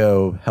 let's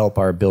go help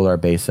build our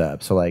base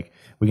up. So like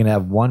we can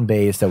have one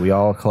base that we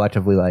all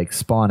collectively like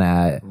spawn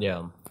at.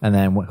 Yeah. And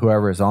then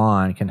whoever is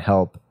on can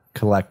help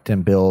collect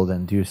and build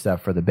and do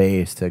stuff for the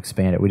base to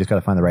expand it. We just got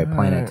to find the right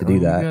planet to do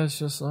that. You guys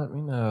just let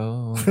me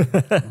know.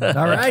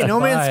 All right,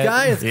 No Man's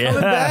Sky is coming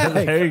back.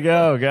 There you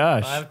go.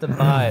 Gosh. I have to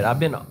buy it.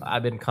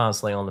 I've been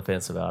constantly on the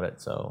fence about it.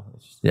 So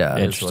it's just, Yeah.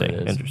 it is what it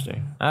is.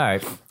 Interesting. All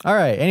right. All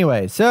right.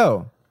 Anyway,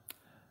 so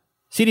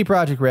CD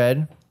Projekt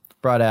Red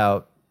brought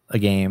out a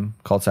game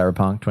called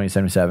Cyberpunk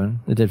 2077.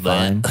 It did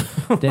fine.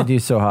 Didn't do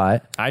so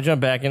hot. I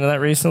jumped back into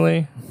that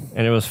recently,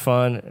 and it was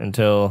fun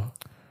until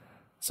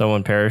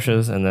someone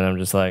perishes, and then I'm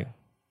just like,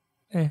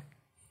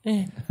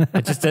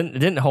 It just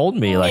didn't hold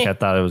me like I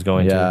thought it was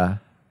going to. Yeah.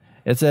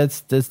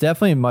 It's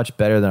definitely much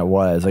better than it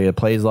was. Like it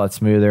plays a lot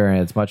smoother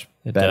and it's much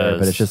better,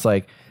 but it's just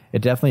like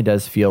it definitely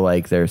does feel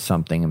like there's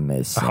something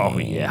missing. Oh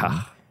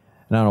yeah.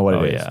 I don't know what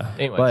it is. Yeah.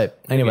 Anyways, But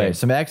anyway,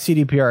 some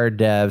ex-CDPR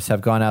devs have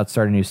gone out and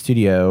started a new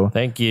studio.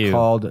 Thank you.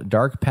 Called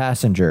Dark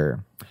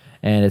Passenger.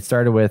 And it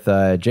started with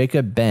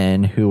Jacob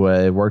Ben, who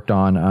worked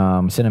on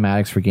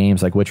cinematics for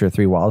games like Witcher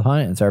 3 Wild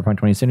Hunt and Cyberpunk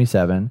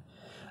 2077.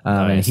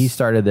 And he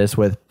started this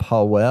with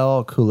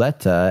Paweł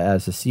Kuleta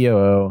as the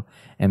COO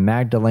and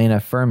Magdalena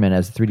Furman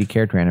as the 3D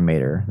character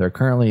animator. They're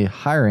currently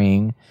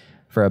hiring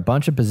for a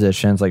bunch of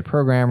positions like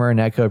programmer,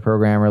 netcode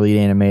programmer, lead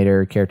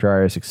animator, character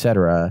artist,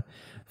 etc.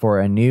 for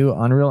a new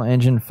Unreal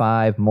Engine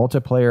 5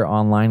 multiplayer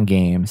online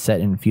game set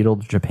in feudal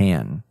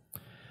Japan.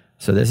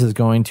 So this is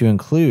going to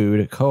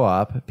include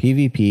co-op,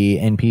 PvP,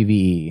 and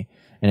PvE.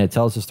 And it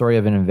tells the story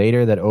of an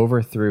invader that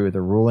overthrew the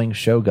ruling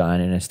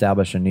shogun and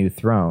established a new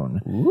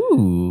throne.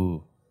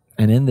 Ooh.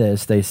 And in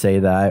this, they say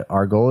that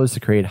our goal is to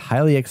create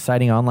highly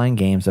exciting online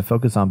games that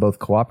focus on both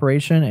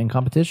cooperation and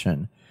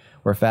competition.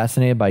 We're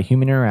fascinated by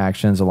human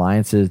interactions,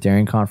 alliances,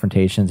 daring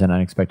confrontations, and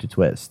unexpected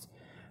twists.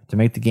 To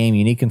make the game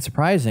unique and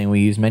surprising,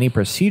 we use many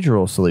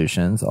procedural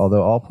solutions,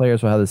 although all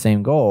players will have the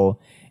same goal.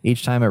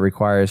 Each time it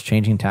requires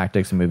changing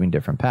tactics and moving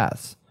different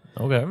paths.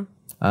 Okay.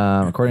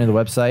 According to the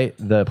website,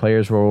 the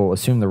players will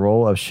assume the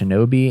role of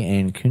Shinobi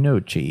and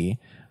Kunoichi,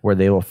 where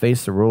they will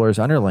face the ruler's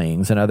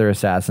underlings and other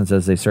assassins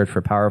as they search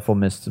for powerful,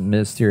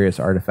 mysterious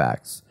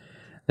artifacts.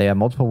 They have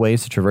multiple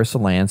ways to traverse the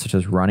land, such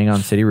as running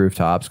on city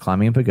rooftops,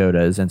 climbing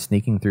pagodas, and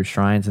sneaking through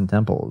shrines and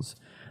temples.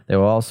 They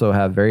will also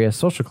have various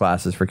social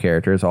classes for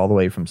characters, all the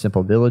way from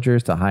simple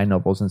villagers to high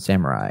nobles and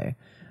samurai.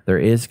 There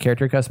is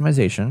character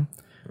customization,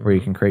 where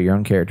you can create your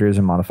own characters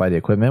and modify the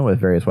equipment with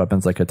various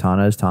weapons like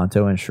katanas,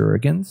 tanto, and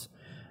shurikens.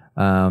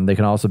 They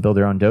can also build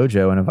their own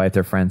dojo and invite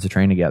their friends to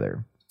train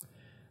together.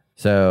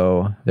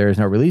 So there is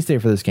no release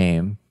date for this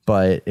game,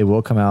 but it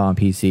will come out on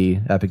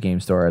PC, Epic Game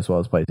Store, as well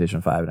as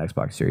PlayStation 5 and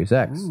Xbox Series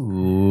X.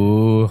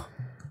 Ooh.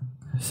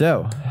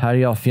 So how do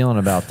y'all feeling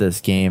about this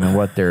game and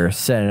what they're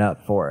setting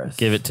up for us?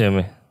 Give it to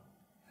me.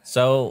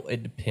 So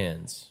it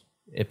depends.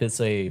 If it's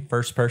a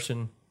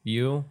first-person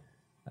view,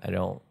 I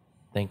don't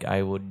think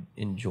I would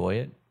enjoy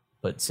it.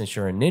 But since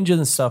you're a ninja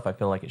and stuff, I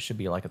feel like it should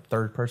be like a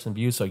third-person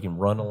view so you can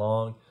run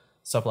along,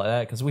 stuff like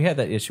that. Because we had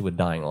that issue with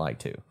Dying Light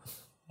too.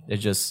 It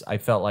just, I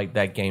felt like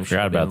that game should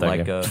have been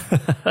like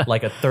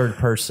a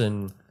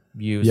third-person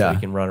view so you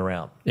can run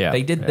around. Yeah. If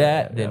they did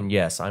that, then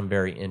yes, I'm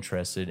very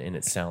interested and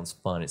it sounds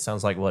fun. It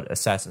sounds like what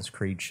Assassin's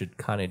Creed should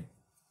kind of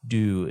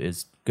do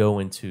is go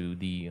into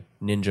the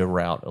ninja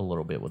route a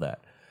little bit with that.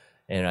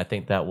 And I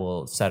think that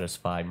will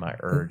satisfy my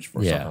urge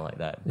for something like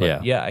that.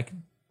 But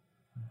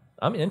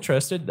I'm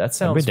interested. That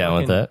sounds I'd be down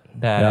with that.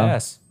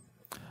 Badass.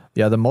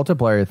 Yeah, the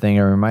multiplayer thing,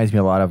 it reminds me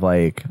a lot of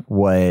like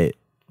what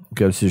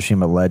Ghost of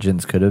Tsushima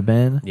Legends could have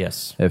been.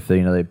 Yes. If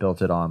they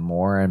built it on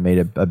more and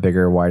made a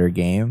bigger, wider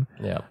game.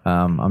 Yeah.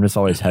 I'm just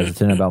always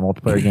hesitant about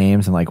multiplayer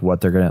games and like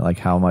what they're gonna like,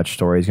 how much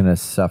story is gonna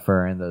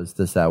suffer and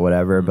this, that,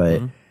 whatever.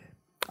 But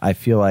I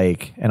feel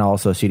like, and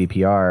also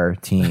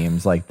CDPR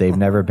teams, like they've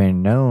never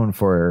been known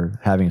for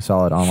having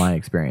solid online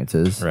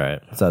experiences,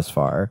 Right. thus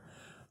far.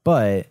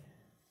 But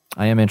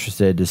I am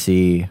interested to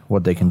see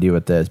what they can do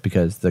with this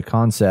because the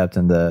concept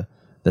and the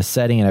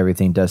setting and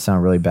everything does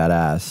sound really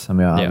badass. I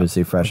mean,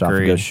 obviously fresh off of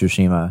Ghost of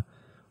Tsushima,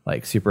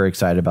 like super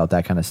excited about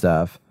that kind of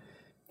stuff.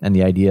 And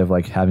the idea of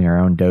like having our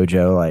own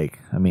dojo, like,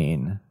 I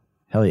mean,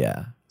 hell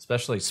yeah.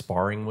 Especially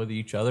sparring with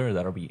each other,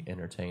 that'll be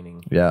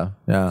entertaining Yeah.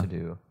 to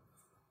do.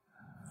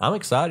 I'm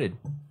excited.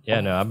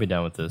 Yeah, no, I'd be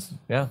down with this.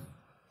 Yeah.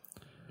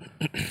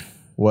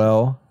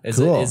 Well, Is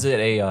cool. it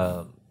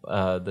a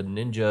the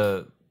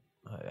ninja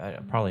I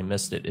probably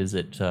missed it. Is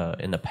it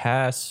in the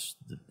past,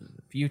 the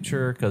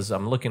future? Because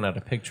I'm looking at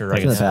a picture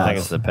right in the now. I think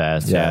it's the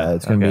past. Yeah,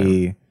 it's going to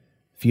be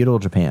feudal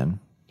Japan.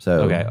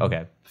 So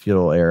Okay.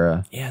 feudal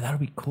era. Yeah, that'll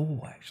be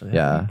cool. Actually,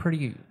 Yeah. that'd be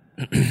pretty.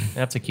 I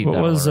have to keep. What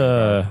that was one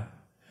right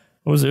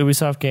what was the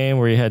Ubisoft game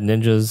where you had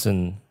ninjas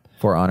and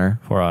For Honor.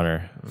 For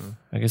Honor?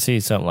 I could see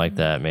something like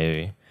that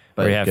maybe.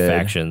 But Where you have good.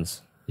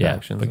 factions. Yeah,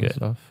 actions but and good.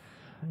 stuff.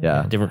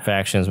 Yeah. Different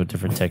factions with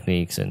different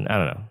techniques, and I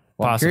don't know.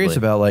 Well, I'm Possibly. curious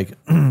about like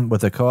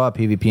with the co-op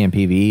PvP and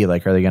PvE,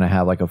 like are they going to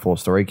have like a full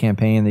story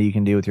campaign that you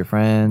can do with your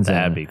friends?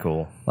 That'd And, be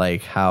cool.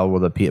 like how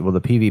will the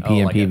PvP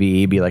and like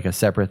PvE be like a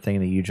separate thing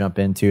that you jump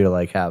into to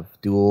like have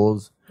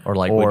duels, Or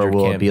like with or your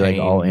will it be like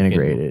campaign, all you can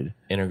integrated?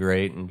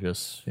 Integrate and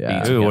just.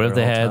 Yeah. Be Ooh, what together if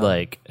they all the had time?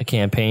 like a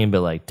campaign,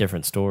 but like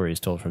different stories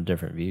told from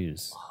different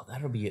views Oh,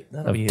 that'll be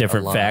of a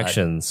different lot.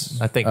 factions?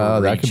 I think Oh,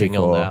 we're that could be reaching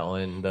cool. on that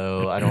one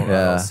though. I don't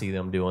Yeah. see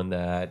them doing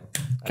that.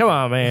 Come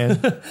on,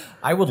 man.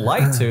 I would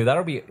like to.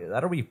 That'll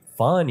be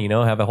fun.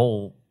 Have a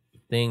whole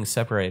thing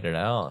separated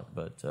out.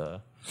 But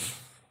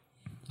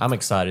I'm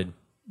excited.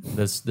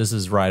 This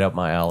is right up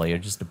my alley. It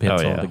just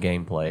depends Oh, on yeah. the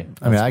gameplay.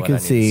 I mean, That's I what could need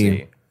to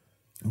see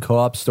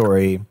co-op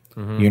story.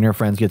 Mm-hmm. You and your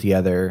friends get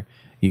together.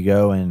 You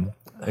go and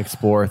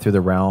explore through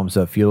the realms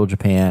of feudal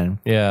Japan.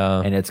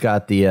 Yeah. And it's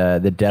got the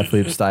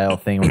Deathloop style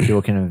thing where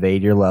people can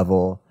invade your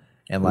level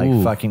and like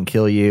fucking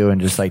kill you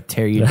and just like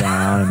tear you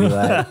down and be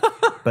like.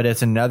 But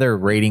it's another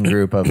raiding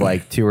group of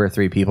like 2 or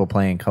 3 people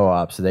playing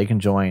co-op, so they can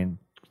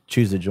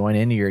choose to join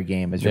into your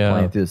game as you're Yeah.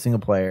 playing through the single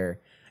player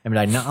and be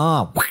like,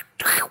 nah.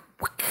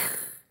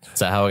 Is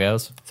that how it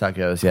goes? That's how it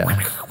goes. Yeah.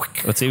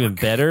 What's even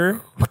better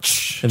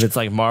if it's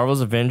like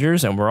Marvel's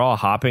Avengers and we're all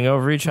hopping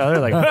over each other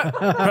like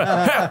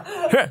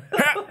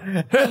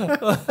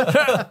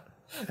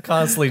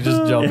Constantly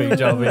just jumping.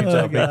 God,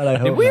 I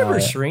Did hope we ever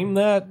not. stream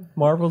that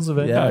Marvel's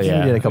event? Yeah, I think yeah.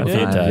 we did a couple A few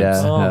times. times.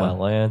 Yeah. Oh yeah. my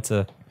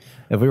Lanta.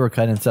 If we were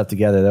cutting stuff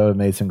together, that would have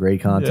made some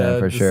great content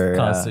for just sure. Yeah.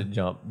 Constant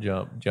jump.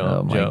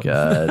 Oh my jump.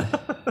 god!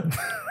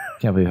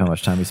 Can't believe how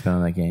much time we spent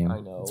on that game. I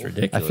know. it's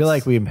ridiculous. I feel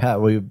like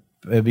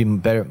it'd be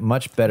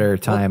much better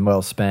time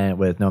well spent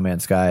with No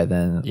Man's Sky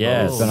than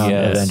Yes. what we spent on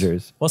Yes.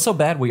 Avengers. Well, so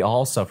bad we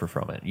all suffer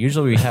from it.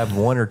 Usually we have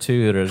one or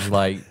two that is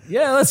like,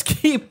 yeah, let's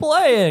keep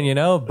playing.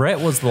 Brett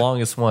was the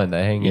longest one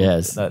that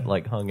Yes.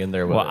 hung in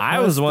there with well, it. I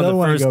was the one still that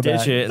wanna first go ditched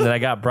back. it, and then I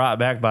got brought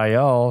back by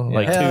y'all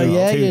like Hell two,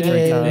 yeah, you 3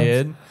 did. times.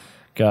 did.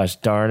 Gosh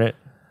darn it!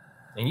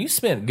 And you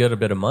spent a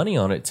bit of money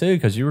on it too,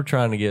 because you were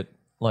trying to get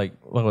like,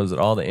 what was it,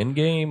 all the end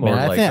game? Man,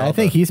 I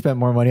think he spent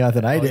more money on it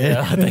than I did.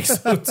 I think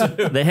so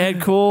too. They had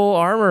cool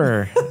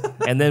armor,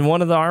 and then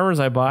one of the armors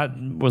I bought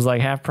was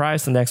like half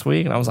price the next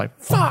week, and I was like,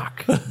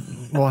 "Fuck!"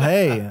 Well,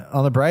 hey,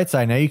 on the bright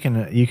side, now you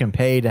can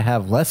pay to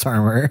have less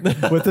armor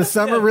with the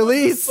summer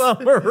release.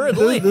 Summer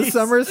release. The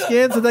summer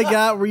skins that they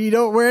got where you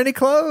don't wear any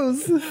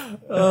clothes.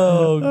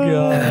 Oh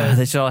god.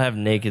 They should all have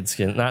naked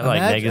skin, not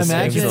like naked skins,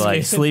 imagine- but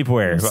like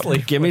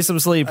sleepwear. Give me some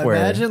sleepwear.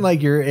 Imagine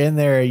like you're in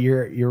there,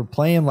 you're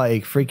playing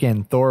like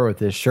freaking Thor with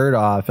his shirt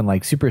off and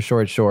like super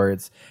short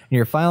shorts, and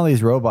you're fighting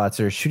these robots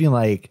that are shooting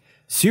like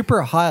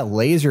super hot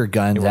laser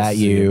guns wants at to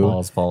see your you,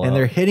 balls fall and out.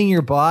 they're hitting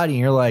your body, and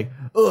you're like,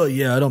 oh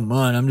yeah, I don't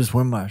mind. I'm just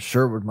wearing my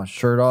shirt with my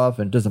shirt off,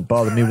 and it doesn't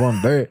bother me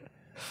one bit.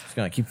 Just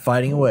gonna keep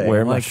fighting away.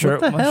 Wear I'm my like,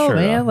 shirt what the with my hell, shirt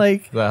man? off.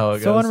 Like that how it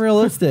so goes?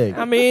 unrealistic.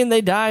 I mean,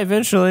 they die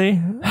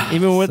eventually,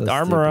 even with So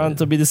armor on. stupid.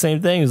 To be the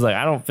same thing. It's like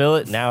I don't feel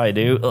it now. I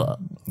do. Ugh.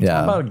 It's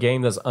Yeah, about a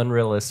game that's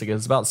unrealistic.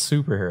 It's about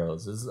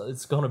superheroes.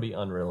 It's going to be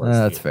unrealistic.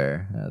 that's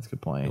fair. That's a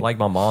good point. Like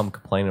my mom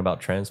complaining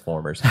about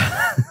Transformers.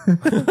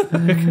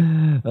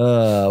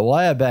 Well,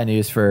 I have bad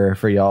news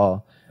for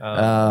y'all.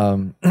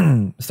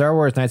 Star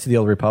Wars: Knights of the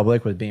Old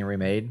Republic was being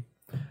remade.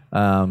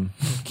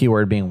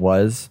 Keyword being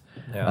was.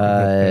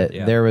 Yeah.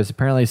 There was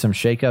apparently some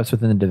shakeups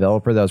within the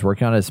developer that was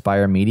working on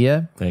Aspire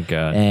Media. Thank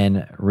God.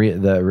 And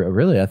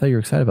really, I thought you were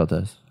excited about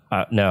this.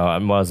 No, I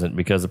wasn't,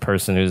 because the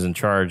person who's in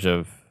charge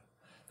of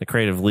the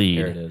creative lead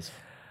Here it is.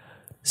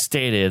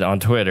 stated on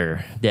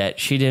Twitter that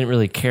she didn't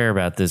really care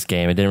about this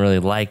game and didn't really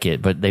like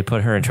it, but they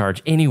put her in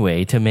charge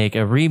anyway to make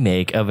a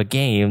remake of a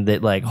game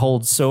that like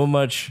holds so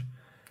much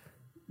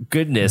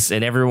goodness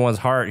in everyone's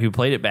heart who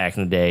played it back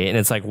in the day. And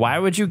it's like, why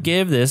would you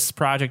give this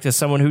project to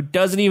someone who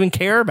doesn't even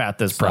care about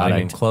this Not even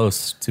product?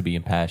 close to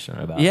being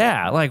passionate about it.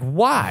 Yeah, like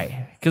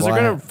why? Because they're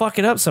Why? gonna fuck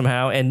it up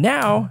somehow. And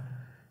now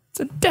it's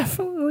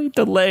indefinitely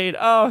delayed.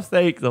 Oh,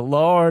 thank the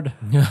Lord.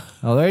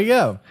 Oh, there you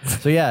go.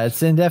 So yeah,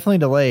 it's indefinitely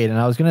delayed. And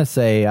I was gonna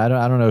say I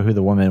don't know who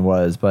the woman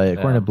was, but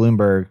according to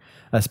Bloomberg,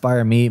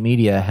 Aspire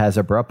Media has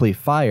abruptly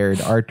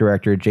fired art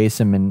director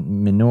Jason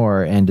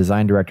Minor and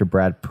design director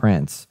Brad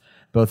Prince,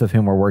 both of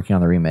whom were working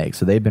on the remake.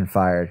 So they've been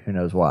fired. Who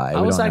knows why?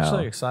 I We was don't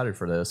actually know. excited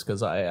for this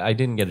because I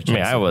didn't get a I chance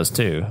mean, I was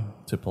too.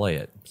 to play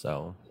it.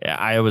 So Yeah,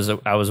 I was.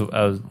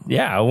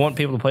 Yeah, I want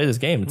people to play this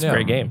game. It's a Yeah.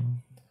 great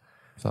game.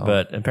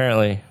 But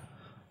apparently,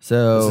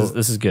 So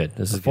this is good.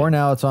 This is for good.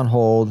 now, it's on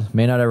hold.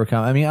 May not ever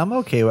come. I mean, I'm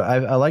okay.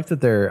 I like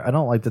that they're. I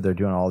don't like that they're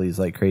doing all these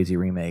like crazy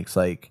remakes.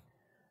 Like,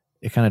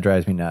 it kind of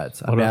drives me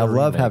nuts. I What mean, I other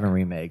love remake? having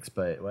remakes,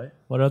 but what?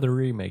 what other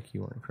remake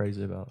you weren't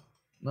crazy about?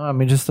 No, I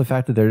mean just the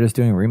fact that they're just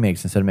doing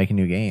remakes instead of making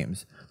new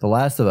games. The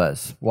Last of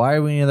Us. Why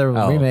are we another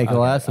remake of The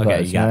Last of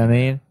Us? You know what I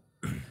mean?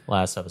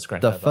 Last of Us,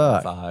 Grand The Theft Auto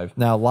fuck. 5.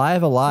 Now,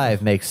 Live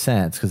Alive makes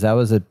sense because that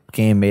was a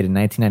game made in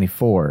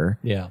 1994.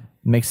 Yeah.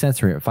 Makes sense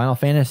for me. Final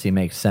Fantasy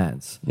makes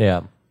sense.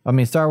 Yeah. I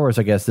mean, Star Wars.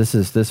 I guess this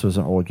was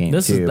an old game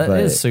too. That but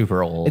is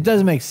super old. It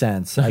does make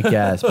sense, I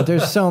guess. But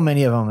there's so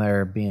many of them that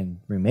are being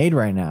remade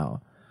right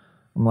now.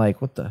 I'm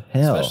like, what the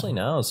hell? Especially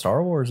now,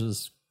 Star Wars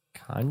is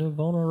kind of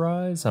on a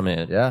rise. I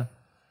mean, Yeah.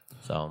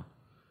 So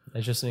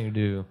they just need to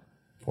do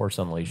Force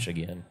Unleashed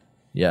again.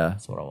 Yeah.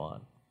 That's what I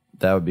want.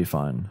 That would be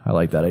fun. I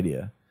like that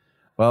idea.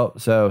 Well,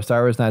 so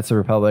Star Wars Knights of the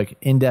Republic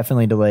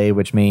indefinitely delayed,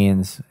 which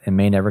means it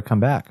may never come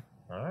back.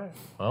 All right.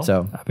 Well,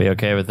 So I'll be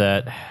okay with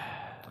that.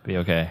 I'll be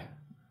okay.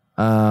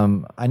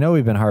 I know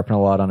we've been harping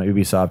a lot on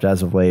Ubisoft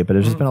as of late, but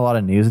there's just been a lot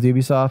of news with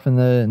Ubisoft in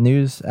the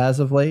news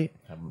as of late.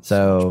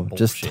 So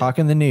just bullshit.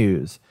 talking the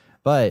news.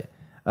 But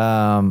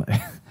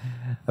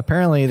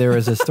apparently there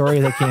was a story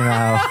that came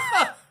out.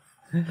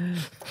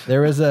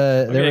 There was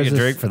a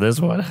drink for this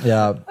one.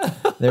 Yeah,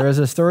 there was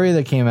a story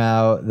that came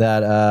out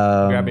that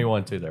grab me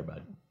one too there,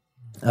 bud.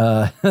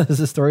 there's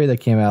a story that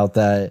came out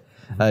that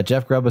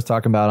Jeff Grubb was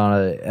talking about on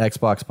an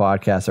Xbox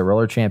podcast that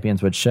Roller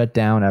Champions would shut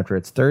down after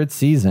its third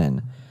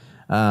season.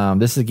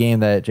 This is a game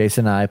that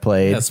Jason and I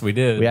played. Yes, we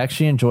did. We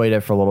actually enjoyed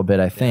it for a little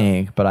bit, I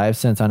think, but I've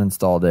since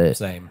uninstalled it.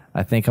 Same.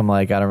 I think I'm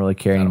like, I don't really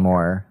care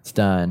anymore. It's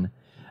done.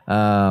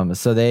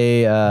 So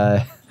they,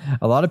 a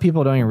lot of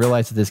people don't even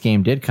realize that this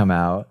game did come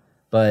out,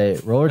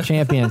 but Roller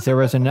Champions, there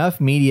was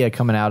enough media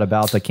coming out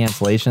about the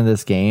cancellation of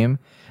this game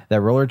that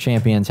Roller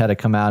Champions had to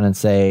come out and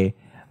say,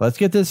 let's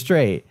get this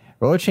straight.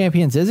 Roller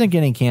Champions isn't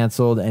getting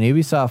canceled, and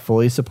Ubisoft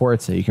fully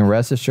supports it. You can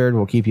rest assured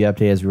we'll keep you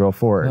updated as we roll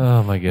forward.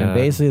 Oh my god! And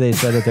basically, they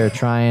said that they're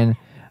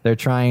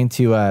trying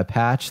to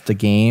patch the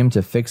game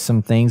to fix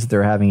some things that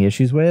they're having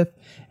issues with.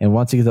 And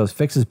once you get those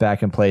fixes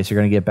back in place, you're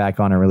going to get back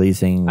on and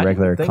releasing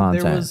regular I didn't think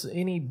content. there was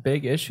any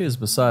big issues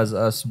besides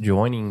us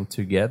joining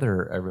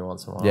together every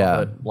once in a while. Yeah.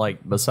 But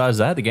like besides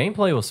that, the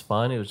gameplay was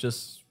fun. It was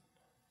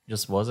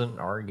just wasn't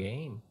our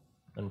game,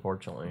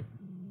 unfortunately.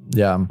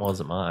 Yeah, It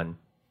wasn't mine.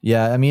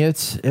 yeah. I mean,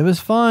 it was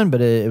fun, but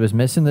it was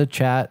missing the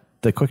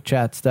quick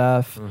chat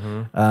stuff.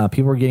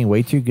 People were getting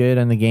way too good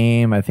in the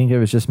game. I think it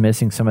was just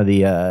missing some of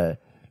the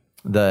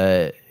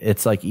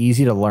it's like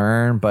easy to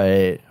learn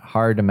but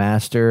hard to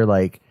master.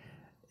 Like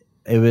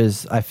it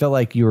was, I felt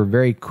like you were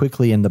very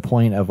quickly in the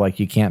point of like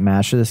you can't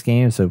master this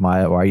game, so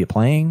why are you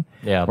playing?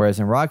 Yeah. Whereas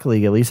in Rocket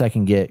League, at least I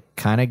can get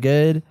kind of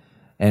good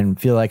and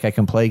feel like I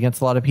can play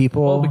against a lot of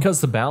people. Well,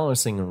 because the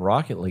balancing in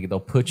Rocket League, they'll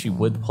put you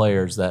with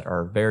players that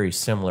are very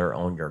similar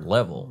on your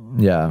level.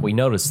 Yeah. We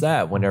noticed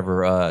that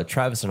whenever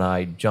Travis and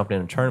I jumped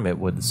in a tournament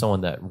with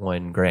someone that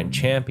won Grand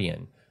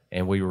Champion,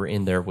 and we were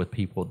in there with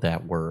people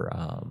that were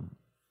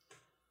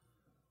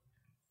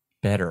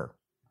better.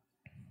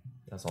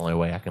 That's the only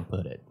way I can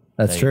put it.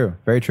 That's true.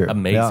 Very true.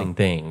 Amazing Yeah.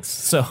 things.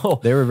 So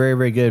They were very,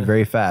 very good,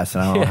 very fast.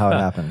 And I don't know how it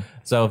happened.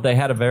 So if they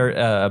had a very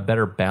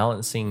better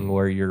balancing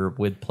where you're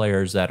with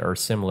players that are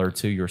similar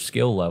to your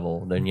skill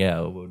level, then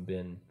yeah, it would have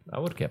been. I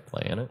would have kept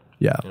playing it.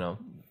 Yeah. You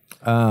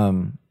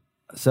know.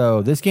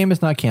 So this game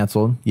is not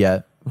canceled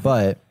yet,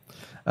 but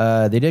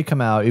they did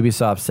come out.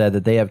 Ubisoft said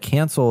that they have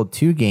canceled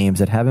 2 games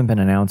that haven't been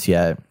announced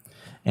yet,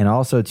 and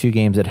also 2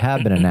 games that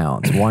have been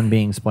announced. One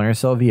being Splinter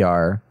Cell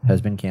VR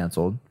has been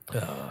canceled.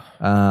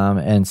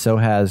 And so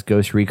has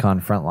Ghost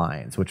Recon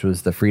Frontlines, which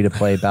was the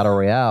free-to-play battle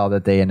royale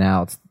that they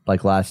announced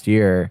like last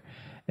year.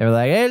 They were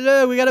like, "Hey,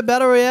 look, we got a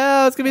battle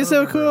royale! It's gonna be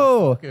so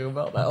cool!"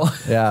 About that one.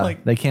 Yeah,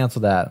 they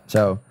canceled that.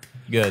 So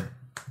Good.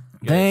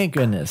 thank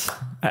goodness.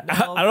 I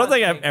don't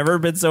think I've ever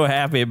been so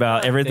happy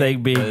about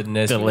everything being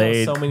Goodness,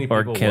 delayed so many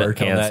or people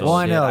worked on that. canceled. Well,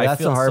 I know, shit. that's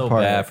the feel hard so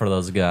part. Bad for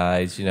those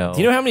guys, you know. Do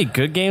you know how many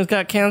good games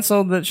got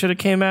canceled that should have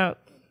came out?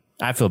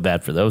 I feel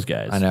bad for those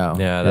guys. I know.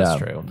 Yeah,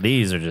 that's true.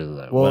 These are just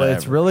like, Well, whatever.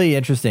 it's really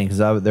interesting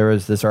because there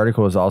was this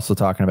article was also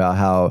talking about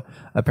how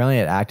apparently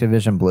at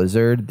Activision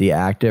Blizzard the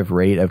active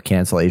rate of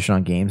cancellation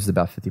on games is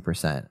about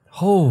 50%.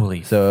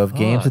 Holy. So of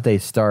games that they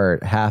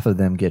start, half of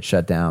them get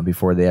shut down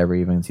before they ever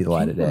even see the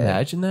light of Can you day.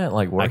 imagine that?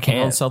 Like working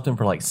on can't. something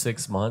for like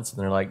 6 months,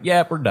 and they're like,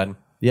 "Yeah, we're done."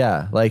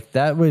 Yeah, like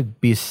that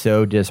would be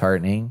so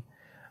disheartening.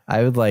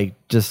 I would be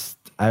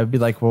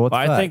like, well, what's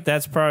Well, I think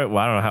that's probably.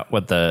 Well, I don't know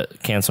what the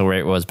cancel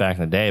rate was back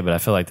in the day, but I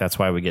feel like that's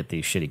why we get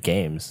these shitty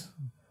games.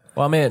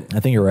 Well, I mean, I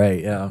think you're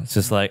right. Yeah, It's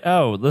just like,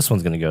 oh, this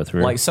one's going to go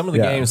through. like some of the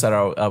Yeah. games that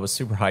I was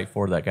super hyped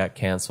for that got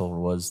canceled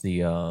was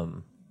the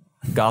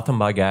Gotham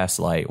by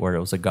Gaslight, where it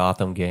was a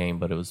Gotham game,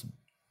 but it was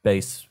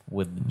based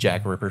with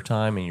Jack Ripper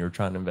time, and you're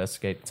trying to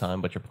investigate the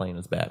time, but you're playing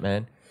as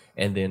Batman.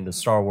 And then the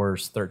Star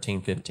Wars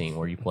 1315,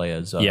 where you play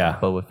as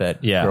Boba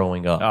Fett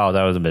growing up. Oh,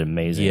 that was a bit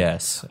amazing.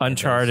 Yes.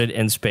 Uncharted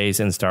in space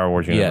in Star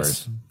Wars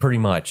universe. Yes, pretty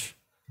much.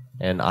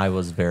 And I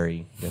was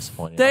very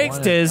disappointed. Thanks,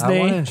 I Disney.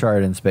 want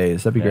Uncharted in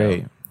space. That'd be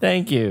great.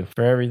 Thank you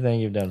for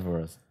everything you've done for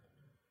us.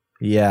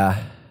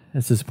 Yeah,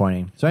 it's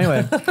disappointing. So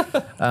anyway, so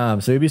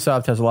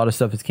Ubisoft has a lot of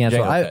stuff that's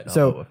canceled. Jango Fett, not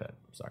Boba Fett.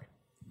 Sorry.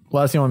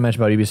 Last thing I want to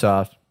mention about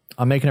Ubisoft,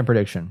 I'm making a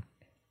prediction.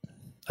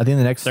 I think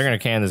the next They're going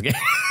to can this game.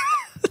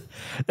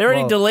 They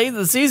already delayed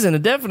the season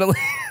indefinitely.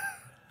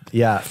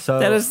 Yeah, so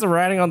That is the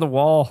writing on the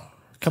wall.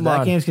 Come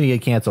that on. game's going to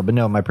get canceled. But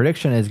no, my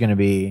prediction is going to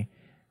be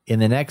in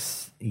the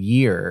next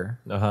year,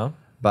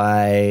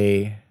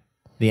 by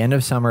the end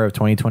of summer of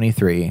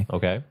 2023,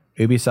 Okay.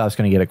 Ubisoft's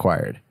going to get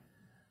acquired.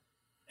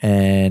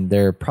 And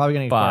they're probably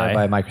going to get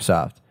acquired by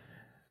Microsoft.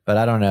 But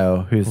I don't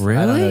know who's.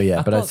 I don't know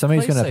yet. But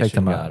somebody's going to pick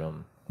them up.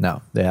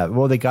 No, they have.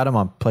 Well, they got them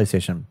on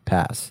PlayStation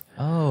Pass.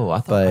 Oh, I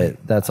thought.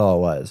 But that's all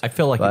it was. I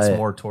feel like it's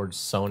more towards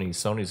Sony.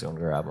 Sony's going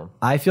to grab them.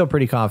 I feel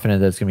pretty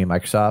confident that it's going to be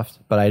Microsoft.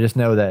 But I just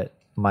know that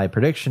my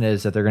prediction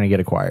is that they're going to get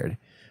acquired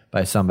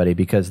by somebody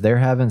because they're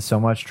having so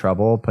much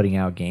trouble putting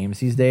out games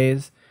these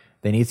days.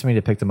 They need somebody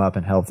to pick them up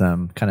and help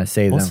them kind of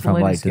save them from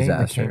like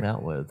disaster. Game they came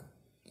out with?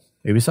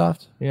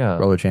 Ubisoft? Yeah.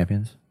 Roller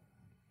Champions.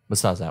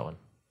 Besides that one,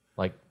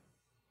 like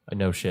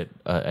no shit,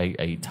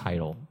 a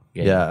title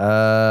game.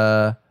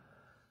 Yeah.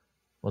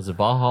 Was it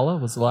Valhalla?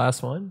 Was the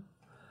last one?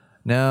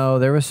 No,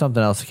 there was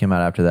something else that came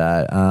out after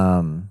that.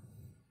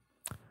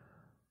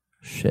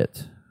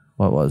 Shit.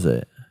 What was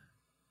it?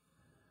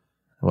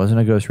 It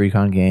wasn't a Ghost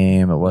Recon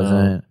game. It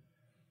wasn't.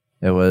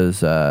 No. It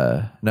was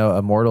no.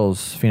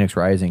 Immortals: Phoenix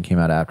Rising came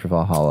out after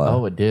Valhalla.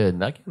 Oh, it did.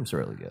 That game's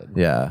really good.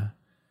 Yeah.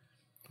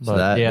 So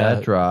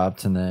that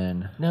dropped, and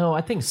then no,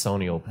 I think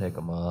Sony will pick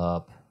them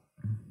up.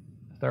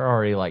 They're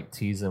already like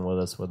teasing with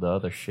us with the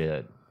other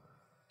shit.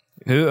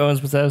 Who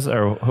owns Bethesda,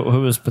 or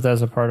who is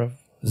Bethesda part of?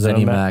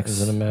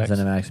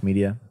 ZeniMax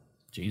Media.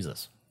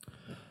 Jesus.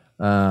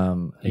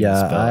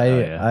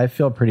 I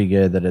feel pretty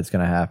good that it's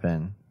going to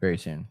happen very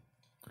soon.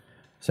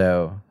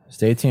 So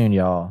stay tuned,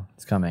 y'all.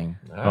 It's coming.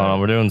 Hold on,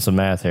 we're doing some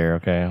math here.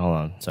 Okay, hold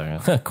on a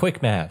second.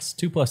 Quick math.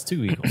 2 +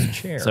 2 =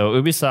 chair. So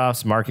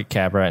Ubisoft's market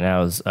cap right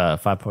now is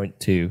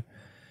 $5.22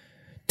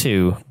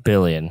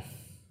 billion.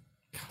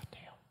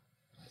 Goddamn.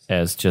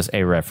 As just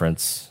a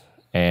reference.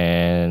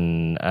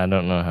 And I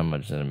don't know how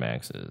much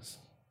ZeniMax is.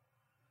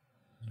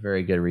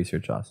 Very good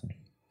research, Austin.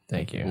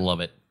 Thank you.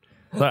 Love it.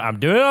 Look, I'm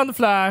doing it on the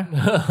fly.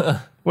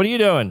 What are you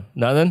doing?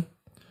 Nothing?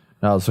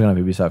 No, I was looking at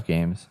Ubisoft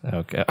games.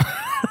 Okay.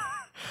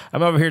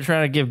 I'm over here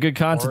trying to give good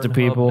content to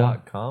people.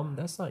 Pornhub.com?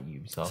 That's not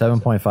Ubisoft.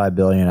 7.5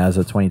 billion as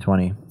of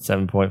 2020.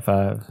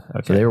 7.5.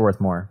 Okay. So they were worth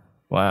more.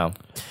 Wow.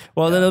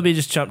 Well, then it'll be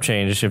just chump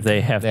change if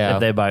they have if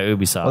they buy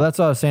Ubisoft. Well, that's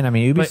what I was saying. I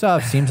mean,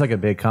 Ubisoft seems like a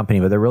big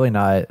company, but they're really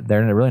not.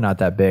 They're really not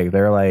that big.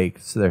 They're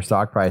like their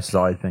stock price has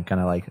always been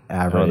kind of like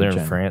average. Oh, they're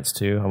in France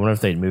too. I wonder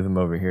if they'd move them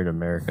over here to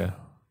America.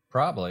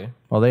 Probably.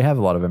 Well, they have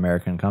a lot of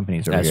American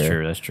companies over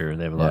here. That's true.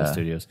 They have a lot of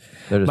studios.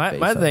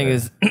 My thing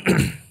is,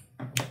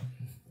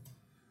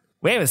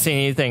 we haven't seen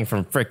anything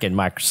from frickin'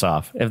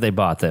 Microsoft if they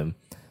bought them.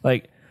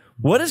 Like,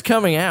 what is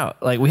coming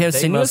out? Like, we have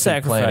Senua's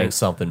Sacrifice.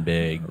 Something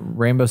big.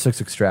 Rainbow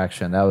Six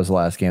Extraction. That was the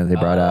last game that they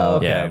brought out.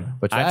 Okay. Yeah.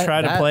 Which I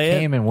tried to play it.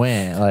 Came and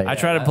went. Like, I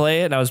tried to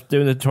play it, and I was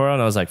doing the tutorial,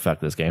 and I was like, fuck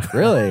this game.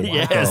 Really?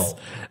 Yes.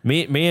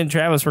 Me and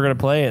Travis were going to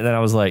play it, and then I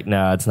was like,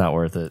 nah, it's not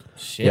worth it.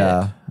 Shit.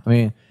 Yeah. I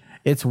mean,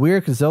 it's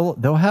weird because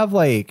they'll have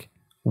like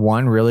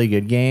one really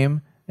good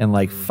game and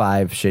like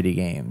 5 shitty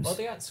games. Well,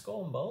 they got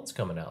Skull and Bones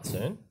coming out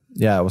soon.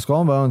 Yeah, well,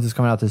 Skull and Bones is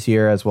coming out this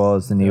year, as well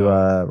as the new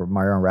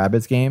Mario and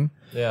Rabbids game.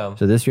 Yeah.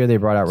 So this year they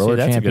brought out Roller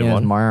that's a good Champions,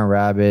 one. Mario and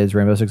Rabbids,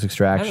 Rainbow Six I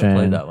Extraction. haven't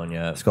played that one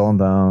yet. Skull and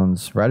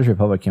Bones. Riders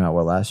Republic came out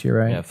last year,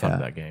 right? Yeah, fuck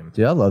that game.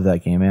 Dude, I love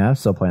that game, man. I'm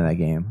still playing that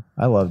game.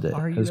 I loved it.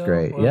 It was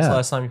great. When was the Yeah,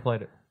 last time you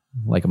played it?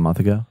 like a month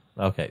ago.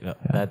 Okay, no,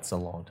 that's a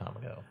long time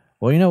ago.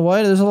 Well, you know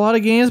what? There's a lot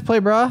of games to play,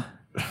 brah.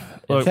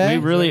 Look, Okay.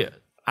 we really,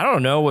 I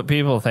don't know what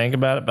people think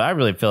about it, but I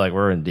really feel like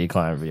we're in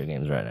decline of video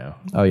games right now.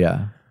 Oh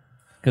yeah.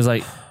 Because,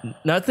 like,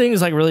 nothing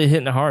is, like, really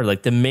hitting hard.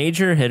 Like, the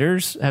major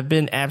hitters have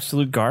been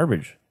absolute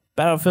garbage.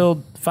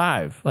 Battlefield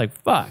 5. Like,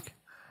 fuck.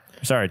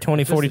 Sorry,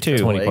 2042.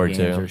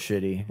 2042. Games are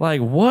shitty.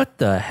 Like, what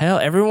the hell?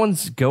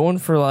 Everyone's going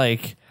for,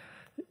 like,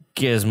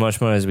 get as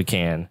much money as we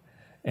can,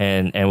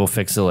 and we'll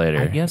fix it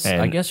later. I guess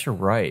And, you're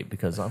right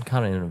because I'm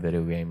kind of in a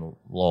video game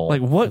lull.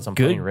 like, what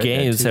good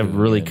games have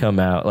really come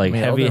out? Like,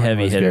 heavy Elden Ring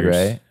was hitters.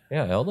 good, right?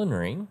 Yeah, Elden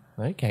Ring.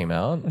 That came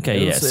out.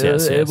 Okay, it was,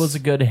 yes. It was a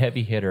good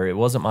heavy hitter. It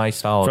wasn't my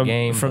style of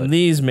game. From but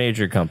these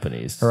major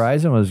companies.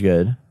 Horizon was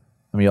good.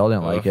 I mean, y'all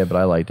didn't like it, but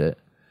I liked it.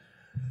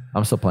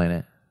 I'm still playing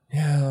it.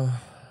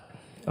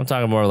 I'm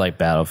talking more like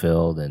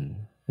Battlefield and...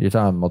 You're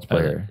talking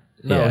multiplayer.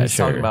 no, yeah, he's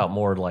sure. talking about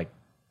more like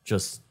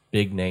just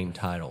big name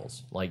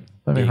titles. Like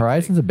I mean,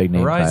 Horizon's a big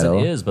name Horizon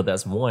title. is, but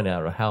that's one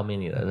out of how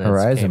many that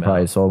Horizon came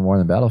probably out. sold more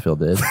than Battlefield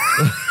did.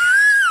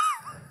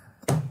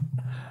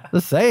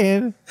 Just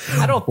saying.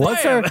 I don't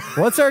think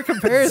What's our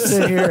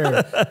comparison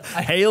here?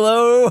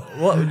 Halo.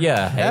 well,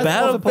 yeah, That's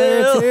Battlefield.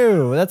 multiplayer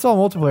too. That's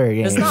all multiplayer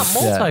games. it's not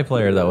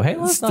multiplayer though.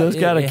 Halo's Still not,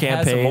 got a it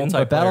has campaign, multiplayer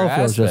But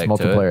Battlefield's just aspect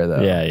to it. multiplayer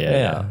though.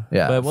 Yeah.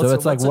 Yeah. But So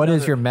it's like, what's what is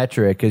another- your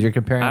metric? Because you're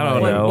comparing. I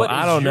don't like- know.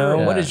 I don't know.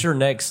 What is your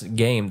next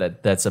game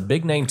that's a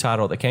big name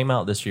title that came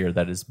out this year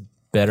that is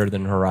better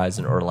than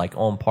Horizon or like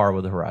on par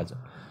with the Horizon?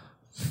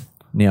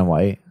 Neon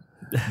White.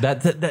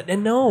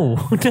 No.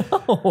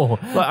 Well,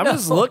 I'm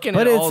just looking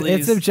But at all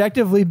it's these.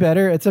 objectively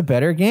better. It's a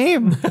better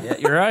game. Yeah,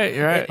 you're right.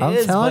 You're right. I'm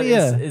It is, telling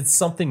but you. it's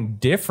something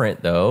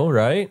different though,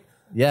 right?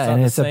 Yeah, not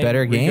and the it's a same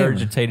better game.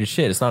 regurgitated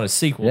shit. It's not a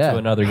sequel Yeah. to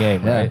another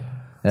game, Yeah. right?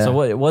 Yeah.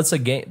 So what's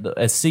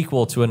a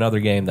sequel to another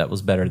game that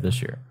was better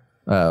this year?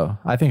 Oh,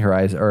 I think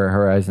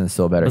Horizon is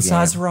still a better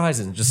Besides game.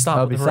 Horizon, just stop.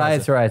 Oh, with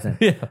besides Horizon.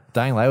 Yeah.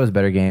 Dying Light was a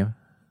better game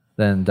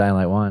than Dying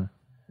Light 1.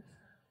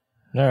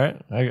 All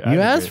right. You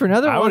asked for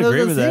another I one would as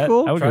agree a with that.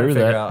 sequel? I would Trying agree to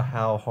with figure that. out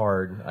how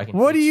hard I can.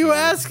 What are teach you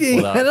asking?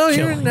 without I don't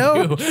even killing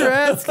know you. what you're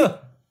asking.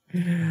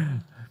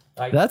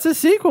 That's a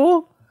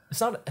sequel.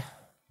 It's not.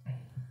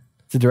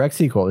 It's a direct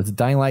sequel. It's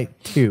Dying Light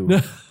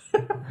 2.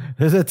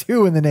 There's a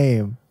 2 in the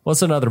name.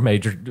 What's another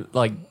major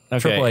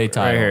AAA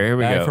title? Right here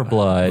we Back go. for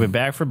Blood. We're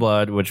Back for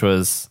Blood, which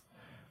was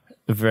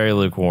very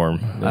lukewarm.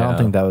 I don't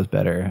think that was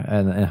better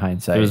in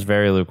hindsight. It was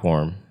very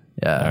lukewarm.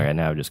 Yeah. Okay,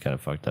 now I've just kind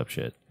of fucked up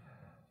shit.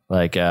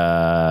 Like,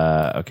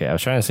 okay, I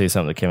was trying to say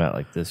something that came out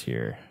like this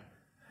year.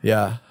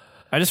 Yeah.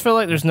 I just feel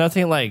like there's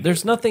nothing like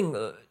There's nothing.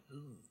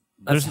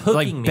 That's hooking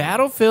like me.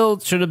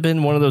 Battlefield should have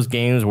been one of those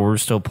games where we're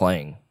still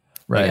playing.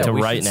 Right. Yeah, to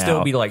we right should now.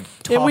 still be like.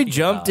 And we talking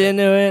jumped about it.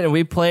 into it and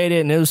we played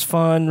it and it was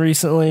fun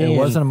recently. It and-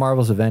 wasn't a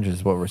Marvel's Avengers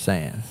is what we're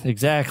saying.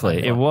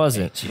 Exactly. It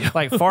wasn't.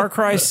 Like Far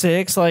Cry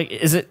 6, like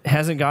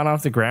hasn't gone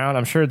off the ground.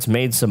 I'm sure it's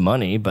made some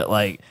money, but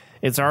like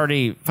it's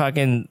already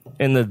fucking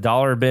in the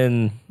dollar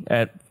bin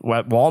at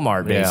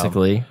Walmart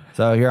basically.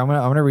 So here I'm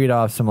gonna read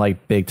off some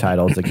like big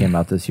titles that came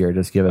out this year.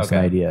 Just give us an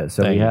Okay. idea.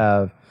 So Thank we you.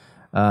 have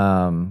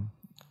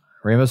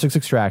Rainbow Six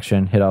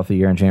Extraction hit off the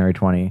year in January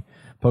 20.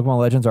 Pokemon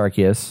Legends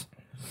Arceus,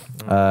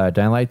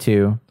 Dying Light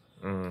 2,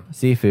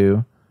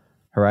 Sifu,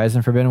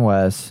 Horizon Forbidden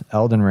West,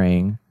 Elden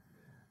Ring,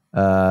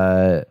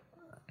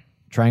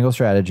 Triangle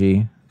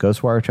Strategy,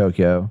 Ghostwire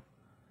Tokyo,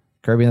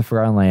 Kirby and the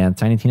Forgotten Land,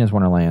 Tiny Tina's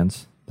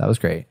Wonderlands. That was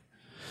great.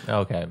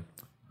 Okay.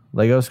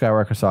 Lego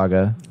Skywalker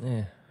Saga,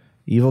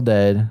 Evil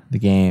Dead, the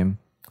game,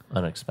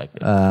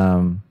 Unexpected.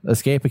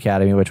 Escape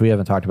Academy, which we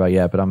haven't talked about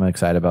yet, but I'm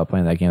excited about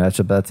playing that game. That's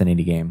an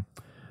indie game.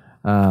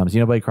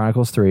 Xenoblade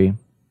Chronicles 3,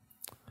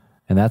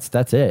 and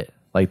that's it.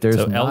 Like there's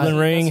So not- Elden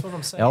Ring, That's what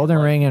I'm saying. Elden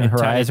Ring and and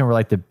Horizon were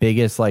like the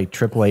biggest like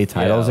AAA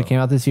titles Yeah. that came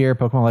out this year.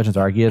 Pokemon Legends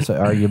Arceus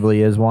arguably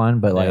is one,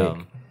 but like I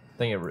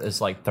think it's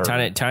like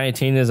 30. Tiny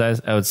Tina's,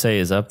 I would say,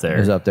 is up there.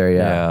 is up there.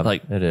 Yeah. Yeah,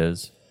 Like- it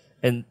is.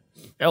 And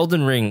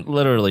Elden Ring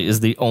literally is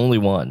the only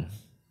one,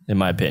 in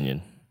my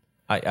opinion.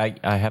 I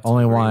have to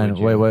Only agree one. with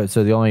you. Wait.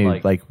 So the only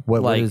Like-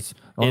 what Like is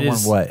only it one?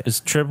 is, What? It's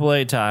a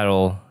AAA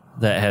title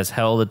that has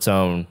held its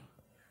own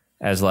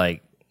as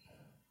like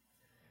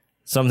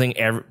something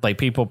like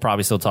people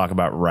probably still talk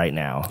about right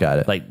now. Got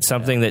it. Like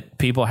something that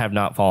people have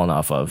not fallen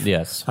off of.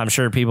 Yes. I'm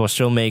sure people are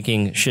still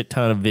making shit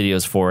ton of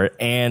videos for it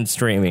and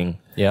streaming.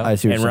 Yeah. I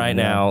see. What And you're right saying,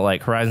 yeah. now,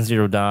 like Horizon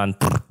Zero Dawn,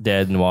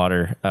 dead in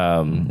water,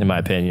 in my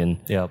opinion.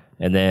 Yep.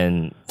 And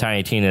then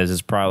Tiny Tina's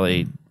is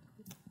probably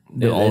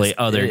the only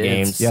other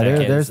games. Yeah,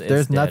 Second, there's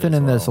it's nothing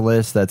dead in as this well.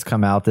 list that's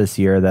come out this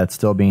year that's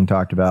still being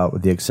talked about,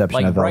 with the exception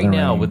Like of right Elden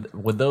now, Ring.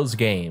 with those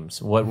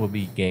games, what would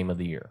be game of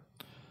the year?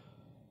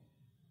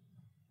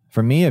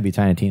 For me, it'd be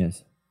Tiny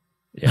Tina's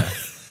Yeah.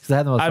 because I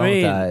had the most I fun mean,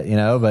 with that, you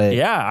know. But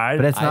Yeah,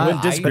 but it's I not.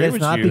 wouldn't disagree but it's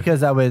with not you.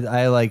 because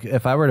I like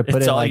if I were to put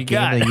It's it all like you game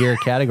got. of the year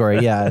category.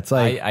 Yeah, it's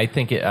like. I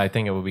think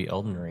it would be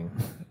Elden Ring.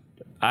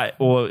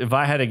 Well, if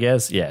I had to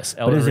guess, yes.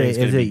 but Elden is Ring's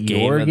it gonna be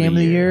your game of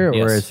the year or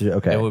Yes. is it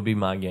okay? It would be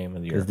my game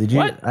of the year. Did you?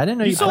 What? I didn't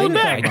know You you sold played it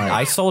back. that much.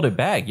 I sold it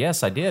back.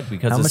 Yes, I did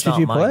because How it's much did not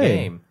you my play?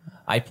 game.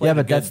 I played. Yeah,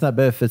 but that's not.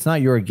 But if it's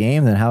not your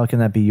game, then how can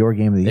that be your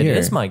game of the It year?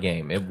 is my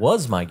game. It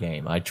was my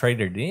game. I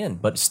traded it in,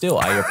 but still,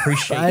 I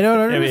appreciate. I don't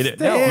I mean,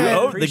 understand. no, you I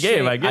owned the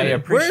game. I appreciate- get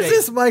it. Where's appreciate-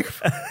 this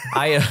microphone?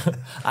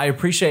 I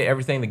appreciate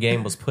everything the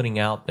game was putting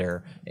out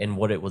there and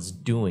what it was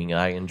doing.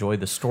 I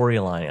enjoyed the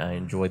storyline. I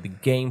enjoyed the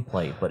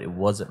gameplay, but it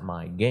wasn't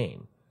my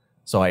game.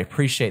 So I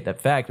appreciate that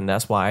fact, and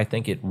that's why I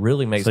think it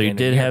really makes. So you Game of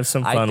the did Year. have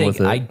some I fun think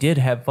with it. I did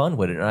have fun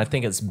with it, and I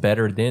think it's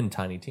better than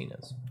Tiny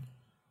Tina's.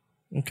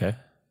 Okay.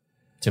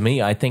 To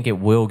me, I think it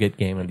will get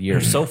Game of the Year.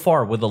 So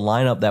far, with the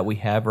lineup that we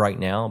have right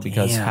now,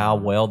 because Damn. how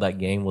well that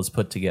game was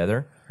put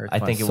together, I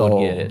my think it soul.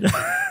 would get it.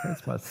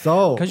 That's my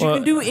soul. Because you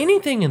can do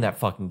anything in that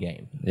fucking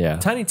game. Yeah.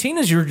 Tiny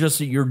Tina's, you're just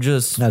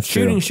That's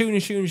shooting, true.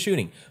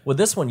 shooting. With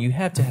this one, you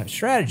have to have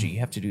strategy. You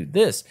have to do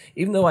this.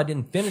 Even though I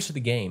didn't finish the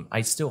game,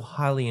 I still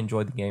highly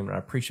enjoyed the game, and I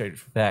appreciate the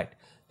fact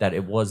that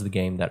it was the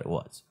game that it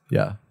was.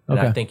 Yeah. And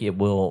Okay. I think it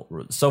will.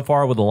 So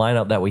far with the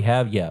lineup that we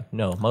have,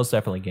 most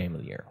definitely Game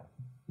of the Year.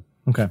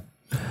 Okay.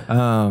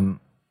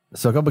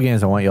 So a couple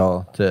games I want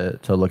y'all to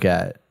look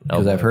at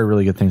because Okay. I've heard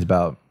really good things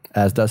about.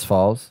 As Dusk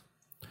Falls.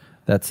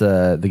 That's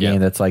the game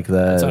that's like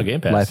It's on the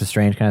Game Pass. Life is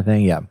Strange kind of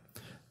thing. Yeah.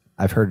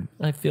 I've heard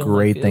I feel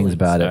great my things feelings.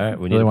 about it. All right,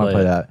 we need really to want to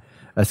play play it.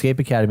 that. Escape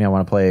Academy I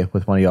want to play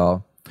with one of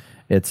y'all.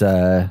 It's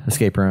a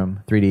escape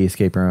room, 3D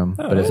escape room,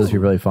 but it's supposed to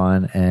be really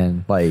fun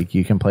and like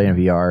you can play in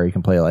VR, you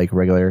can play like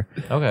regular.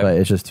 Okay. But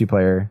it's just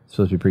 2-player. It's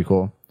supposed to be pretty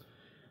cool.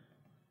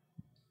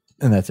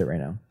 And that's it right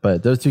now.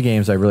 But those two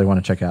games I really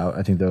want to check out.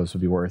 I think those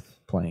would be worth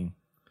playing.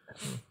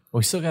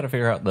 We still got to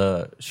figure out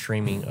the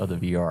streaming of the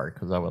VR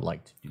because I would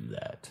like to do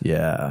that.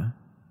 Yeah.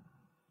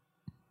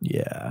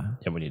 Yeah.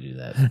 Yeah, we need to do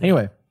that.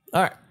 Anyway,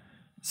 All right.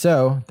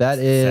 so that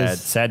is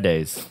Sad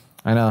days.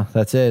 I know,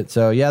 that's it.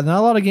 So yeah, not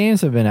a lot of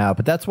games have been out,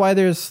 but that's why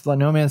there's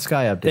No Man's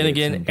Sky updates. Then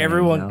again, and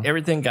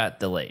everything got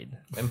delayed.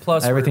 And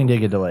plus, everything did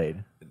get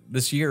delayed.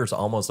 This year is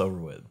almost over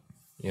with.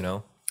 You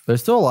know.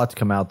 There's still a lot to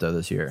come out though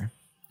this year.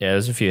 Yeah,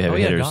 there's a few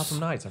heavy hitters. Gotham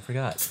Knights. I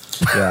forgot.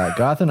 Yeah,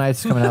 Gotham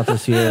Knights is coming out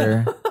this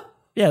year.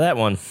 Yeah, that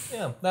one.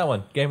 Yeah, that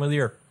one. Game of the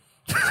year.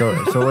 So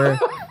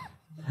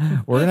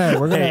we're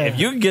gonna. Hey, if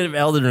you can get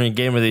Elden Ring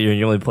Game of the Year and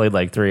you only played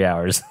like 3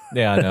 hours,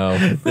 Yeah, I know.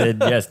 then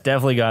yes,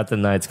 definitely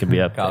Gotham Knights could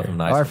be up there. Gotham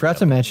Knights. Oh, I forgot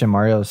to mention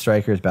Mario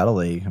Strikers Battle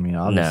League. I mean,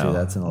 obviously No.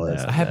 that's in the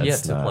list. I have yet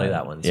That's to not- play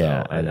that one. So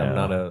yeah, I I'm know.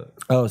 not a.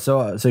 Oh,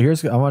 so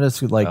here's I want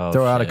to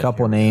throw out a shit.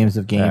 couple names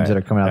of games that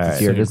are coming out All this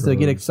right. year just to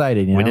get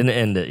excited. You know? We didn't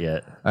end it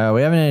yet.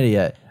 We haven't ended it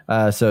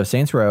yet. So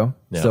Saints Row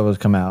still has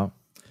come out.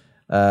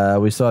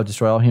 We still have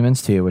Destroy All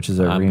Humans 2, which is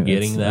a I'm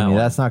getting that one.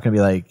 that's not going to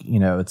be like,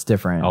 it's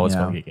different. Oh, it's you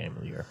know? going to get Game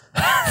of the Year.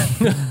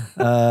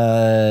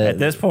 At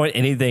this point,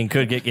 anything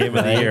could get Game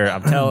of the Year.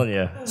 I'm telling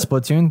you.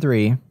 Splatoon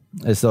 3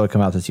 is still to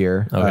come out this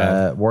year.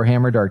 Okay.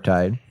 Warhammer Dark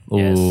Tide.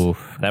 Yes.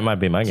 That might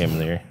be my Game of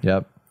the Year.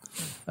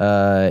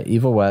 Yep.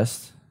 Evil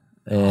West.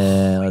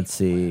 And let's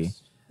see.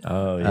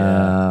 Oh,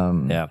 yeah.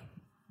 Yeah.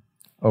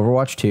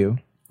 Overwatch 2.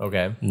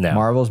 Okay. No.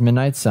 Marvel's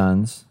Midnight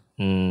Suns.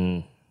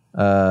 Probably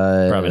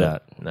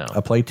not. No.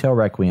 A Plague Tale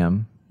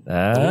Requiem.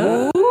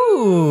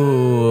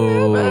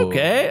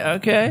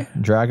 Okay.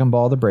 Dragon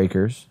Ball The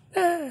Breakers.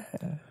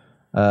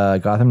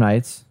 Gotham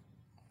Knights.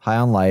 High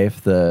on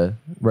Life, the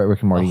Rick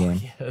and Morty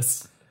game.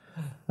 Yes.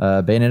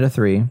 Bayonetta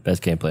 3.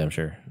 Best gameplay, I'm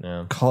sure.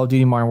 Yeah. Call of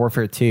Duty Modern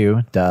Warfare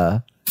 2. Duh.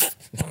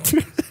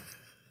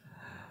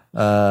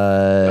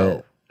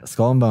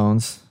 Skull and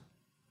Bones.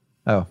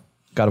 Oh,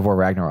 God of War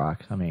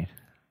Ragnarok. I mean,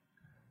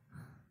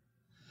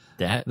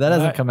 that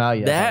hasn't come out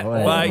yet. That by the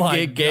way. might my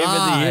get Game of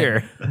God. the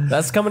Year.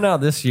 That's coming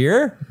out this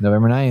year?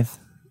 November 9th.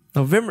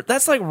 November.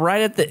 That's like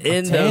right at the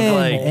end of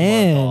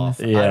And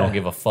Yeah. I don't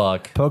give a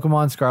fuck.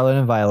 Pokemon Scarlet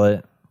and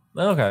Violet.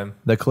 Okay.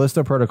 The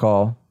Callisto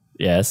Protocol.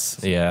 Yes.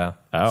 Yeah.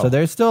 Oh. So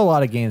there's still a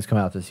lot of games come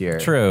out this year.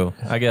 True.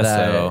 I guess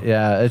so.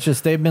 Yeah, it's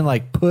just they've been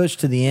like pushed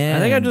to the end. I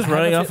think I'm just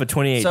running off of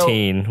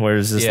 2018, where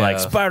it's just like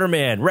Yeah.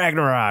 Spider-Man,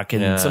 Ragnarok,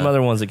 and some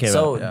other ones that came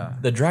So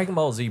out. the Dragon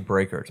Ball Z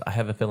Breakers, I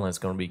have a feeling it's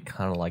going to be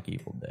kind of like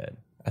Evil Dead.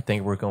 I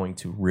think we're going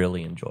to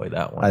really enjoy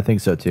that one. I think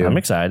so too. I'm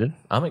excited.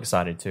 I'm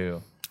excited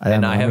too.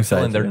 I'm I have a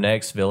feeling excited their too.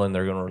 next villain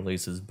they're going to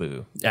release is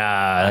Boo.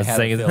 I was had a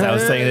thinking feeling.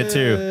 it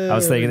too. I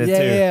was thinking it too.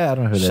 Yeah, I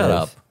don't know who Shut that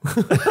up.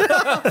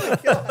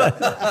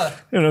 is.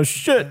 You know,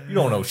 shit. You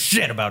don't know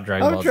shit about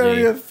Dragon I'm Ball trying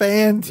to be a Z.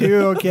 fan too,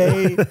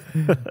 okay?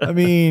 I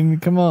mean,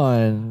 come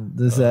on.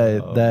 This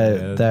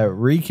that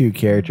Riku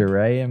character,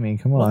 right? I mean,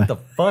 come on. What the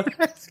fuck?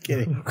 Just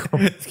kidding.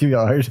 Just give you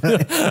all a hard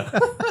time.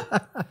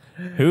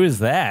 Who is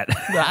that?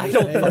 I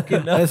don't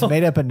fucking know. I just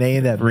made up a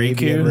name that maybe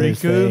Riku? everybody's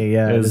saying,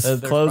 yeah. Is- just-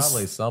 There's close.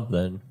 probably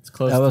something. It's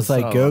close. I was to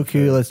like something.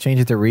 Goku. Let's change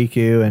it to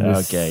Riku and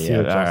just Okay, see yeah.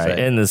 what All y'all right,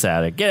 say. end this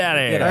out. Get out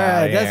of here. All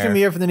right, that's gonna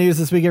be it for the news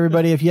this week,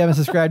 everybody. If you haven't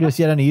subscribed to us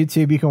yet on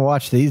YouTube, you can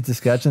watch these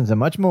discussions and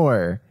much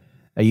more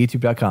at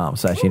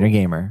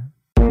youtube.com/innergamer.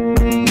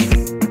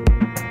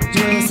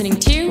 You're listening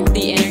to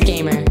The Inner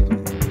Gamer.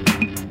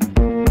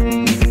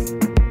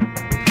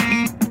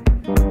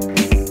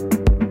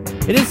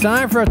 It is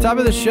time for our top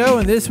of the show,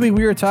 and this week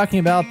we were talking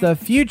about the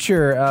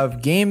future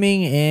of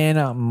gaming in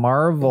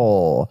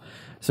Marvel.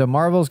 So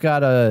Marvel's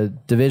got a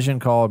division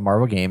called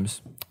Marvel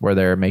Games, where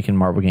they're making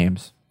Marvel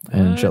games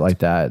and shit like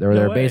that. Or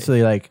they're way.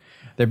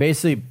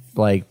 basically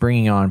like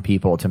bringing on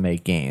people to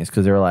make games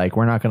because they're like,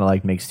 we're not going to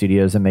like make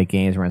studios and make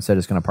games. We're instead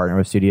just going to partner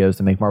with studios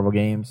to make Marvel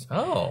games.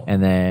 Oh.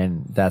 And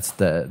then that's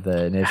the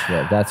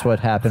initiative. That's what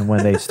happened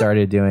when they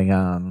started doing.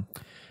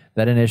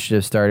 That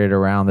initiative started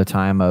around the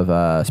time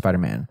of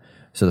Spider-Man.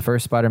 So the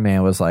first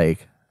Spider-Man was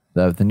like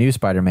the new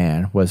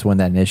Spider-Man was when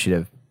that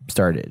initiative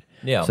started.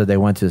 Yeah. So they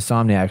went to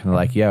Insomniac and they're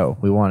like, "Yo,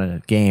 we want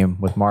a game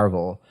with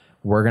Marvel.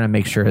 We're gonna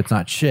make sure it's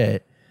not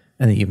shit,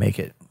 and then you make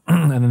it."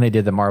 And then they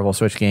did the Marvel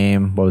Switch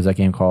game. What was that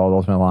game called?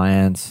 Ultimate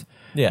Alliance.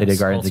 Yes, They did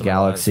Guardians of the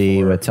Ultimate Alliance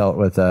Galaxy for-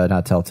 with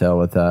not Telltale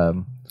with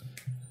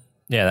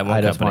Yeah, that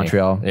one Eidos company.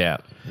 Montreal. Yeah.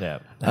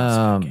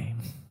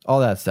 all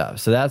that stuff.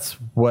 So that's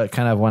what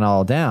kind of went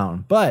all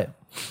down. But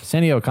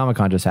San Diego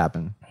Comic-Con just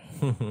happened.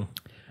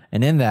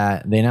 And in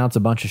that, they announced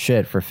a bunch of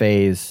shit for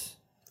Phase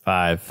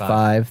 5.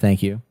 5,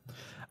 thank you,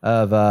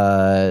 of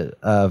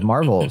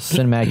Marvel's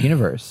Cinematic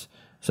Universe.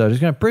 So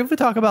just going to briefly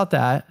talk about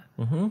that,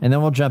 and then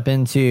we'll jump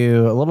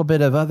into a little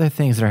bit of other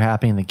things that are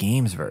happening in the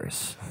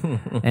Gamesverse,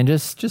 and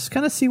just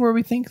kind of see where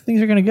we think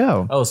things are going to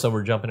go. Oh, so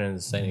we're jumping into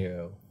San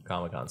Diego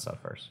Comic-Con stuff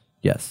first.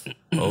 Yes.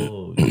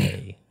 Oh,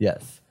 yay.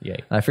 Yes. Yay.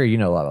 I figure you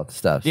know a lot about the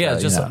stuff. Yeah,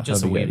 so, just you know,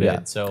 just a it'll be wee good. bit.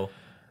 Yeah. So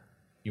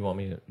you want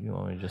me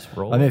to just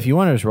roll? I mean, if you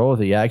want to just roll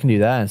with it, yeah, I can do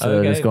that instead of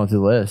Okay. just going through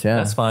the list. Yeah.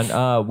 That's fine.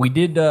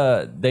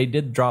 They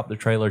did drop the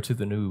trailer to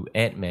the new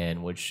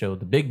Ant-Man, which showed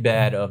the big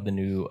bad of the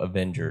new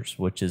Avengers,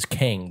 which is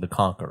Kang the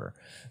Conqueror.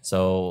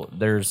 So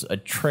there's a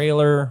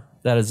trailer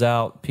that is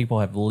out. People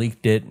have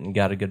leaked it and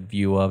got a good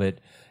view of it.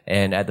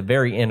 And at the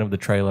very end of the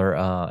trailer,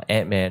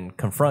 Ant-Man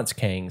confronts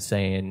Kang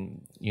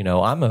saying,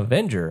 I'm an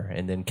Avenger.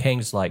 And then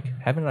Kang's like,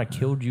 haven't I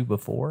killed you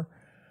before?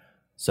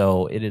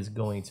 So it is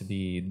going to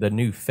be the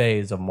new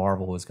phase of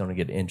Marvel is going to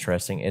get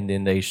interesting. And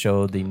then they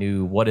showed the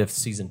new What If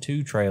Season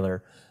 2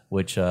 trailer,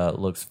 which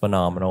looks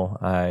phenomenal.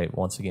 I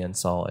once again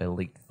saw a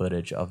leaked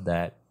footage of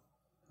that.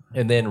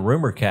 And then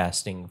rumor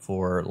casting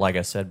for, like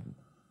I said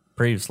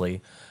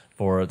previously,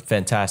 for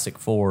Fantastic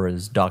Four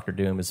is Doctor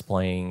Doom is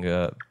playing,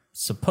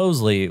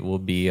 supposedly it will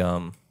be,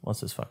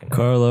 what's his fucking name?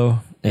 Carlo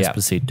Yeah.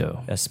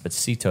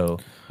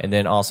 Esposito. And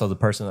then also the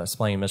person that's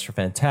playing Mr.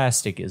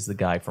 Fantastic is the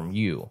guy from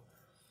You,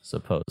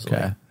 supposedly.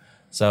 Okay.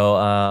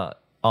 So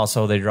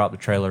also they dropped the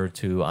trailer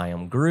to I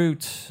Am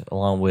Groot,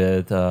 along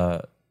with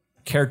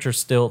character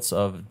stilts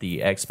of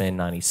the X-Men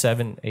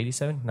 97.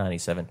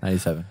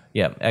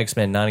 Yeah,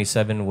 X-Men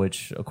 97,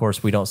 which of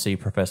course we don't see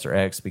Professor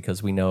X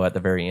because we know at the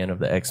very end of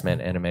the X-Men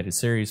animated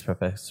series,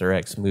 Professor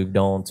X moved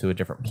on to a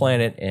different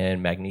planet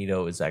and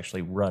Magneto is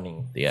actually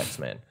running the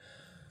X-Men.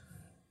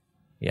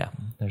 Yeah,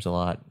 there's a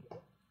lot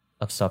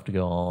of stuff to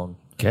go on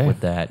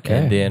with that.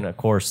 And then, of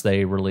course,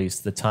 they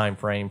released the time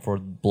frame for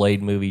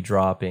Blade movie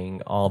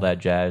dropping, all that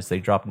jazz. They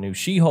dropped a new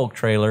She-Hulk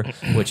trailer,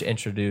 which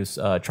introduced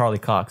Charlie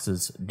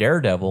Cox's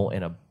Daredevil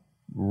in a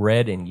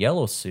red and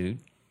yellow suit.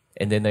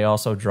 And then they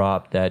also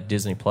dropped that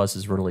Disney Plus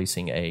is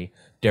releasing a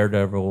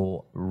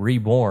Daredevil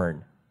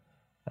Reborn,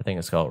 I think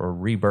it's called, or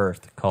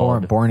Rebirth,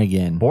 called Born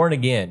Again. Born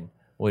Again,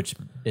 which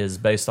is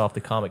based off the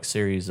comic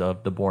series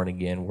of the Born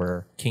Again,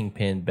 where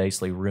Kingpin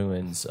basically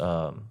ruins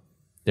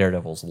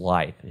Daredevil's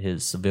life,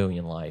 his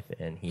civilian life,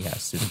 and he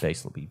has to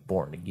basically be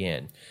born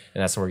again.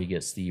 And that's where he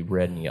gets the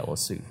red and yellow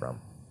suit from.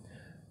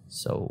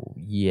 So,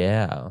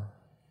 yeah.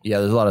 Yeah,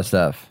 there's a lot of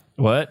stuff.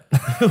 What?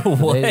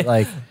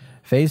 Like,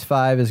 Phase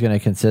 5 is going to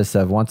consist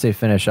of, once they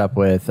finish up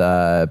with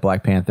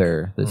Black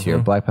Panther this year,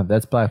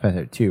 that's Black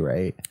Panther 2,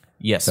 right?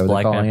 Yes, So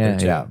Black they're calling Panther it?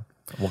 2. Yeah.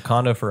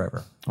 Wakanda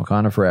Forever.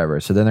 Wakanda Forever.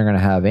 So then they're going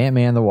to have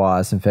Ant-Man the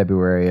Wasp in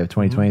February of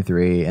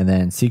 2023, and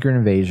then Secret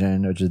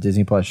Invasion, which is a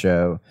Disney Plus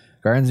show,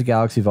 Guardians of the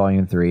Galaxy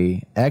Volume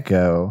 3,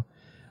 Echo,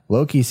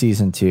 Loki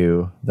Season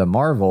 2, The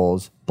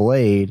Marvels,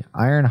 Blade,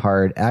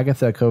 Ironheart,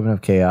 Agatha Coven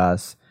of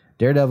Chaos,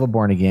 Daredevil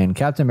Born Again,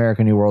 Captain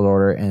America New World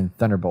Order, and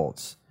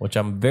Thunderbolts. Which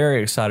I'm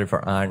very excited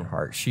for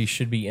Ironheart. She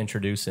should be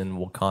introduced in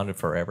Wakanda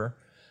Forever.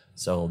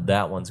 So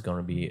that one's going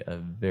to be a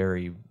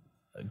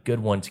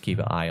good one to keep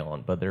an eye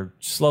on. But they're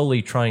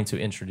slowly trying to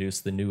introduce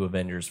the new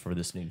Avengers for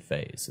this new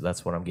phase. So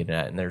that's what I'm getting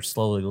at. And they're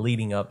slowly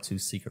leading up to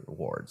Secret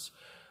Wars.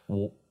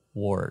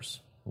 Wars.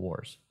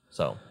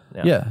 So,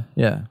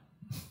 Yeah.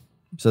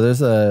 So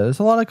there's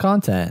a lot of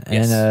content,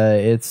 Yes.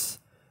 and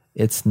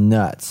it's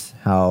nuts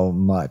how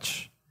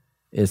much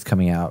is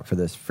coming out for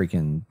this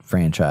freaking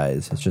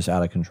franchise. It's just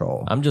out of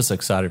control. I'm just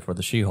excited for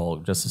the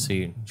She-Hulk just to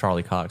see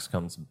Charlie Cox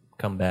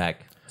come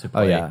back to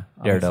play yeah.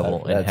 I'm Daredevil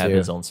excited for and that have too.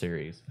 his own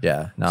series.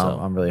 Yeah, no, So-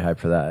 I'm really hyped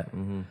for that.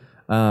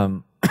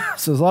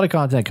 So there's a lot of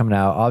content coming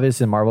out.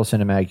 Obviously, the Marvel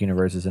Cinematic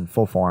Universe is in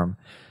full form,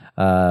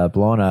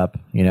 blown up.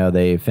 You know,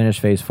 they finished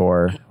Phase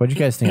 4. What did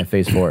you guys think of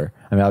Phase 4?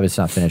 I mean, obviously it's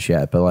not finished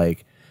yet, but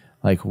like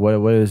what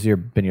has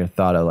been your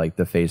thought of like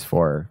the Phase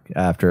 4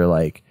 after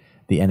like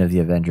the end of the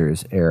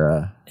Avengers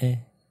era?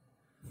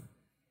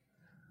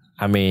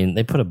 I mean,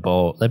 they put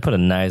a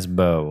nice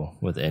bow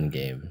with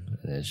Endgame,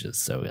 and it's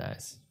just so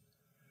nice,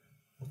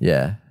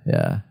 Yeah,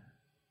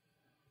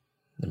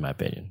 in my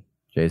opinion.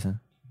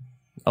 Jason.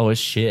 Oh, it's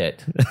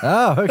shit.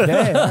 Oh,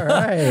 okay, all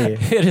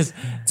right. It is,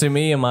 to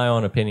me, in my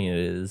own opinion, it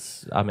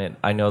is. I mean,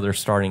 I know they're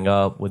starting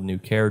up with new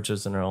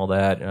characters and all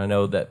that, and I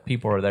know that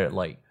people are there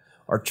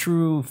are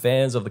true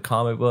fans of the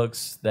comic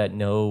books that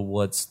know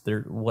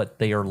what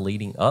they are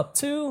leading up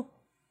to.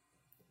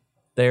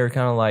 They're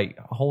kind of like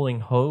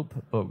holding hope,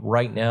 but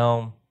right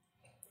now,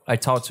 I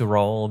talked to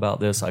Raul about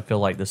this. I feel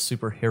like the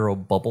superhero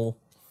bubble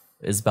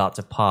is about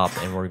to pop,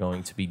 and we're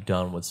going to be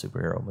done with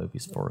superhero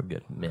movies for a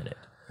good minute.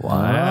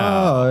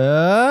 Wow.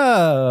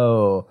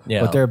 Oh,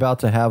 Yeah. But they're about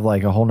to have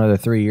like a whole nother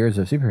 3 years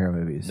of superhero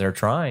movies. They're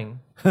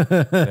trying.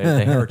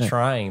 they are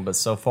trying, but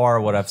so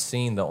far, what I've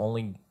seen, the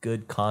only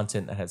good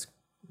content that has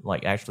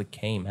like actually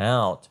came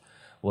out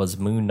was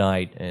Moon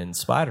Knight and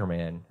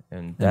Spider-Man,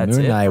 and that's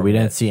Moon it. Knight, from we it.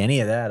 didn't see any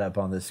of that up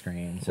on the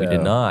screen. We so-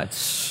 did not.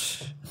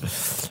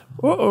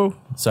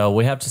 So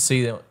we have to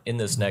see in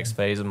this next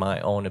phase. In my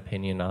own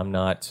opinion, I'm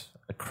not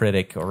a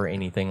critic or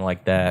anything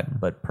like that,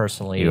 but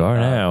personally, You are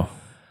now.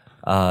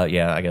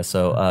 Yeah, I guess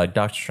so.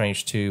 Doctor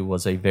Strange 2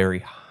 was a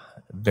very,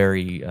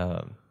 very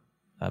a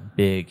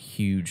big,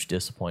 huge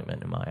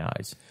disappointment in my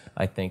eyes.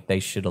 I think they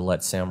should have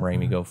let Sam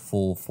Raimi go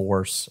full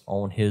force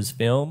on his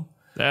film.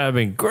 That'd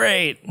been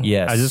great.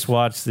 Yes. I just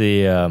watched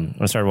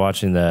I started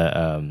watching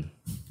the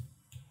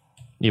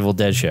Evil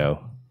Dead show.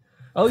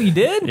 Oh, you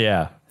did?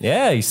 Yeah.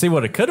 Yeah, you see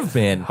what it could have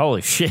been.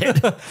 Holy shit.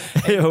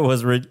 It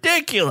was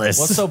ridiculous.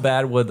 What's so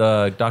bad with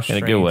Doctor In a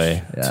Strange good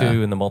way.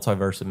 2 in the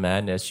Multiverse of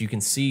Madness? You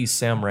can see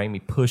Sam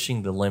Raimi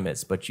pushing the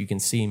limits, but you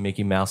can see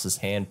Mickey Mouse's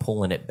hand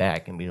pulling it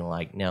back and being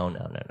like, no.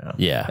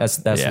 Yeah. That's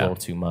Yeah. a little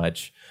too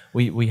much.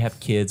 We have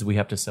kids. We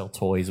have to sell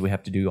toys. We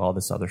have to do all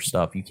this other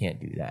stuff. You can't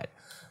do that.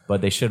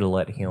 But they should have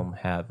let him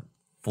have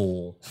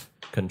full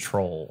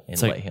control and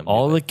It's let like him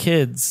all do the it.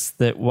 kids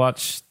that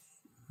watch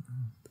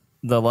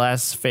the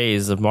last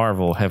phase of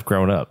Marvel have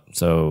grown up.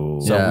 So,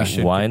 we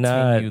should why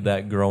continue not?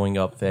 that growing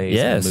up phase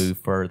Yes. and move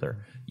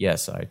further.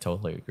 Yes, I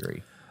totally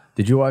agree.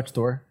 Did you watch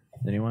Thor?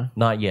 Anyone?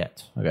 Not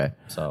yet. Okay.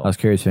 So I was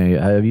curious.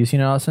 Have you seen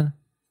it, Austin?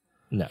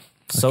 No.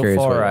 so curious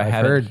far, what- I I've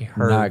haven't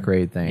heard not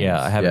great things.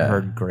 Yeah, I haven't Yeah.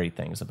 heard great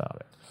things about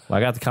it. Well,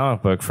 I got the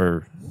comic book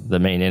for the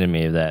main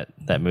enemy of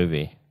that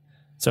movie.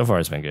 So far,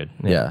 it's been good.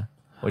 Yeah.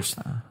 Which,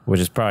 Which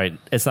is probably,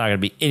 it's not going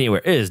to be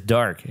anywhere. It is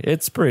dark.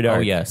 It's pretty dark.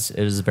 oh yes, it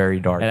is very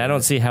dark. And I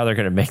don't see how they're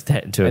going to make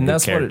that into a and good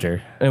that's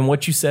character. and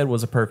what you said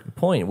was a perfect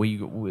point.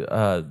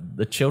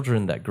 The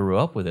children that grew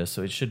up with this,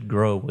 so it should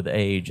grow with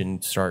age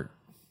and start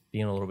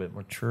being a little bit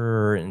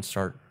mature and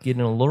start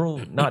getting a little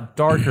not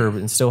darker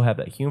and still have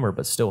that humor,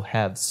 but still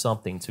have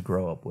something to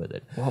grow up with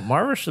it. Well,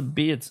 Marvel should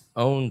be its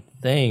own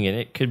thing, and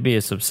it could be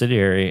a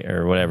subsidiary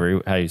or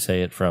whatever, how you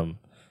say it, from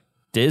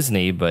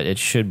Disney, but it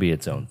should be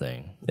its own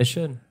thing. It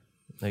should.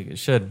 Like it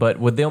should. But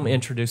with them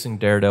introducing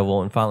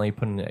Daredevil and finally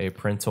putting a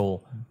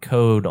parental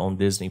code on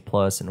Disney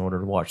Plus in order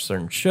to watch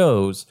certain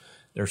shows,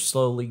 they're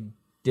slowly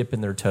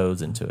dipping their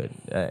toes into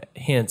it.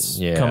 Hence,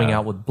 Yeah. coming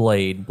out with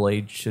Blade.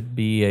 Blade should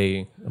be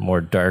a A more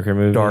darker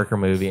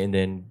movie. and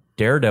then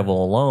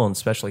Daredevil alone,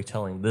 especially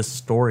telling this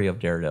story of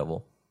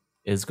Daredevil,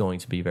 is going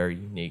to be very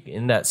unique.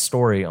 In that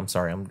story, I'm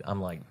sorry,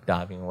 I'm like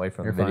diving away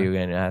from the video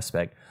game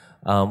aspect.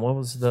 What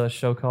was the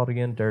show called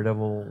again?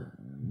 Daredevil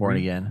Born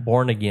Again.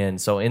 Born Again.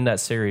 So in that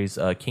series,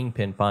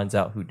 Kingpin finds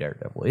out who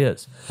Daredevil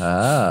is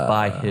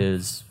by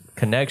his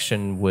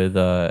connection with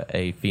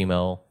a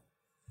female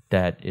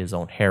that is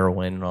on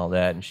heroin and all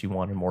that, and she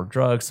wanted more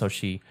drugs, so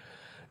she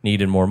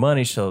needed more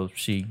money, so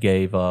she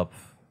gave up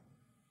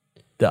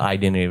the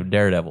identity of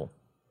Daredevil.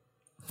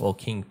 Well,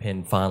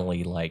 Kingpin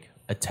finally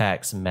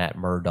attacks Matt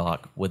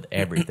Murdock with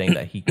everything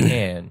that he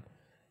can,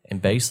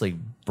 and basically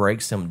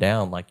breaks him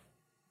down, like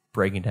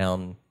breaking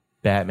down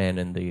Batman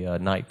in the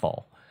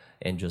Nightfall,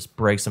 and just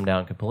breaks him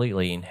down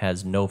completely, and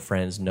has no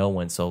friends, no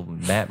one. So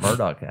Matt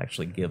Murdock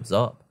actually gives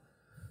up.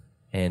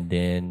 And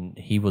then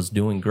he was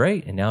doing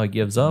great, and now he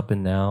gives up,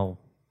 and now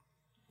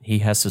he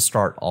has to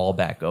start all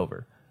back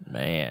over.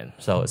 Man.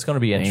 So it's going to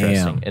be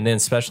interesting. And then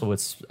especially with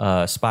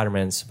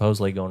Spider-Man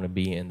supposedly going to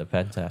be in the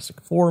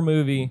Fantastic Four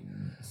movie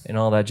and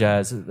all that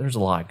jazz, there's a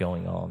lot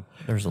going on.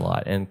 There's a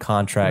lot. And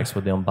contracts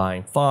with them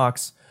buying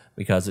Fox,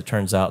 because it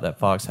turns out that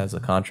Fox has a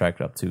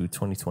contract up to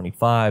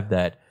 2025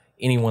 that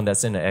anyone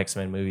that's in the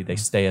X-Men movie, they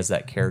stay as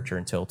that character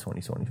until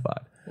 2025.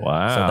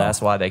 Wow. So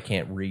that's why they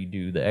can't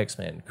redo the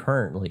X-Men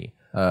currently.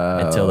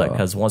 Until that,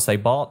 because once they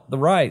bought the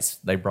rights,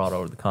 they brought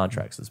over the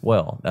contracts as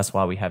well. That's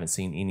why we haven't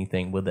seen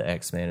anything with the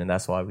X-Men, and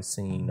that's why we've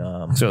seen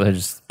So they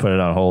just put it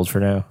on hold for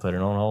now. put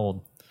it on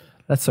hold.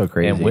 That's so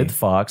crazy. And with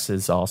Fox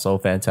is also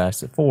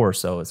Fantastic Four,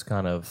 so it's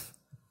kind of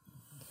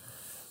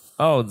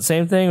Oh, the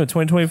same thing with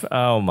 2025?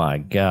 Oh, my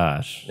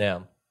gosh.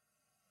 yeah.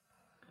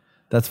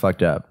 That's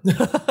fucked up.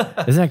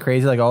 Isn't that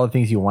crazy? Like all the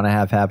things you want to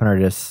have happen are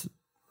just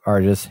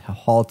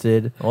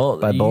halted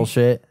by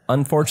bullshit.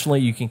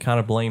 Unfortunately, you can kind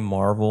of blame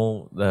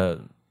Marvel,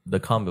 the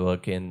comic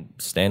book, and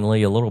Stan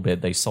Lee a little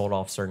bit. They sold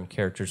off certain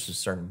characters to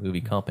certain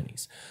movie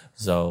companies.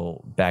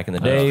 So back in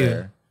the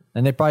day,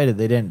 And they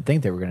didn't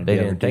think they were going to. they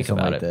able to didn't do think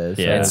something about like it. this.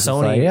 Yeah. So And it's just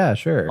Sony, like, yeah,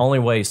 sure. Only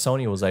way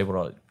Sony was able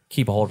to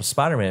keep a hold of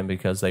Spider-Man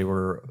because they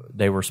were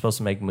supposed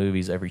to make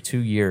movies every 2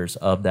 years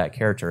of that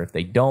character. If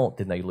they don't,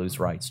 then they lose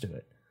rights to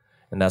it.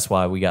 And that's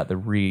why we got the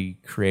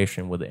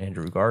recreation with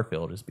Andrew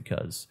Garfield, is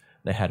because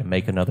they had to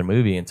make another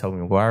movie, and Tobey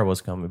Maguire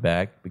was coming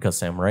back because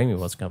Sam Raimi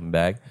was coming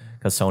back,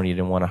 because Sony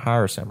didn't want to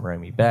hire Sam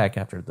Raimi back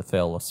after the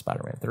fail of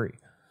Spider-Man 3.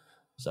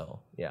 So,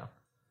 yeah.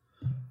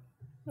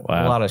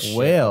 Wow. A lot of shit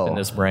Well. in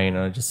this brain.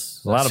 And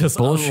A lot of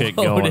bullshit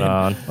going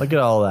on. Look at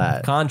all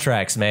that.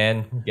 Contracts,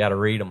 man. You got to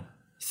read them.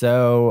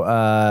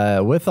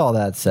 So, with all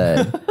that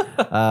said,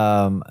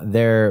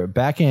 they're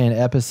back in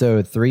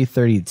episode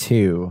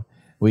 332.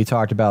 We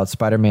talked about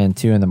Spider-Man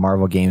 2 in the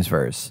Marvel Games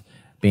verse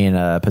being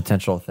a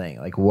potential thing.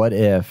 Like, what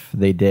if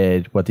they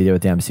did what they did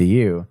with the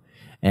MCU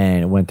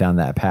and went down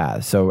that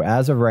path? So,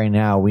 as of right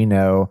now, we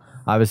know,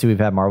 obviously, we've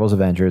had Marvel's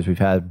Avengers, we've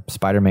had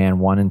Spider-Man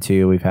 1 and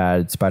 2, we've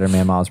had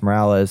Spider-Man Miles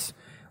Morales.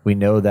 We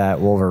know that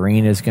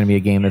Wolverine is going to be a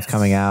game that's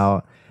coming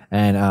out.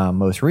 And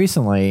most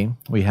recently,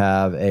 we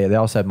have they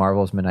also had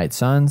Marvel's Midnight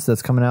Suns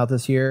that's coming out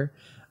this year.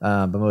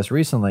 But most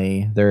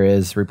recently, there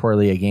is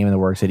reportedly a game in the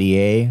works at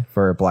EA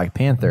for Black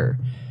Panther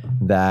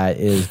that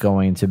is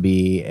going to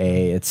be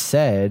it's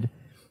said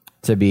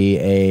to be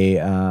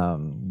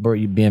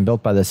being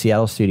built by the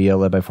Seattle studio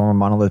led by former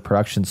Monolith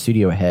Productions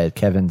studio head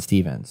Kevin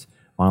Stevens.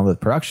 Monolith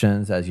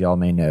Productions, as y'all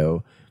may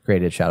know,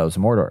 created Shadows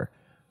of Mordor.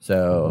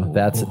 So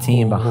that's a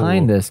team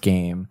behind this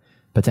game,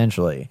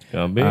 potentially.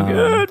 Gonna be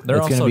good. They're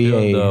It's gonna also be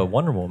doing a- the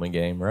Wonder Woman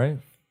game, right?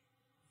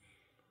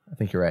 I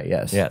think you're right,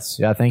 yes. Yes.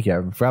 Yeah, thank you. I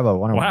forgot about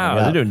Wonder Woman. Wow,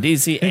 Yeah. they're doing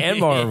DC and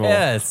Marvel.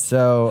 Yes.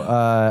 So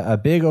a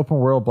big open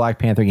world Black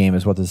Panther game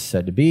is what this is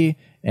said to be,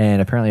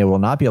 and apparently it will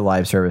not be a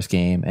live service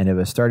game, and it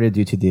was started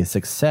due to the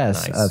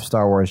success Nice. of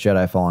Star Wars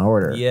Jedi Fallen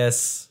Order.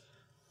 Yes.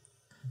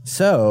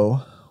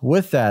 So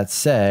with that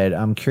said,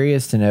 I'm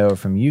curious to know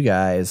from you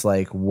guys,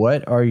 like,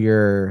 what are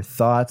your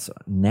thoughts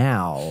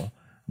now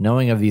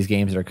knowing of these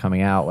games that are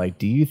coming out, like,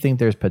 do you think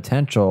there's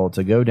potential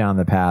to go down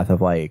the path of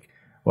like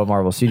what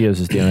Marvel Studios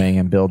is doing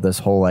and build this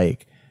whole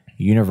like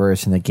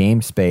universe in the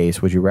game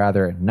space? Would you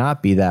rather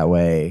not be that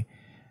way?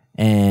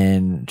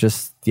 And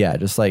just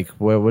like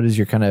what is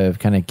your kind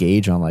of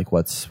gauge on like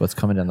what's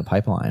coming down the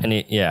pipeline? And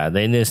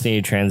they just need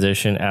to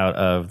transition out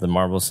of the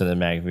Marvel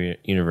Cinematic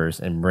Universe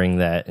and bring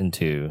that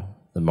into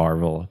the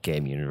Marvel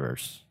game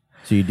universe.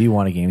 So you do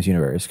want a games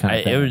universe kind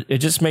of thing. It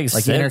just makes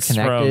like sense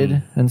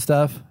interconnected and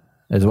stuff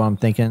is what I'm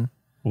thinking.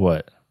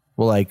 What?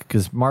 Well, like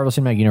because Marvel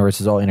Cinematic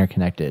Universe is all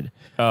interconnected.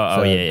 Do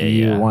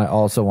you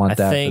also want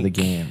that for the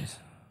games?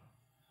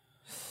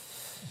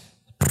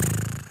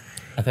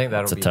 I think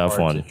that'll It's a be tough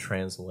hard one to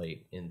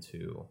translate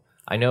into.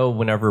 I know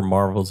whenever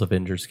Marvel's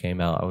Avengers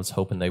came out, I was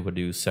hoping they would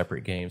do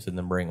separate games and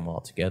then bring them all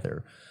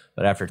together.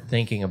 But after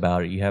thinking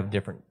about it, you have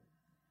different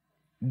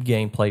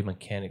gameplay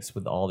mechanics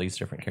with all these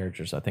different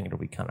characters. I think it'll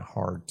be kind of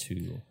hard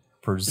to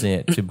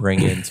present to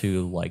bring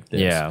into like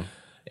this. Yeah.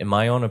 In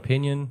my own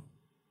opinion,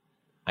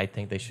 I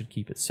think they should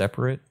keep it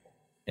separate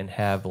and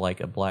have like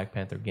a Black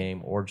Panther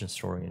game origin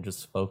story and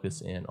just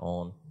focus in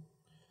on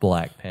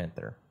Black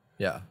Panther.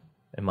 Yeah.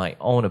 In my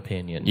own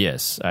opinion.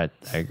 Yes, I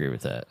agree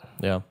with that.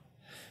 Yeah.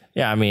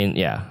 Yeah, I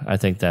mean, I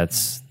think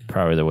that's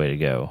probably the way to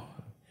go.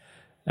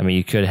 I mean,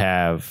 you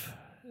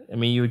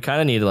would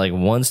kind of need like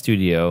one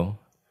studio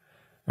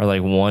or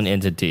like one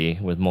entity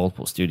with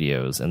multiple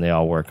studios, and they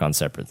all work on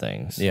separate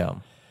things. Yeah.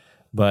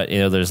 But,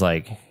 there's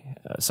like,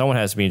 someone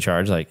has to be in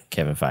charge, like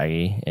Kevin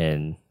Feige,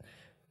 and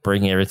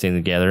bringing everything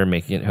together,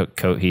 making it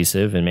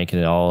cohesive, and making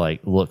it all like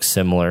look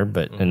similar,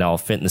 but and all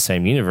fit in the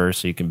same universe,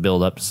 so you can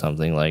build up to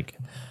something like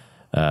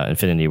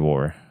Infinity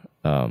War.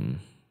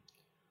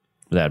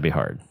 That'd be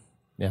hard.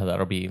 Yeah,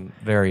 that'll be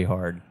very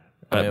hard.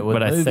 But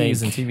with I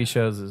movies think- and TV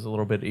shows is a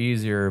little bit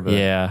easier. But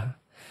Yeah.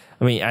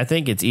 I mean, I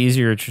think it's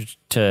easier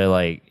to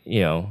like,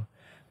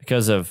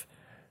 because of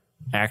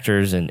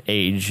actors and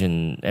age,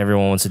 and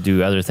everyone wants to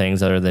do other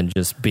things other than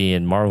just be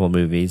in Marvel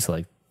movies.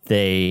 Like,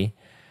 they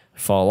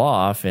fall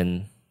off,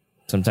 and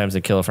sometimes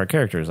they kill off our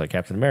characters, like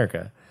Captain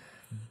America.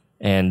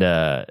 And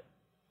at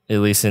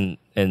least in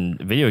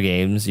video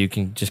games, you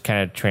can just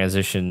kind of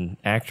transition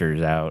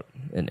actors out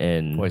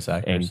and Voice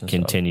actors and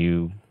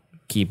continue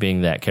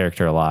keeping that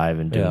character alive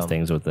and doing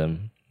things with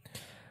them.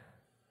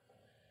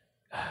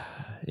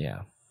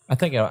 Yeah. I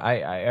think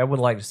I would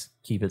like to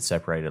keep it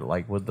separated.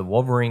 Like with the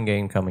Wolverine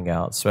game coming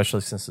out,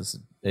 especially since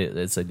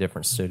it's a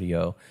different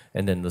studio,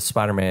 and then the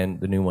Spider-Man,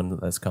 the new one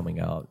that's coming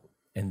out,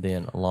 and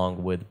then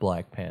along with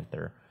Black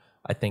Panther,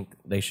 I think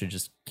they should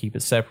just keep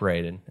it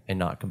separated and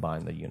not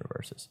combine the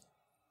universes.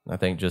 I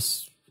think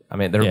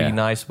that'd be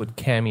nice with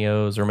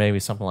cameos or maybe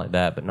something like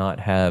that, but not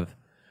have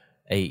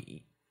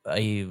a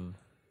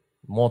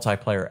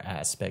multiplayer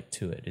aspect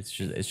to it. It's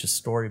just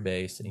story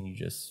based, and you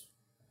just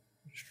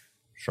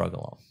shrug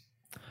along.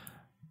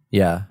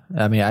 Yeah,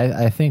 I mean,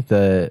 I think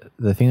the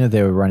thing that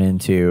they would run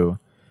into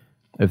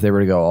if they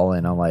were to go all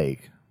in on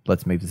like,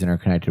 let's make this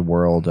interconnected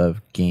world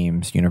of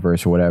games,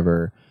 universe, or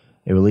whatever,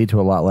 it would lead to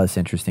a lot less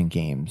interesting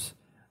games,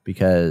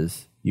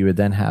 because you would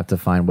then have to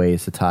find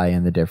ways to tie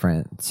in the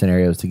different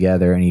scenarios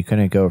together, and you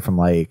couldn't go from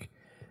like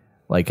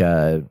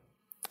a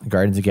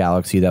Guardians of the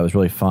Galaxy that was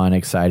really fun,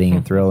 exciting,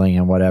 and thrilling,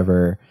 and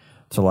whatever,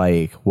 to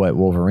like what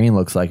Wolverine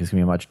looks like. It's gonna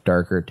be a much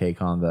darker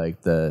take on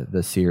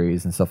the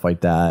series and stuff like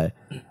that.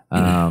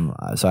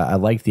 So I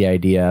like the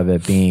idea of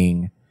it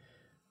being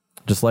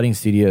just letting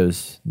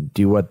studios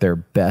do what they're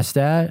best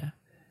at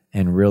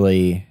and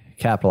really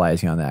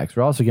capitalizing on that. Because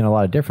we're also getting a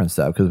lot of different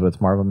stuff. Because with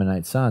Marvel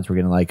Midnight Suns, we're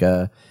getting like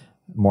a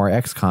more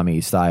XCOM-y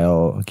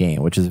style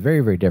game, which is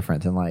very, very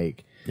different than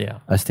like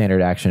a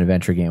standard action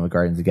adventure game with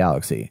Guardians of the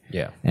Galaxy.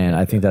 Yeah, and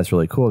I think that's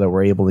really cool that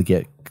we're able to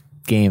get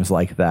games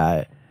like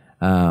that.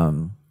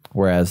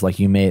 Whereas like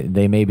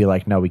they may be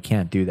like, no, we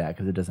can't do that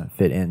because it doesn't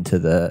fit into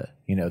the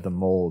the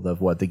mold of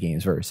what the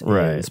games verse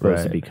is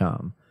supposed to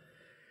become.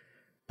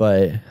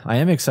 But I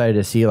am excited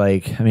to see,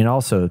 like, I mean,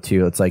 also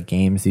too, it's like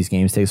these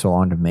games take so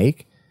long to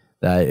make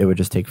that it would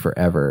just take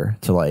forever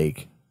to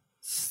like,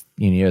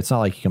 it's not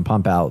like you can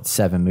pump out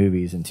 7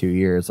 movies in 2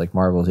 years like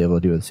Marvel's able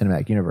to do with the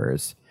cinematic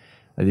universe.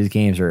 Like, these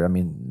games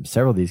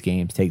several of these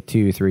games take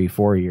 2, 3,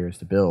 4 years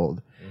to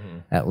build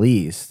at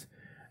least.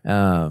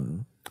 So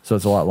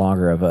it's a lot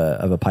longer of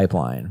a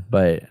pipeline.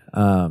 But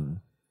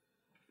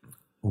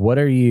what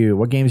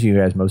games are you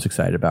guys most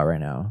excited about right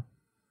now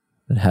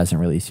that hasn't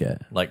released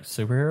yet? like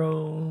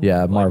superhero.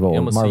 Yeah, Marvel,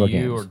 like MCU Marvel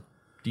games, or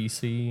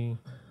DC.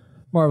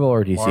 Marvel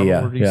or DC. Marvel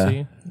Yeah, or DC.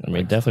 yeah, I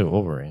mean, definitely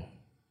Wolverine.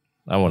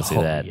 I want to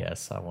see that.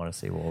 Yes, I want to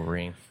see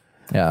Wolverine.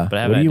 yeah. But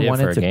I have what an do you idea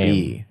want for it a to game.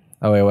 be?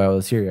 Oh wait,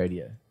 let's hear your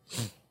idea.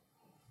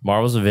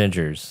 Marvel's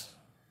Avengers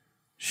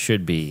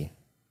should be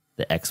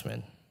the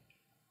X-Men.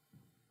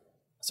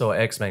 So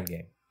an X-Men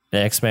game. The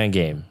X-Men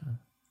game.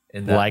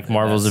 In Like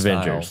Marvel's that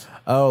style. Avengers.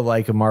 Oh,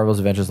 like a Marvel's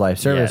Avengers live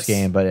service Yes.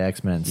 game, but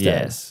X-Men instead.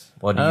 Yes.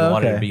 Well, do you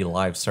want it okay. to be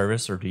live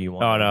service, or do you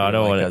want? Oh, it no, to be I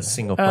don't like want a it.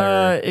 single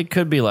player. It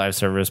could be live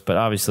service, but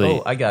obviously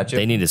Oh, I got you.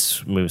 they need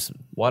to move.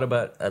 What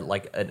about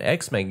like an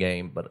X-Men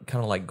game, but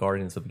kind of like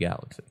Guardians of the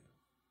Galaxy?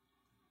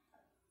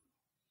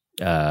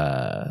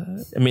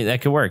 I mean,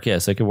 that could work.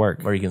 Yes, it could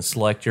work. Or you can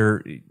select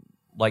your,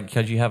 like,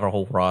 because you have a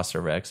whole roster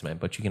of X-Men,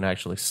 but you can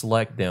actually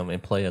select them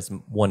and play as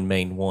one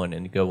main one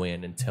and go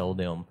in and tell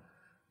them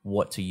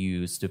what to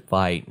use to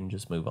fight and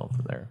just move on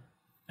from there.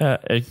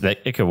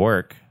 It could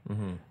work.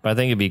 But I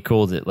think it'd be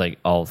cool that like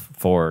all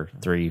 4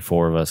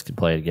 of us could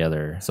play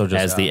together. So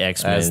just as the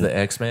X-Men. As the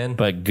X-Men?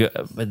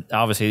 But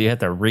obviously you have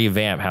to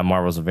revamp how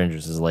Marvel's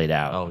Avengers is laid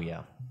out. Oh,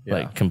 yeah.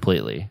 Like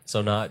completely.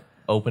 So not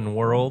open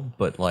world,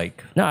 but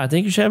like... No, I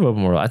think you should have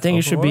open world. I think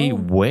it should be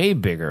way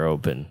bigger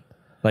open.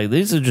 Like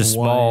these are just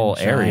small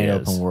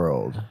areas. Open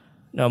world.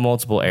 No,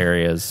 multiple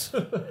areas.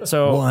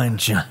 So One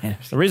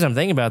giant. the reason I'm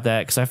thinking about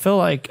that, because I feel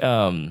like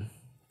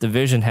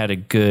Division had a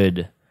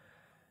good...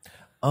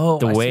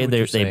 the way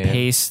they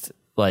paced,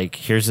 like,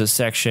 here's a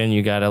section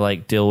you got to,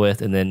 like, deal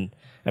with, and then,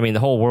 I mean, the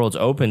whole world's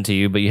open to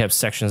you, but you have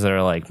sections that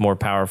are, like, more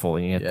powerful,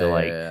 and you have to,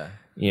 like,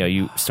 you know,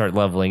 you start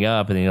leveling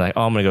up, and then you're like,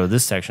 oh, I'm going to go to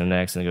this section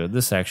next, and go to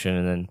this section,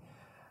 and then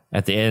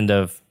at the end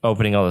of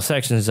opening all the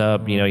sections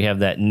up, you know, you have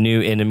that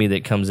new enemy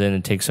that comes in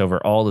and takes over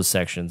all the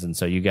sections, and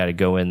so you got to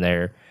go in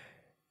there.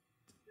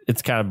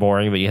 It's kind of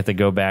boring, but you have to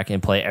go back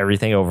and play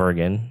everything over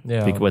again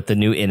with the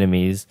new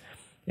enemies,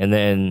 and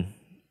then...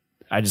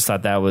 I just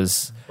thought that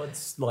was...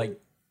 What's like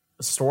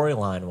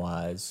storyline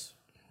wise,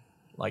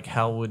 like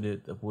how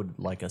would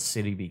like a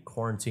city be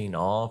quarantined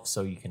off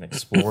so you can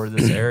explore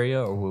this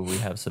area, or will we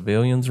have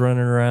civilians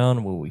running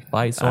around? Will we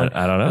fight someone?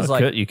 I don't know.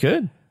 Like, you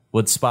could.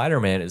 With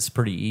Spider-Man, it's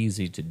pretty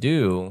easy to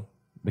do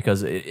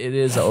because it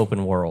is an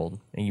open world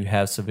and you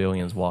have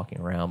civilians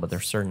walking around, but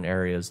there's certain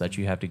areas that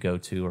you have to go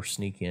to or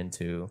sneak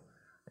into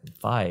and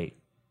fight.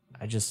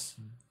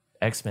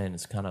 X-Men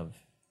is kind of...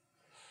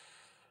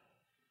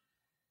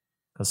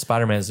 Because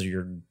Spider-Man's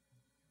you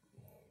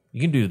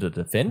can do the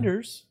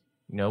Defenders,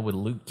 you know, with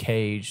Luke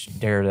Cage,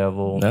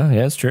 Daredevil. No,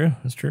 yeah, it's true.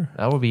 It's true.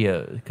 That would be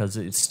because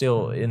it's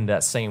still in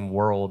that same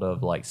world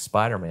of like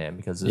Spider-Man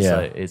because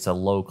it's a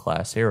low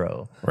class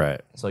hero,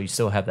 right? So you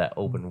still have that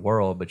open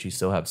world, but you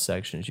still have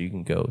sections you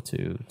can go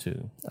to.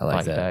 I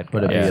like that.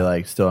 Would it be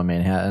like still in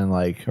Manhattan,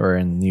 like, or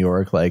in New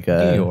York, like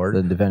New York.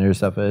 the Defender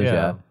stuff is?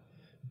 Yeah.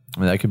 I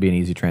mean, that could be an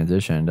easy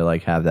transition to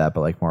like have that,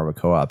 but like more of a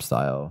co-op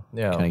style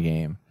kind of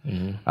game.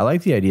 I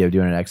like the idea of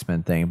doing an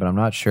X-Men thing, but I'm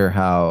not sure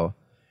how,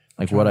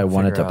 like, what I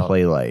want it to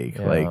play like.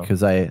 Like,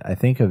 because I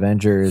think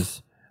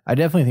Avengers, I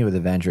definitely think with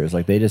Avengers,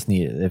 like, they just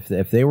need,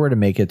 if they were to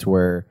make it to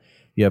where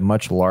you have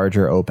much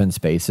larger open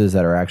spaces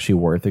that are actually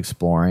worth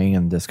exploring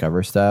and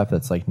discover stuff,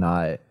 that's like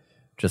not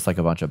just like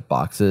a bunch of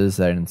boxes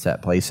that are in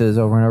set places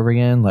over and over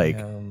again. Like,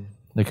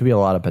 there could be a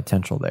lot of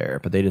potential there,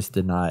 but they just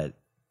did not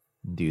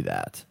do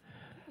that.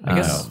 I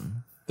guess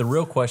the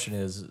real question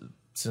is,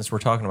 since we're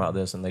talking about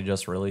this and they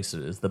just released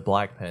it, is the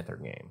Black Panther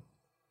game.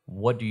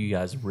 What do you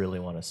guys really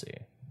want to see?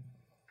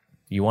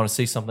 You want to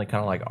see something kind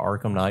of like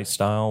Arkham Knight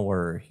style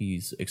where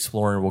he's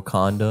exploring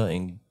Wakanda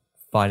and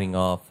fighting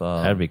off...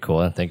 that'd be cool.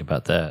 I didn't think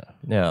about that.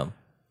 Yeah.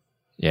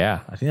 Yeah.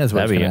 I think that's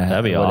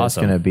that'd be awesome. It's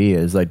going to be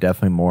is like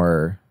definitely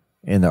more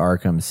in the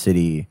Arkham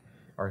City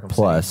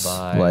plus. City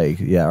vibe, like,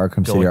 yeah,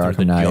 Arkham City or going through Arkham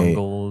the Knight.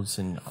 jungles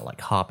and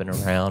like hopping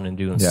around and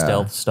doing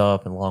stealth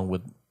stuff along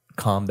with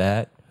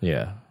combat.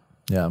 Yeah.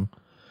 Yeah,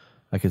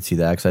 I could see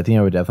that because I think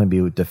I would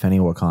definitely be defending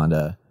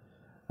Wakanda.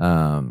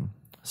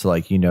 So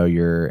like, you know,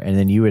 and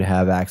then you would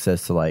have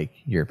access to like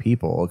your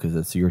people because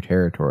it's your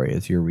territory,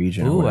 it's your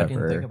region. Ooh, or I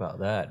whatever. didn't think about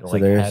that. So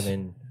Like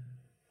having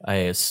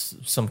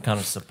some kind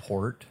of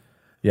support.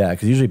 Yeah,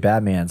 because usually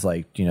Batman's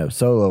like, you know,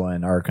 solo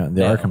in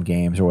Arkham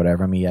games or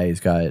whatever. I mean, yeah,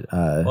 he's got.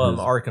 Well, in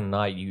Arkham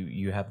Knight,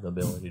 you have the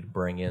ability to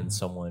bring in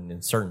someone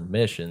in certain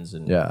missions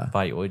and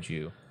fight with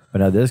you. But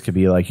now this could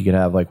be like you could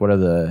have like what are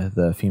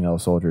the female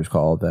soldiers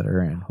called that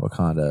are in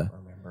Wakanda? I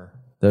remember.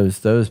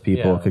 Those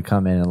people could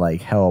come in and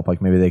like help.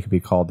 Like maybe they could be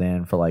called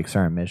in for like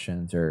certain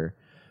missions or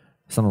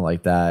something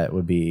like that.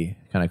 Would be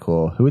kind of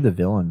cool. Who would the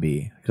villain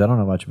be? Because I don't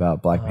know much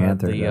about Black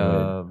Panther.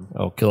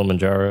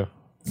 Kilimanjaro.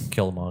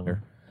 Killmonger.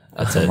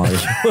 That's it.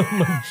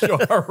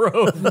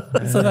 Kilimanjaro.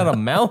 Isn't that a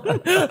mountain?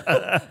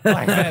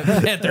 Black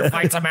Panther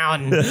fights a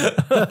mountain.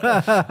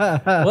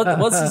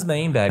 What's his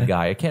main bad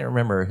guy? I can't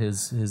remember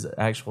his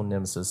actual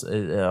nemesis.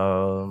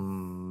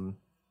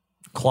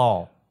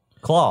 Claw.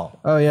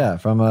 Oh yeah,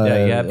 from you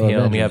have him.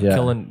 Avengers, You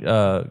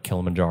have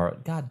Kilimanjaro.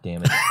 God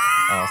damn it,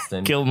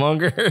 Austin.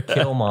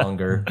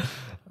 Killmonger.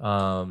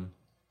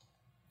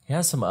 He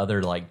has some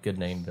other like good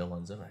name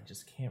villains, and I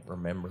just can't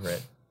remember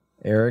it.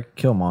 Eric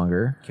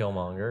Killmonger.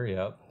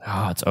 Yep.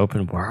 Oh, it's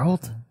open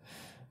world?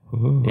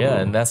 Ooh. Yeah,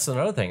 and that's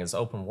another thing. It's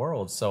open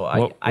world. So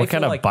what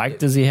kind of bike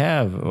does he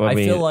have? I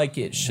feel like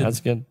it should. That's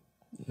good.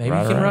 Maybe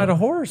he can ride a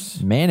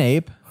horse.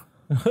 Man-ape.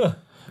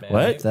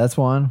 What? That's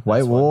one.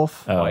 White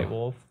Wolf. Oh. White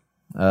Wolf.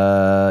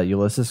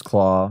 Ulysses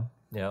Claw.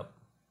 Yep.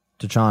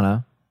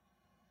 T'Challa.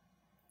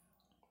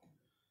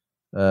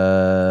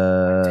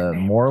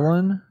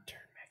 Moreland.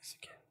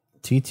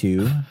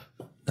 T2.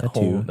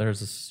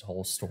 There's this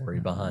whole story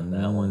behind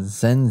that one.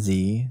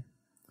 Zenzi.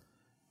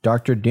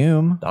 Doctor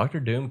Doom. Doctor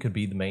Doom could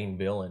be the main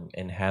villain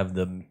and have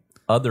the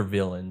other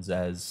villains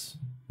as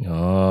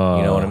Oh,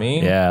 You know what I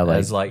mean? Yeah, like,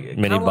 As like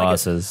mini kinda like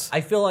bosses.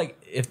 I feel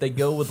like if they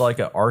go with like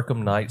an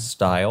Arkham Knight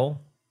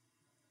style,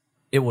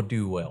 it will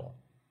do well.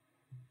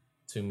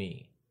 To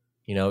me,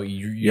 you know,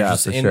 you're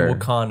just for in sure.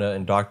 Wakanda,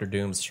 and Doctor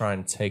Doom's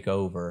trying to take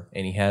over,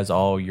 and he has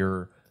all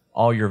your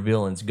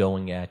villains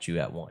going at you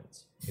at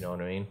once. You know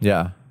what I mean?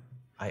 Yeah.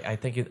 I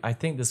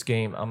think this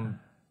game.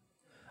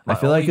 I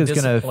feel like it's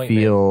gonna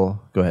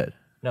feel. Go ahead.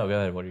 No, go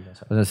ahead. What are you gonna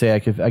say? I was gonna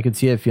say I could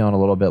see it feeling a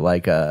little bit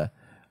like I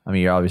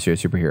mean, you're obviously a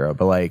superhero,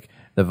 but like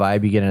the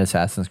vibe you get in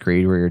Assassin's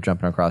Creed, where you're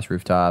jumping across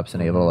rooftops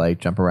and able to like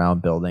jump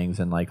around buildings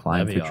and like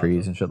climb That'd be through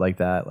trees and shit like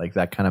that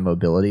kind of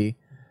mobility.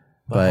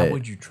 But how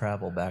would you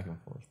travel back and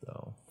forth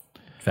though?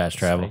 Fast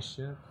travel.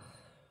 Spaceship?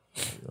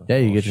 Yeah,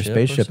 you get your ship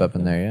or spaceship up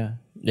in something? there.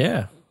 Yeah,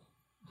 Yeah.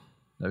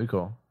 that'd be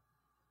cool.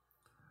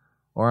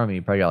 Or I mean,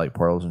 you probably got like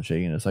portals and shit.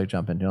 You can just like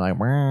jump into like.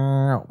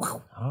 I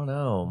I don't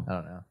know.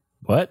 don't know.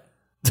 What?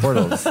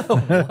 Portals. Is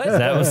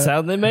that what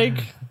sound they make?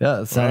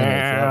 Yeah, it sounds like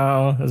it.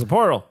 Wow, there's a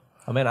portal.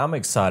 I mean, I'm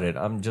excited.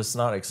 I'm just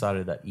not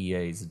excited that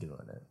EA's doing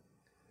it.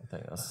 I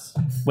think that's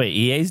Wait,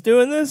 EA's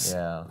doing this?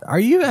 yeah.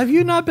 Have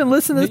you not been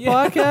listening to this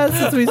podcast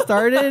since we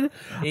started?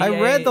 I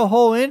read the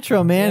whole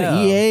intro, man.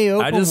 Yeah. EA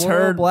open I just world,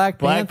 heard Black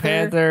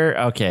Panther.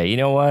 Okay, you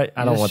know what?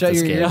 I don't Just want shut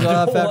this your game. ears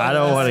off after I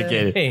don't that. want to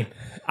get it.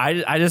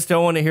 I just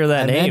don't want to hear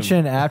that I name.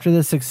 mentioned after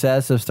the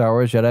success of Star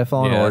Wars Jedi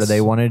Fallen Yes. Order,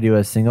 they wanted to do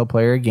a single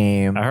player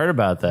game. I heard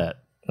about that.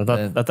 I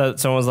thought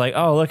someone was like,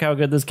 "Oh, look how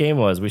good this game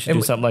was. We should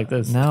do something like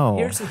this." No.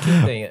 Here's the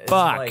key thing. It's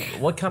Fuck. like,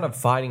 what kind of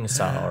fighting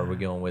style are we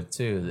going with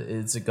too?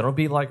 Is it going to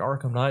be like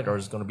Arkham Knight, or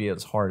is it going to be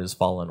as hard as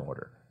Fallen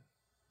Order?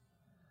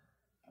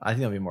 I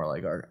think it'll be more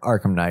like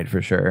Arkham Knight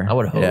for sure. I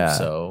would hope Yeah.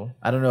 so.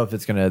 I don't know if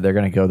they're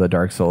gonna go the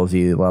Dark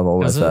Souls-y level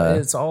with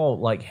It's all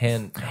like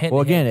hand. well,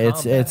 again,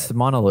 it's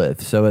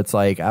Monolith, so it's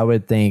like I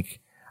would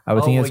think it's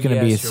well, going to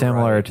be yes, you're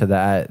similar right. to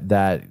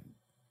that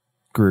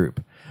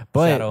group.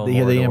 But Shadow of the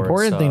Mordor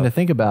important thing to stuff,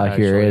 think about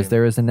here actually. is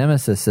there was a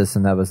Nemesis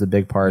system that was a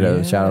big part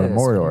of Shadow of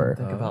Mordor.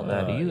 Think about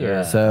that either.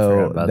 yeah.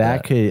 So about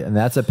that could, and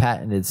that's a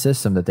patented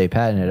system that they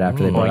patented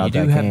after they brought Well, out you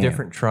do that have game.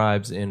 different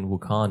tribes in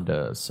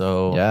Wakanda,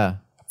 so Yeah,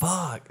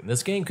 fuck.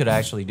 This game could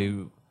actually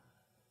do.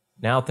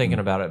 Now thinking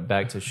about it,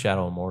 back to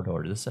Shadow of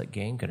Mordor, that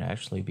game could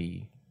actually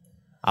be.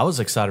 I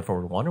was excited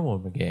for the Wonder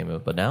Woman game,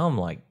 but now I'm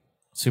like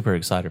super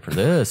excited for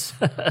this.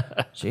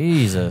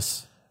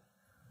 Jesus.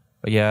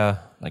 But yeah,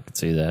 I could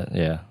see that.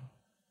 Yeah,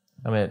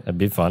 I mean, that'd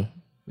be fun.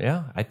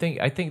 yeah, I think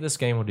this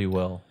game will do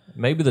well.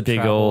 Maybe the Big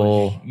travel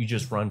ol'- is you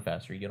just run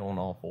faster. You get on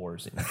all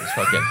fours and you just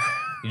fucking,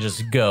 you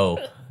just go.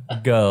 How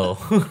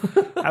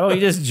about you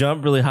just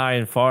jump really high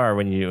and far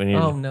when you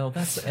Oh no,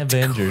 that's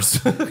Avengers.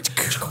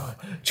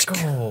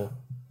 Go.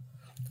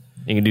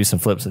 you can do some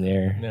flips in the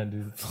air. Yeah,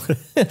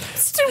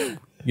 dude.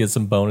 Get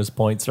some bonus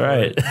points,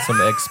 Right. Some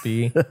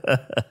XP.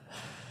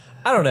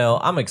 I don't know.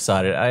 I'm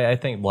excited. I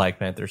think Black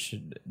Panther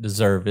should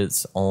deserve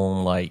its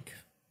own like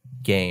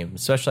game,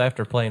 especially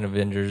after playing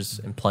Avengers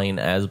and playing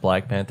as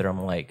Black Panther.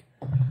 I'm like,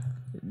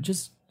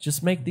 just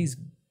make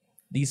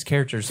these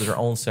characters their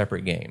own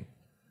separate game.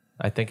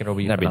 I think it'll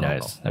be That'd be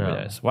phenomenal. nice. That'd be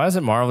nice. Why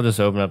doesn't Marvel just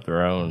open up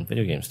their own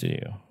video game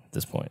studio at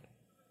this point?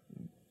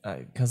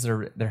 Because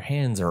their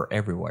hands are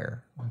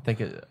everywhere. I think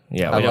it.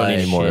 Yeah, we don't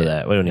need more of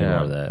that. We don't need Yeah.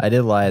 more of that. I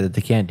did lie that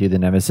they can't do the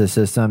Nemesis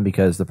system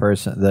because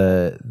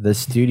the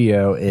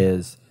studio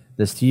is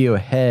the studio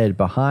head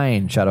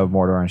behind Shadow of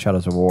Mordor and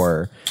Shadows of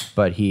War,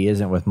 but he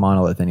isn't with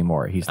Monolith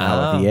anymore. He's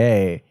now with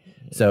EA.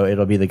 So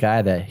it'll be the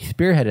guy that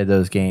spearheaded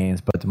those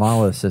games, but the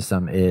Monolith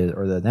system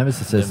or the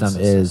Nemesis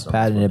system is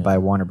patented by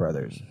Warner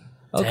Brothers.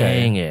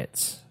 Dang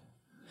it.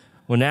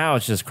 Well, now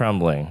it's just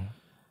crumbling.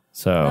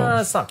 So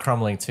It's not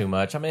crumbling too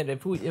much. I mean,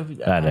 if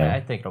I know. I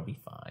think it'll be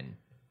fine.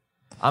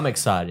 I'm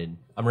excited.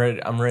 I'm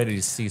ready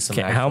to see some.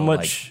 Okay, actual, how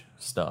much-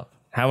 stuff?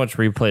 how much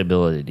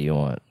replayability do you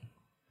want?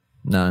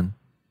 None.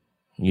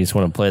 You just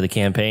want to play the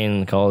campaign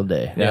and call it a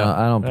day. Yeah,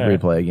 I don't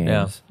replay games.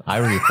 Yeah, I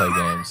replay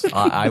games.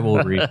 I will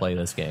replay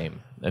this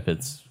game if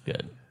it's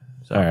good.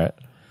 So All right.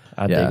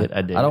 I Yeah. dig it.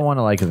 I dig I don't it. want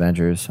to like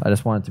Avengers. I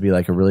just want it to be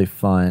like a really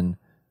fun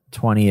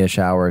 20-ish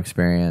hour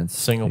experience.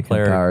 Single You can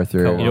player power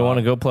through. co-op. You don't want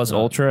to go plus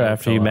ultra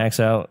after you max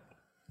out,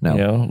 No. you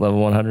know, level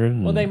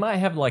 100? Well, they might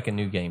have like a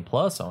new game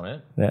plus on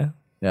it. Yeah.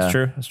 Yeah. That's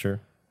true. That's true.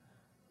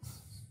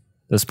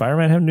 Does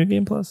Spider-Man have New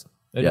Game Plus?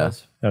 It Yeah.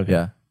 does. Okay.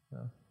 Yeah.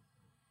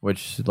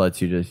 Which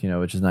lets you just,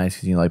 which is nice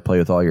because you like play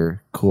with all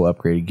your cool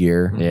upgraded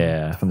gear.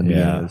 Yeah. From the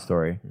beginning Yeah. of the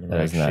story.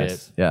 That is Shit.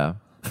 nice. Yeah.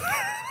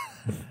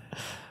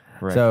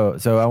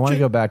 So I want to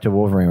go back to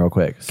Wolverine real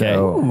quick.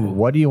 So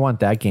what do you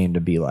want that game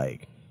to be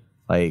like?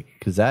 Like,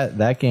 because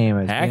that game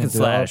is Hack being and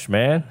slash,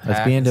 man. It's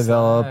being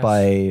developed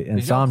by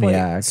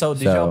Insomniac.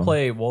 Did y'all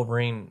play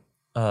Wolverine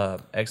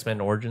X-Men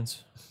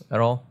Origins at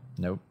all?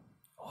 Nope.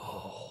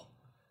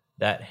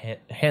 That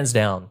hands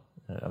down.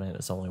 I mean,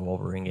 it's only a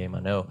Wolverine game,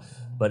 I know,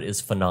 but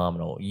it's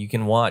phenomenal. You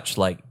can watch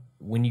like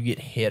when you get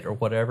hit or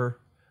whatever.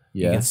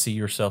 You Yeah. can see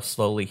yourself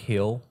slowly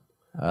heal.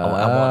 I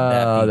want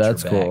that feature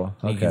that's back. cool.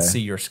 You can Okay. see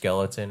your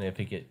skeleton if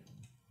it get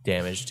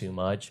damaged too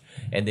much,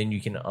 and then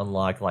you can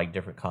unlock like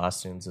different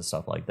costumes and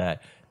stuff like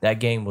that. That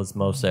game was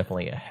most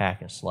definitely a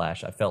hack and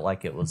slash. I felt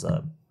like it was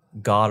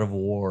God of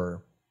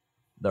War,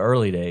 the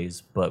early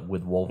days, but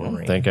with I Wolverine.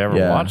 don't think I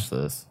ever watched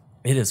this.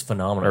 It is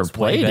phenomenal. Or It's way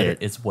played better. it.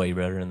 It's way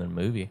better than the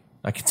movie.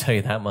 I can tell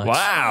you that much.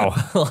 Wow.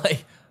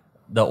 Like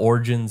the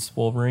Origins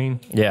Wolverine.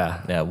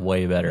 Yeah.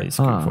 Way better. He's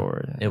good for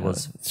it. It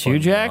was Hugh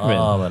Jackman.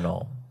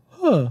 phenomenal.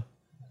 Oh,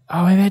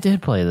 maybe I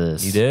did play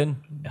this. You did?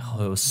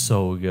 Oh, it was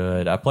so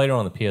good. I played it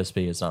on the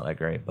PSP. It's not that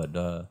great, but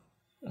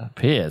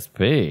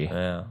PSP.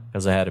 yeah,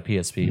 because I had a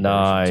PSP version to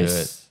it.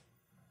 Nice.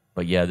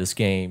 But yeah, this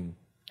game,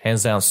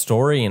 hands down,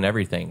 story and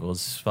everything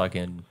was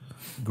fucking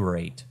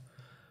great.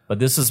 But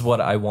this is what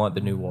I want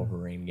the new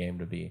Wolverine game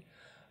to be.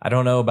 I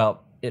don't know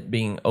about it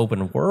being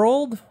open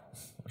world.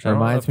 It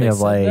reminds me of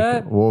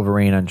like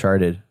Wolverine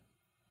Uncharted.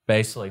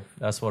 Basically,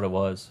 that's what it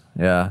was.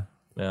 Yeah.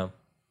 Yeah.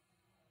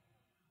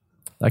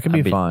 That could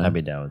be fun. I'd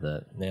be down with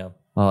that. Yeah.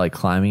 Oh, like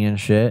climbing and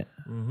shit.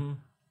 God,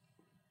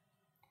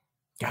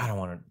 I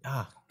want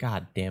to.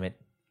 God damn it.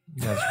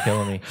 You guys are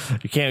killing me.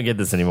 You can't get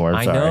this anymore. I'm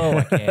I sorry. know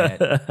I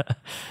can't.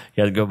 You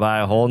got to go buy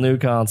a whole new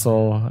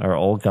console or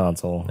old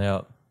console.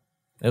 Yeah.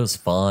 It was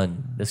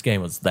fun. This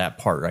game was that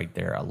part right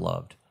there. I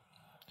loved.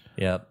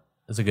 Yep.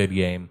 It's a good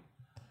game.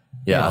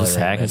 Yeah. Just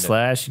hack and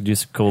slash. You do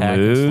some cool Hack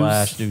moves. and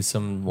slash, do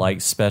some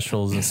like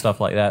specials and stuff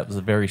like that. It was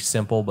very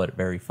simple but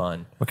very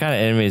fun. What kind of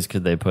enemies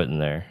could they put in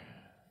there?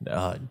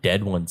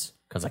 Dead ones,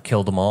 because I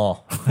killed them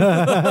all.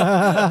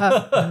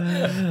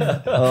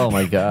 Oh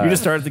my god. You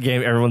just start the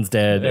game, everyone's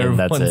dead, and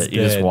that's Everyone's it.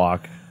 You just dead.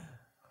 walk.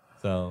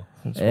 So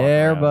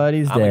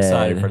Everybody's I'm dead.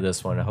 excited for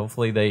this one.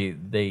 Hopefully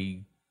they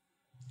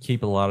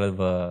keep a lot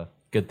of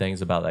good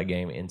things about that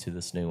game into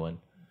this new one.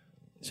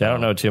 See, I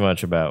don't know too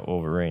much about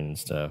Wolverine and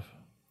stuff.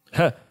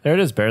 There it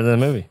is, better than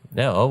the movie.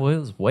 Yeah, it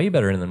was way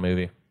better than the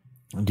movie.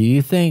 Do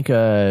you think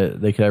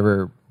they could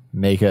ever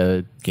make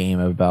a game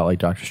about like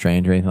Doctor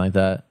Strange or anything like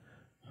that?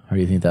 Or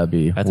do you think that'd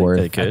be I think worth?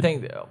 they could.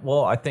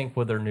 I think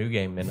with their new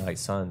game, Midnight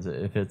Suns,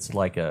 if it's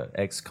like a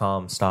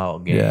XCOM style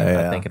game,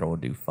 Yeah. I think it will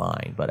do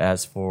fine. But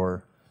as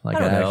for Like I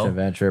don't an know, action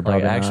adventure, like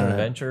probably action not.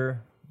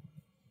 adventure,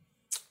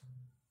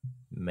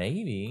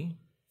 maybe.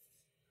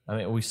 I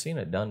mean, we've seen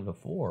it done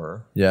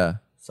before, Yeah.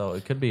 so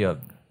it could be a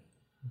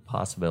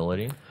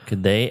possibility.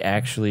 Could they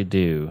actually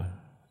do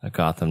a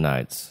Gotham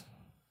Knights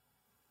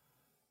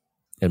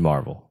in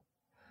Marvel?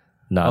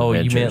 Not Oh,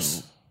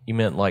 Avengers. you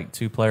meant like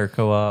 2-player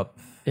co-op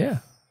Yeah.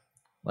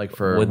 Like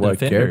for with what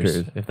Defenders?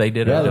 characters? If they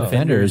did Yeah, a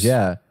Defenders.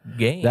 Yeah.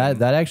 game, That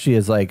actually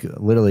is like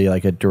literally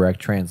like a direct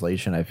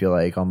translation. I feel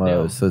like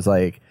almost. Yeah. So it's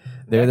like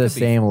they're That the could be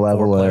same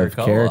level 4-player of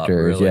co-op,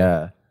 characters. really.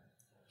 Yeah.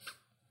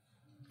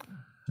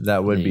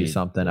 That would be Need-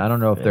 something. I don't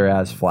know if they're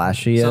as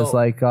flashy So, as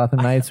like Gotham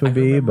Knights would I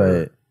be,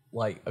 remember, but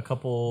like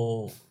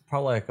probably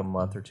like a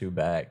month or two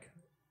back,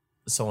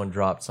 someone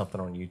dropped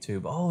something on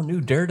YouTube. Oh, new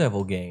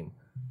Daredevil game,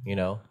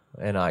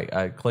 And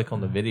I click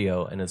on the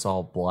video and it's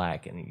all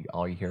black and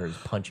all you hear is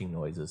punching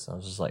noises. I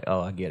was just like,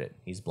 oh, I get it.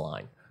 He's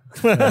blind.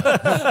 I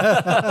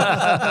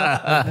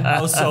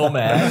was so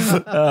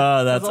mad.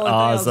 Oh, that's The only thing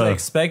I was awesome.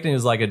 expecting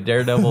is like a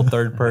Daredevil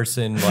third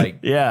person, like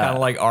Yeah. kind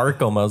of like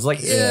Arkham. I was like,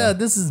 yeah,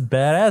 this is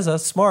badass.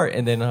 That's smart.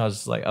 And then I was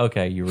just like,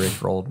 okay, you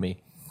Rick rolled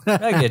me.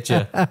 I get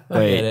you. I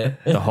get it.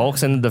 The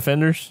Hulk's and the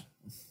Defenders?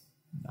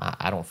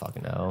 I don't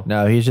fucking know.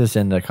 no, he's just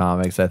in the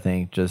comics, I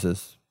think, just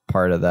as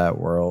part of that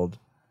world.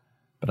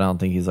 But I don't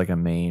think he's like a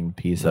main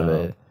piece of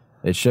it.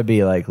 It should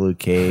be like Luke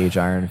Cage,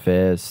 Iron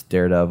Fist,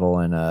 Daredevil,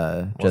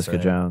 and Jessica her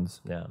name?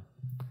 Jones. Yeah.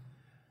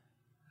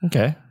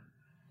 Okay.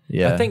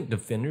 Yeah. I think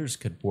Defenders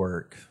could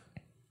work.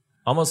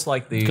 Almost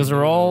like the 'Cause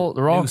they're all-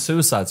 new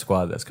Suicide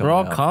Squad that's coming They're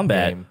all out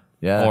combat game.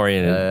 Yeah.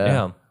 oriented.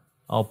 Yeah.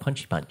 All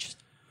punchy punch.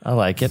 I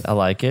like it.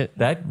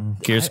 That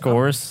Gear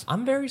scores.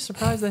 I'm very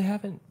surprised they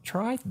haven't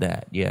tried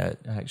that yet,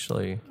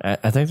 actually.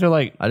 I think they're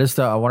like I just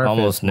I wonder if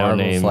Almost it's no Marvel's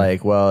name.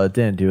 like, well, it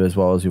didn't do as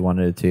well as we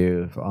wanted it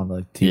to on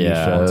the TV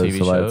Yeah, shows. TV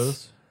so shows.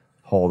 let's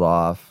hold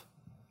off.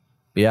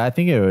 Yeah, I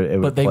think it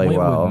would But they play went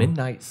well. with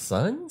Midnight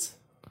Suns?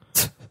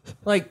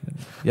 Like,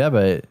 Yeah,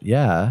 but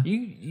yeah,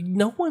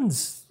 no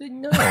one's.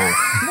 No.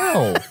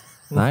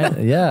 No.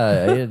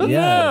 yeah.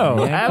 no, man,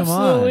 come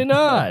absolutely on.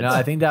 not. No,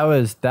 I think that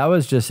was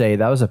just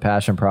that was a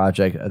passion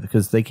project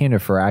because they came to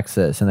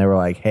Firaxis and they were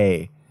like,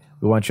 "Hey,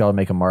 we want y'all to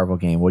make a Marvel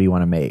game. What do you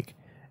want to make?"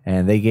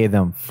 And they gave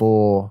them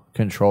full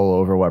control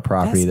over what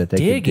property that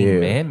they could do.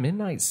 man.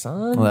 Midnight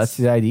Suns? Well, that's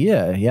the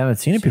idea. You haven't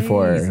seen it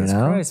before, Jesus you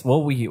know? Christ.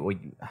 Well, okay,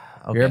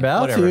 You're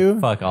about whatever. to.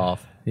 Fuck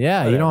off.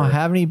 Yeah, you don't Whatever.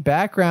 have any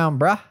background,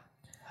 bruh.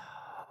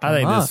 I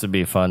think on. this would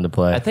be fun to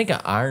play. I think an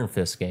Iron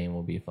Fist game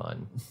will be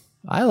fun.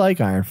 I like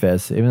Iron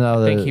Fist, even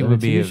though think the he would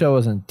be TV a- show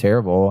wasn't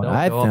terrible.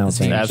 I Go off don't the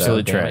think TV so.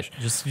 Absolute show, damn trash.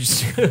 it.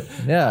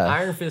 Just Yeah.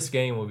 Iron Fist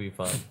game will be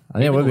fun. I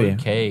think it would be. Luke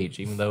Cage,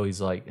 even though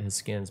he's like his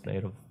skin's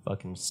made of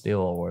fucking steel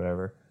or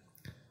whatever.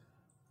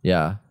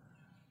 Yeah.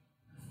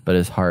 But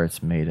his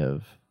heart's made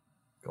of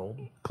Gold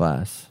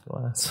glass.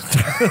 glass.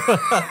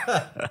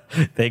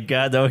 Thank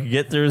God that we can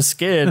get through his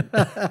skin.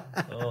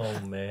 Oh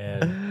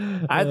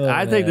man.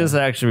 I think this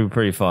would actually be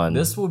pretty fun.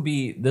 This would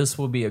be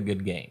a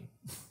good game.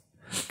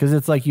 Because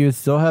it's like you would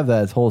still have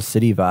that whole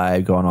city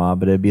vibe going on,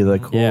 but it'd be the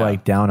cool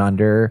like down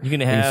under. You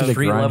can and have see the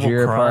street-level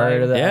grungier crime.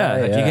 part of that. Yeah,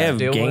 like you can have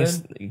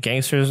Deal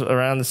gangsters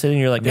around the city,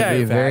 and you're like, It'd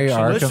be very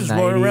let's Arkham just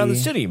run around the Knight-y.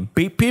 city,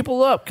 beat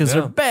people up because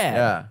they're bad.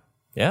 Yeah.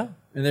 Yeah.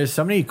 And there's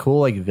so many cool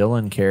like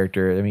villain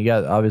characters. I mean, you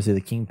got obviously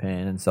the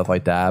Kingpin and stuff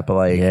like that, but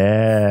like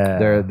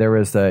there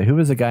was who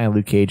was the guy in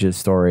Luke Cage's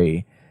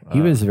story? He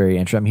was very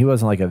interesting. I mean, he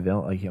wasn't like a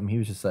villain. Like he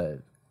was just a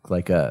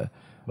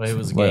But he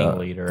was a gang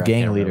leader. I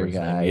gang can't leader remember his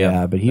guy. name.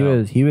 Yeah, but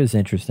he was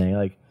interesting.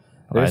 Like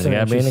Why does some the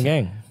guy be in a interest-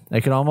 gang?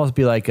 It could almost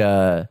be like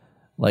a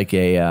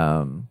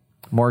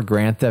more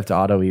Grand Theft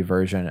Auto-y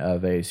version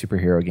of a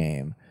superhero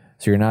game.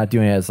 So you're not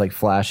doing it as like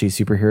flashy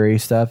superhero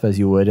stuff as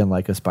you would in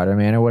like a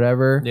Spider-Man or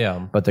whatever. Yeah.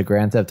 But the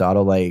Grand Theft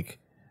Auto like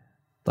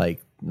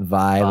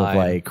vibe of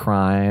like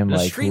crime, The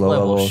like street low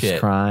level level shit,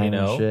 crime you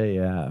know? and shit.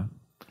 Yeah.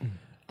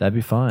 That'd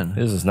be fun.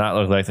 This does not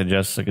look like the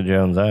Jessica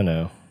Jones I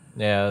know.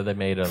 Yeah, they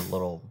made a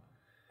little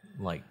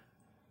like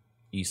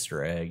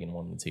Easter egg in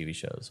one of the TV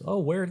shows. Oh,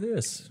 wear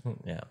this.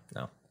 Yeah,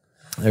 no.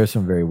 There's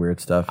some very weird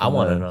stuff. I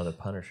want another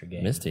Punisher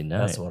game. Misty Knight.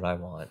 That's what I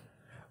want.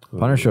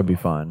 Punisher would be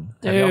fun.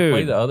 Have y'all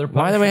played the other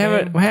why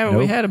Punisher game? haven't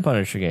we Nope. had a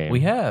Punisher game? We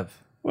have.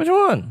 Which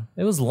one?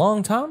 It was a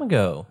long time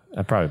ago.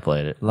 I probably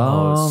played it.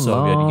 Long, it's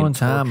so good. You can long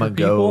time torture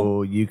ago,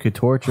 people? you could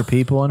torture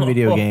people in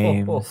video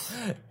games.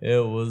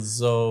 It was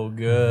so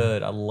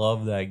good. I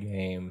love that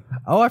game.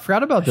 Oh, I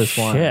forgot about this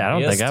one. Shit, I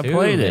don't think I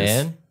played it.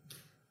 man.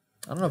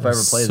 I don't know if I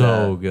ever played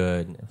So that.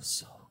 good. It was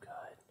so good.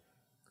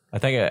 I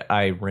think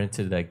I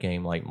rented that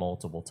game like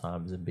multiple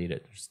times and beat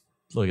it. Just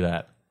look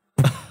at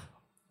that.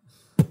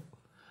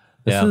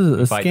 you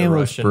This fight game the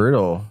looks Russian.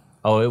 brutal.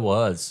 Oh, it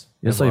was.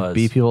 You just It like was.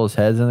 beat people's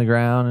heads in the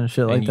ground and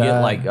shit and like you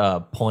that. get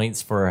like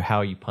points for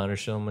how you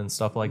punish them and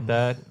stuff like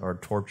that, or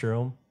torture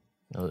them.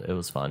 It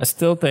was fun. I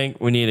still think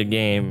we need a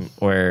game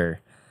where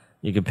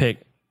you could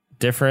pick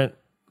different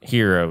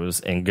heroes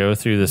and go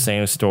through the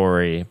same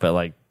story, but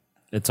like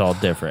it's all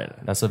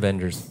different. That's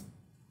Avengers.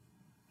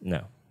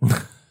 No.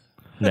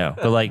 No,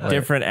 but like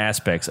different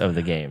aspects of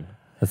the game.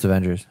 That's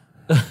Avengers.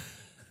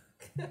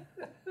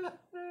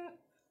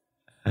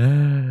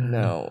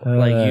 No,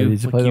 like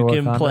did you play the you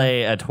can Wakanda?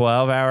 play a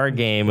 12-hour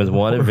game with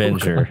one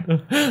Avenger.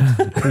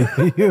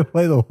 You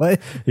play the what?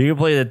 You can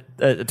play a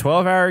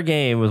 12-hour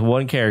game with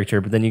one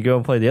character, but then you go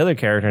and play the other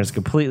character, and it's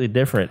completely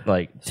different.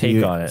 Like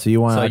take on it. So you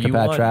want So like you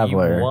a want,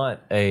 Traveler? you want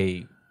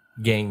a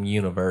game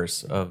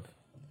universe of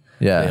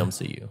Yeah. the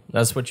MCU.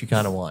 That's what you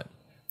kind of want.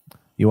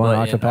 You want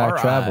But an in our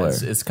Octopath Traveler?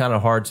 eyes, it's kind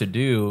of hard to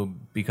do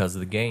because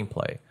of the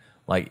gameplay.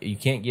 Like you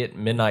can't get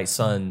Midnight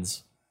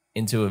Suns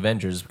into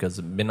Avengers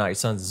because Midnight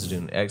Suns is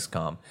doing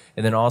XCOM,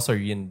 and then also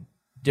you're in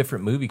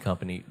different video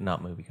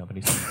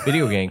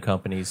game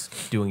companies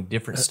doing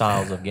different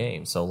styles of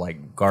games. So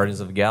like Guardians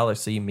of the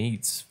Galaxy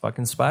meets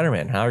fucking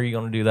Spider-Man. How are you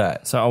going to do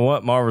that? So I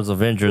want Marvel's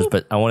Avengers,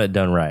 but I want it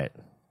done right.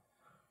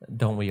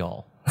 Don't we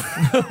all?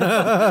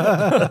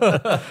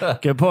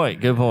 Good point.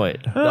 Good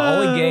point. The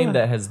only game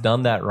that has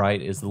done that right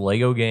is the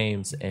Lego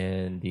games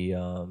and the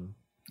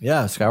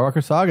Yeah,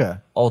 Skywalker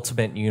Saga.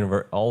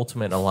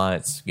 Ultimate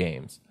Alliance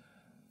games,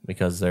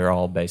 because they're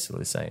all basically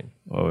the same.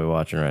 What are we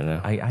watching right now?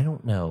 I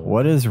don't know.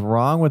 What is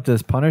wrong with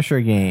this Punisher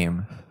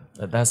game?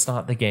 That's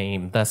not the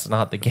game. That's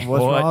not the game.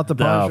 What's What wrong with the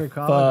the Punisher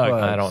comic fuck?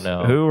 books? I don't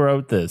know. Who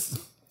wrote this?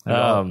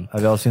 Have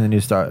y'all seen the new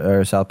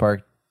South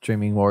Park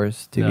Streaming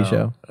Wars TV No.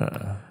 show?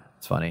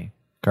 It's funny.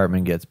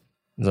 Cartman gets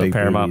Is it big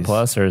Paramount boobies.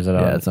 Plus or is it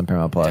on? Yeah, it's on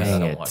Paramount Plus. I Dang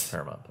don't it. watch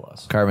Paramount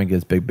Plus. Cartman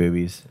gets big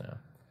boobies.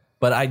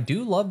 But I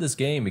do love this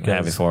game Happy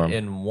because for 'em.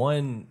 in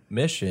one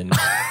mission,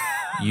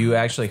 you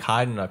actually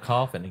hide in a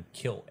coffin and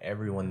kill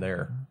everyone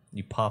there.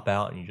 You pop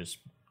out and you just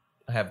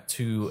have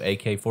two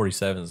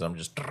AK-47s. I'm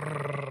just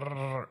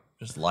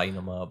lighting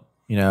them up.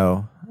 You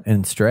know,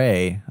 in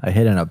Stray, I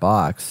hid in a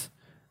box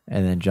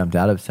and then jumped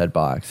out of said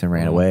box and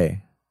ran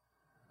away.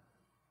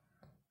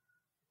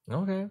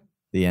 Okay.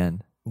 The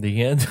end.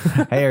 The end.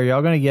 Hey, are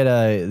y'all gonna get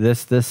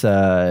this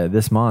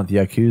month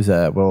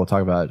Yakuza? Well, we'll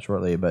talk about it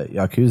shortly, but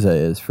Yakuza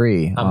is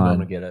free. I'm going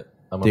to get it.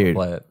 I'm going to Dude,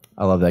 play it.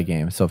 I love that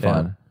game. It's so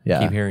fun.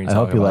 Yeah, Keep hearing you I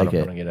hope talking you about like I'm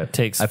it. gonna get it.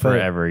 Takes I put,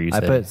 forever. You I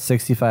said. put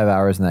 65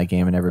 hours in that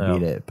game and never Oh.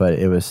 beat it, but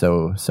it was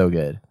so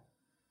good.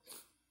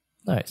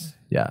 Nice.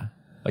 Yeah.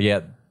 Oh,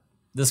 yeah.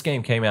 This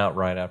game came out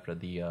right after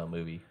the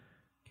movie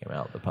came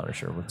out, The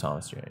Punisher with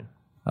Thomas Jane.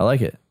 I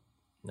like it.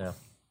 Yeah.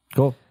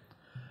 Cool.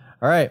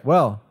 All right.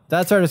 Well,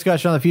 that's our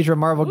discussion on the future of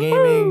Marvel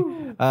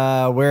gaming.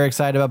 We're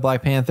excited about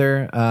Black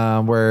Panther.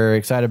 We're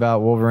excited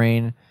about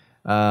Wolverine.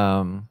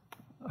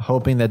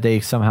 Hoping that they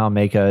somehow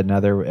make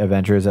another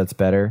Avengers that's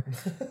better.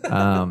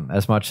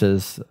 As much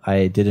as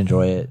I did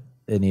enjoy it,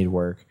 it needed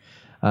work.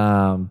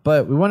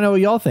 But we want to know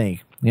what y'all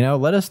think. You know,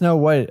 let us know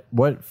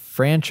what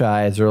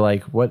franchise or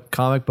like what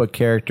comic book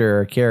character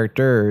or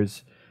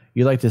characters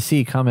you'd like to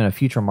see come in a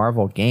future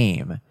Marvel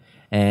game.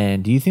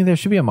 And do you think there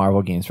should be a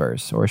Marvel games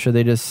first, or should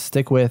they just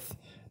stick with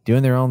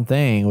doing their own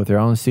thing with their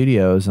own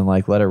studios and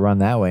like let it run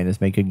that way and just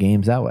make good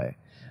games that way?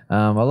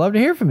 I'd love to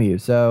hear from you.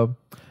 So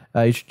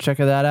you should check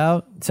that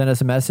out. Send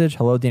us a message.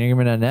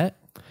 hello@theenergamer.net.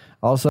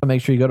 Also,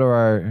 make sure you go to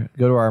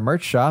our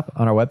merch shop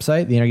on our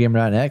website,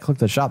 theinnergamer.net. Click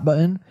the shop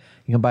button.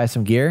 You can buy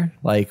some gear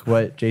like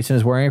what Jason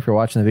is wearing if you're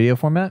watching the video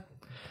format,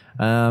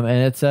 and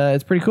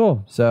it's pretty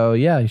cool. So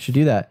yeah, you should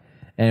do that.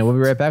 And we'll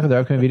be right back with our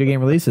upcoming video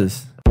game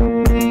releases. You're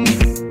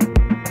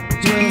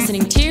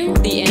listening to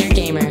The Inner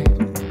Gamer.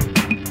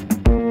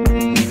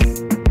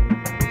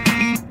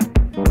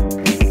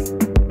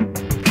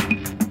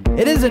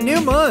 It is a new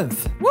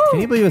month. Woo!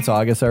 Can you believe it's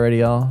August already,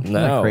 y'all? Isn't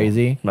that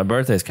crazy? My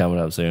birthday's coming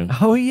up soon.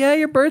 Oh yeah,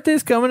 your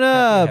birthday's coming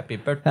up. Happy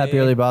birthday. Happy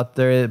early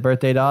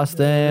birthday,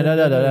 Dawson.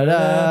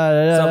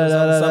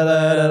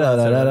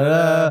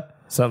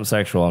 Something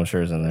sexual, I'm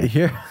sure, is in there.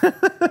 Here.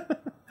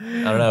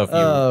 I don't know if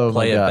you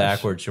play it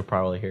backwards, you'll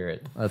probably hear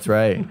it. That's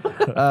right.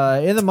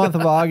 In the month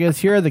of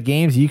August, here are the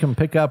games you can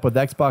pick up with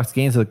Xbox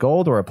Games with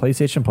Gold or a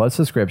PlayStation Plus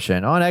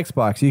subscription. On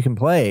Xbox, you can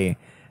play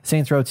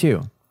Saints Row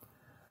 2,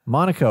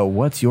 Monaco,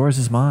 What's Yours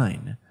Is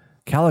Mine,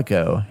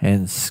 Calico,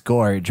 and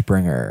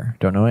Scourgebringer.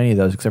 Don't know any of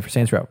those except for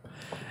Saints Row.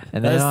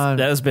 And then that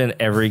has been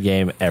every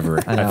game ever,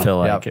 I feel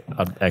like, yep.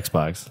 on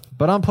Xbox.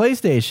 But on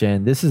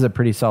PlayStation, this is a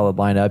pretty solid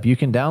lineup. You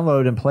can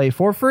download and play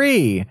for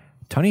free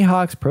Tony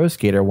Hawk's Pro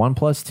Skater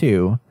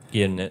 1+2,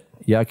 Getting it.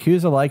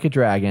 Yakuza Like a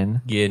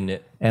Dragon, Getting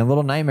it. and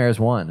Little Nightmares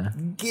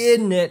 1.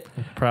 Getting it.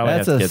 Probably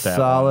That's have a to get that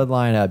solid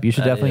lineup. You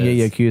should definitely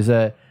get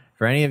Yakuza.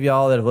 For any of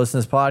y'all that have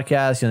listened to this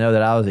podcast, you'll know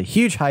that I was a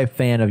huge hype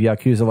fan of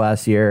Yakuza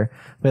last year.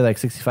 Played like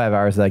 65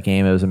 hours of that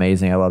game. It was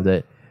amazing. I loved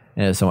it.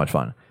 And it was so much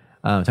fun.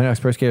 Tony Hawk's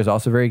Pro Skater is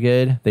also very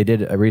good. They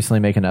did recently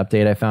make an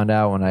update, I found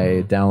out, when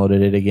I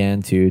downloaded it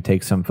again to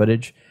take some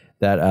footage,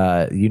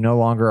 that you no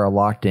longer are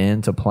locked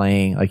into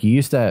playing. Like, you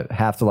used to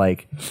have to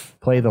like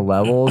play the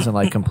levels and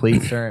like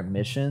complete certain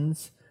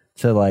missions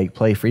to like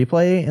play free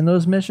play in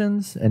those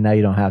missions. And now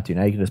you don't have to.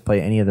 Now you can just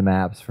play any of the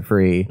maps for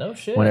free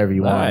whenever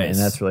you want. And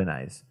that's really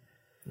nice.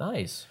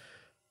 Nice.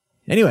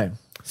 Anyway,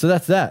 so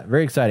that's that.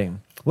 Very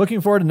exciting.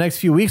 Looking forward to the next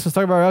few weeks. Let's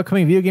talk about our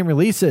upcoming video game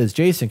releases.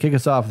 Jason, kick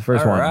us off with the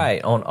first one. All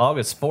right. On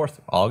August 4th.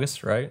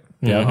 August, right?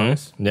 Yeah.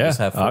 August. Yeah. Just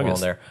have 4 on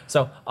August. there.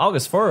 So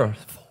August 4th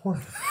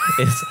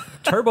is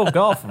Turbo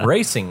Golf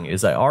Racing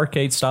is an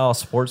arcade-style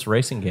sports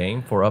racing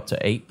game for up to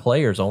 8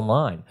 players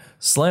online.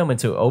 Slam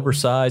into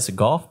oversized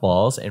golf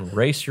balls and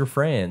race your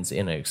friends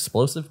in an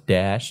explosive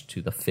dash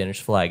to the finish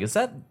flag. Is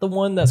that the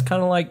one that's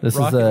kind of like This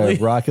Rocket is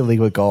League? Rocket League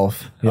with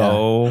golf. Yeah.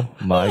 Oh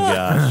my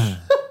gosh.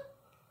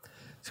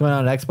 It's going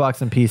on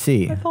Xbox and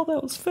PC. I thought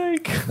that was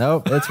fake.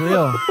 Nope, it's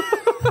real.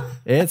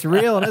 It's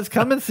real and it's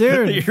coming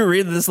soon. You're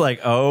reading this like,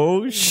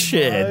 oh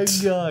shit. Oh my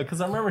God.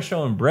 Because I remember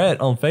showing Brett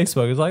on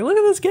Facebook. He's like, look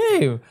at this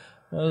game.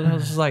 I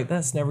was just like,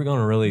 that's never going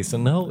to release.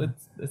 And no,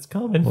 it's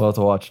coming. We'll have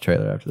to watch a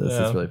trailer after this.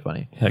 Yeah. It's really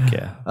funny. Heck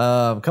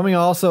yeah. Coming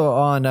also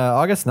on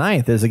August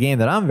 9th is a game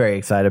that I'm very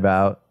excited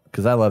about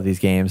because I love these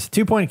games.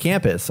 2 Point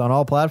Campus on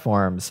all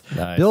platforms.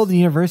 Nice. Build the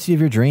university of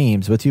your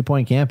dreams with 2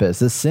 Point Campus.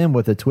 This sim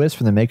with a twist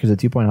from the makers of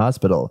 2 Point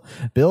Hospital.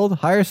 Build,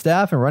 hire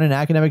staff, and run an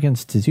academic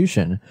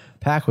institution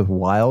packed with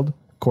wild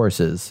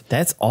courses.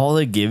 That's all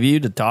they give you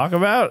to talk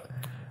about?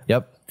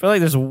 Yep. I feel like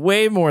there's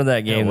way more in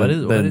that game what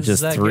than is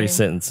just that 3 game?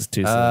 sentences,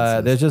 2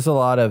 sentences. There's just a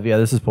lot of,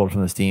 this is pulled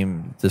from the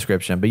Steam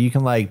description, but you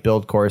can like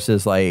build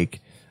courses like,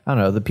 I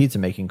don't know, the pizza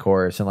making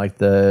course and like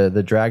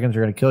the dragons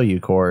are going to kill you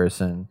course.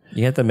 And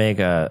You have to make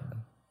a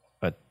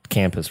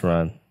campus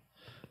run.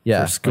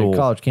 yeah, For school. like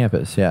college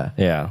campus. Yeah.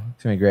 Yeah.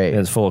 It's going to be great.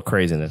 It's full of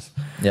craziness.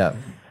 Yeah.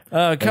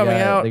 Coming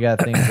out. They got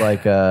things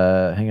like,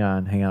 hang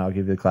on, I'll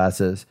give you the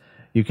classes.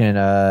 You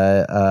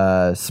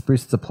can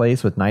spruce the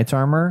place with knight's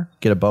armor,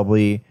 get a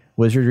bubbly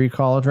wizardry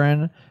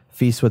cauldron,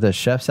 feast with a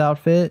chef's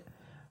outfit,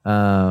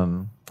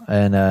 and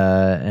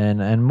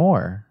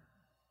more.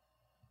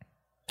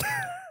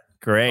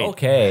 Great.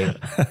 Okay.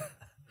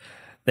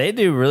 They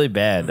do really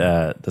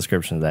bad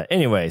description of that.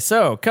 Anyway,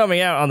 so coming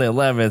out on the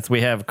 11th,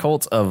 we have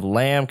Cult of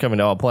Lamb coming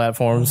to all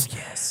platforms. Oh,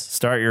 yes.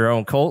 Start your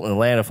own cult in the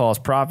land of false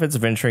prophets,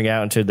 venturing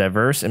out into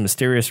diverse and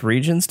mysterious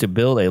regions to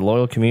build a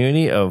loyal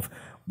community of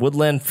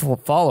woodland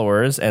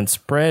followers and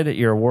spread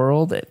your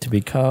world to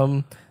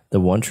become the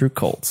one true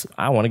cult.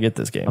 I want to get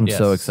this game. I'm Yes,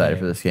 so excited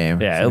same. for this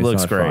game. Yeah, It's gonna it be so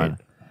looks much great. fun.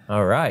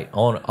 All right.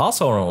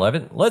 Also on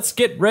 11, let's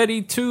get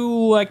ready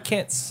to, I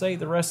can't say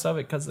the rest of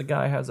it because the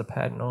guy has a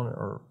patent on it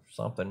or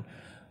something.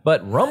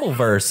 But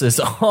Rumbleverse is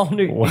all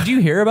new. Did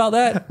you hear about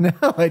that? No,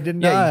 I did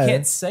not. Yeah, you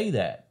can't say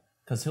that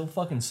because he'll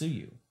fucking sue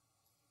you,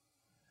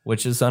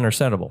 which is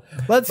understandable.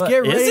 Let's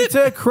get is ready it?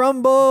 to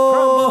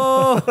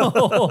crumble.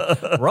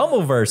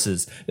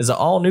 Rumbleverses is an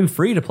all-new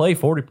free-to-play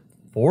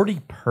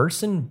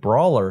 40-person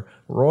brawler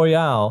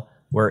royale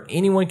where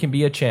anyone can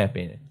be a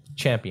champion.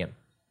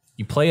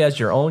 You play as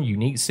your own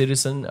unique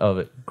citizen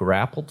of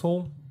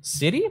Grappletool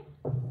City.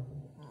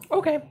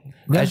 Okay.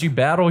 As you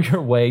battle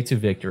your way to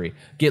victory,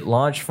 get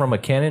launched from a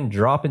cannon,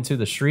 drop into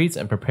the streets,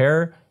 and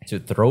prepare to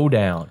throw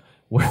down.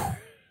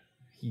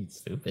 You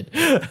stupid.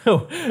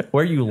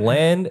 Where you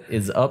land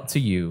is up to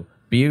you.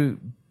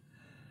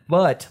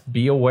 But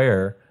be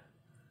aware,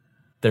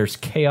 there's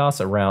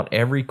chaos around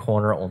every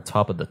corner on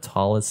top of the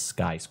tallest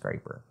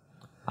skyscraper.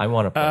 I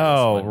want to play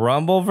Oh, this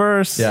one.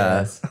 Rumbleverse?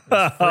 Yeah.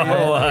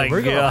 Oh,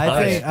 my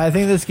God. I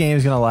think this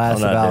game's gonna last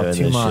I'm not about doing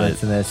 2 this months,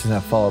 shit. and then it's just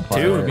gonna fall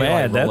apart. Dude,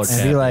 man, like that's...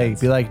 And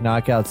be like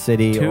Knockout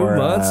City 2 or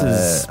months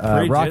is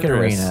pretty Rocket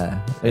generous.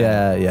 Arena.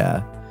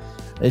 Yeah.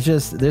 It's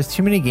just there's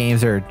too many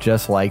games that are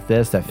just like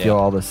this that feel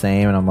all the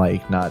same, and I'm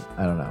like I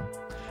don't know.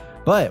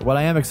 But what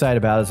I am excited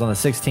about is on the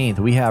 16th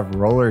we have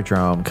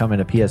Rollerdrome coming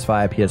to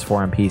PS5,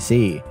 PS4, and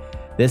PC.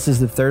 This is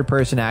the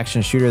third-person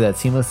action shooter that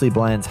seamlessly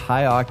blends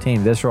high-octane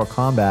visceral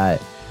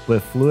combat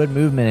with fluid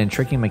movement and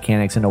tricking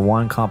mechanics into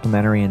one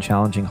complementary and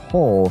challenging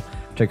whole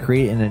to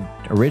create an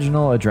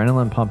original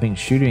adrenaline-pumping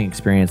shooting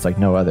experience like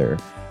no other.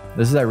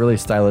 This is that really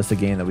stylistic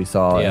game that we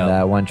saw in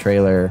that one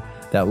trailer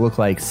that looked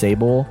like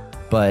Sable,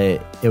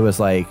 but it was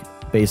like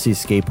basically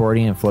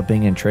skateboarding and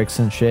flipping and tricks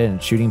and shit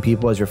and shooting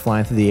people as you're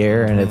flying through the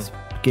air, and it's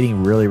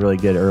getting really, really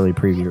good early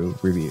preview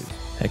reviews.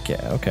 Heck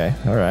yeah. Okay.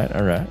 All right.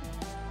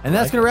 And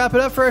that's going to wrap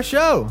it up for our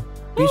show.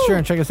 Be sure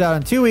and check us out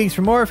in 2 weeks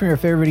for more from your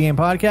favorite video game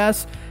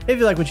podcasts. If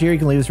you like what you hear, you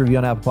can leave us a review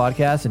on Apple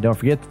Podcasts. And don't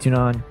forget to tune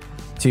on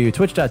to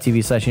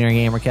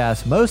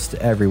twitch.tv/InnerGamercast most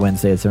every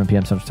Wednesday at 7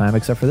 p.m. Central Time,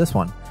 except for this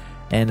one.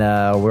 And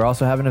we're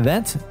also having an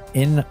event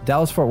in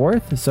Dallas-Fort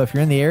Worth. So if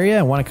you're in the area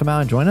and want to come out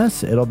and join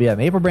us, it'll be at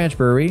Maple Branch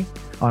Brewery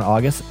on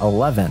August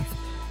 11th.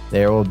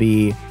 There will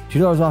be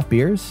 $2 off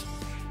beers,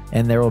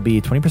 and there will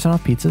be 20%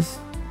 off pizzas,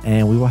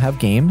 and we will have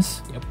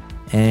games,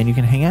 and you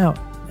can hang out,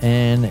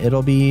 and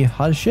it'll be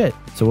hot as shit.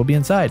 So we'll be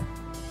inside.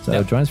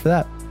 So join us for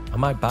that. I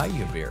might buy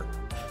you a beer.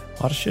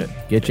 Hot as shit.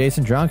 Get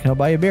Jason drunk, and he'll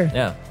buy you a beer.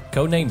 Yeah.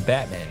 Codename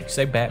Batman. If you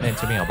say Batman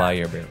to me, I'll buy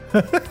you a beer.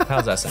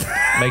 How's that sound?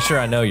 Make sure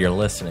I know you're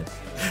listening.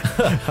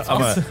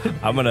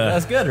 I'm gonna.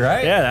 That's good,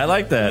 right? Yeah, I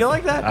like that. You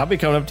like that? I'll be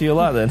coming up to you a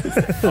lot then.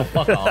 Oh,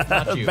 fuck off.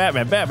 Not you.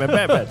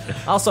 Batman.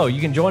 Also, you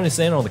can join us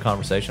in on the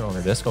conversation on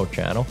our Discord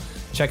channel.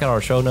 Check out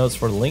our show notes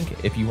for the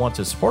link. If you want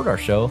to support our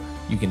show,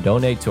 you can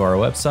donate to our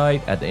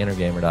website at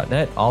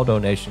theinnergamer.net. All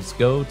donations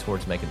go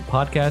towards making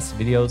podcasts,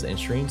 videos, and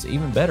streams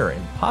even better,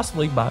 and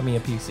possibly buy me a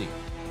PC.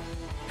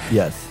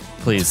 Yes.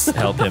 Please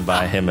help him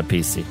buy him a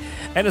PC.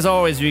 And as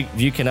always, if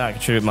you cannot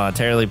contribute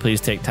monetarily, please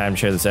take time to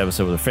share this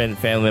episode with a friend,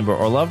 family member,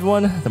 or loved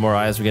one. The more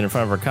eyes we get in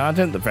front of our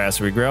content, the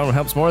faster we grow, and it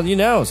helps more than you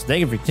know. So thank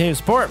you for your continued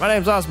support. My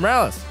name is Austin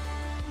Morales.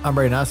 I'm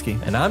Brady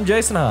Noski. And I'm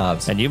Jason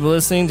Hobbs. And you've been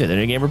listening to the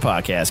New Gamer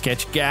Podcast.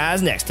 Catch you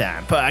guys next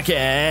time.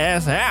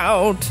 Podcast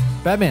out.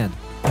 Batman.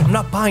 I'm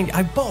not buying.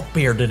 I bought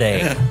beer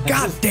today.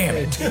 God damn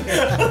it.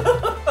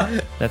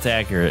 That's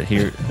accurate.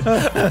 Here,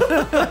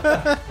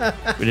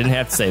 we didn't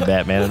have to say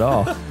Batman at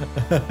all.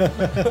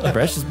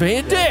 Brett's just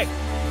being a dick.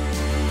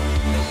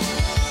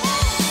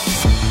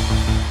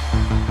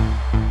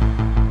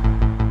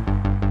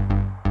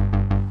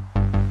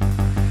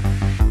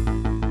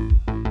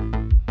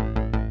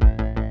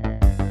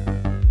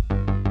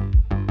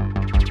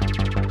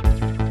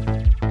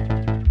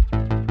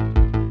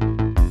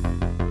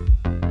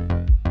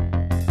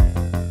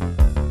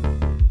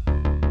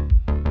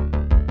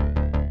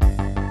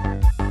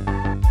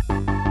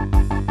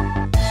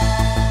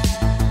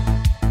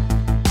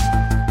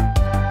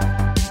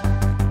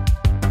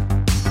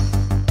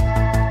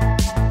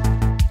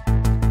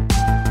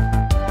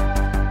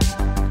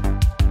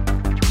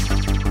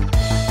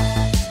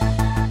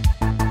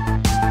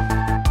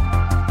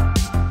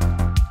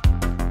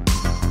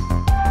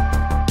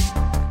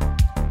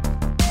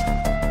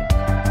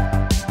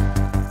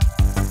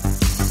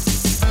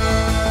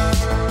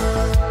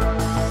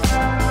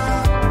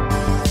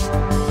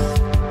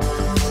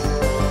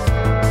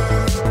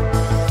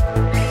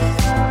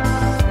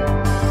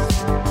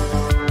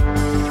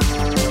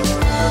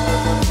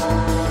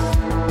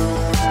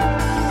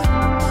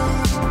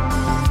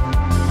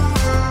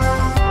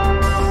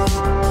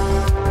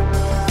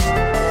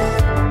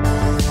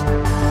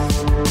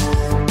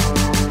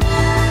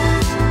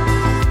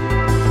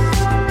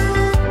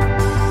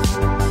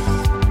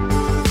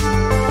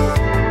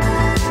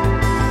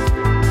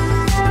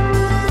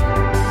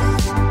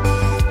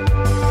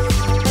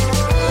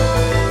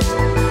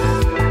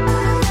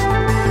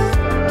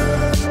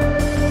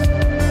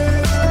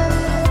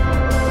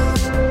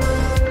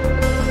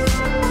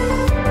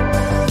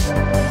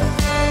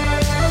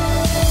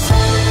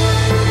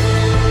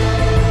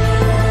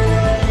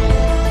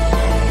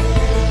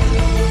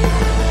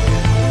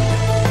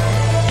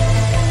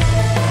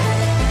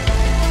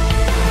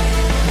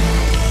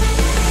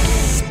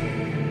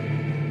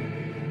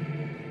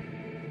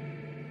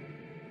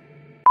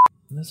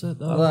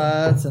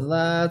 Lots and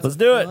lots. Let's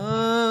do it.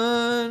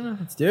 Fun.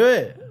 Let's do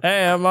it.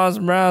 Hey, I'm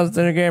Austin Brown's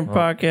Dinner Game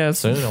Podcast.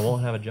 Soon I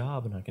won't have a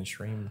job and I can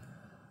stream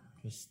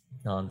just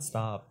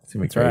nonstop.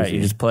 That's right.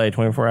 You just play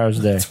 24 hours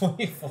a day.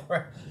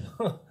 24.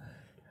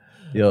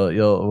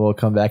 We'll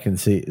come back and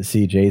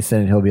see Jason,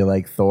 and he'll be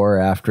like Thor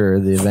after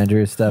the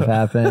Avengers stuff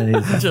happened.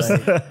 And he's just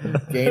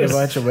like, gained a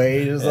bunch of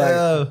weight. He's just like,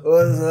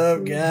 "What's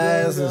up,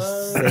 guys?"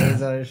 Just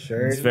stains on his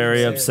shirt. He's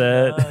very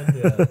upset.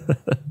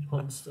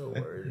 I'm still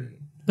worried.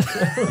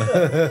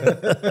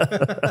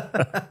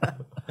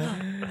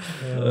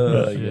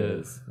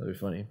 Yes, that'd be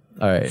funny.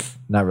 All right,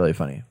 not really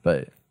funny,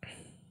 but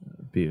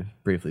be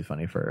briefly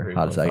funny for a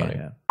hot second. funny.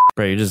 Yeah.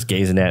 Bro, you're just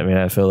gazing at me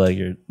and I feel like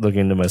you're looking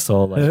into my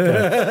soul like,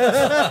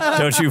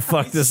 don't you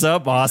fuck this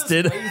up,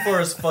 Austin. Waiting for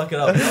us to fuck it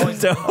up. Don't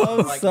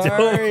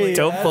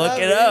fuck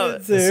it up.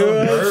 It's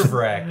so nerve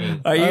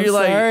wracking. Are you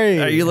sorry.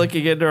 are you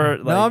looking into our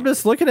like, No, I'm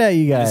just looking at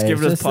you guys. Just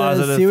giving us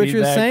positive see what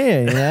you're feedback.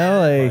 saying. You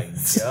know,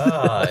 like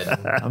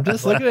God. I'm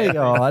just looking at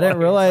y'all. I didn't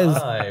realize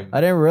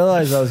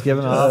I was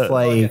giving off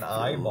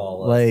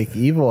eyeball like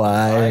evil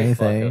eye or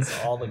anything.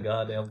 all the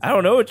goddamn I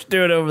don't know what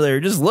you're doing over there.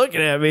 You're just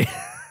looking at me.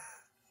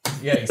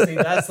 Yeah, you see,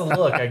 that's the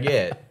look I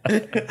get.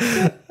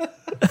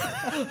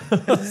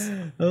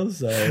 I'm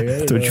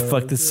sorry. Don't you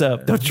fuck this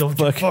up. Don't you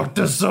fuck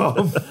this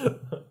up.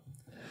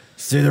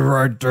 Say the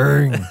right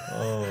thing.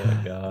 Oh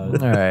my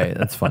God. All right,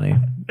 that's funny.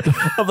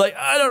 I'm like,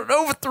 I don't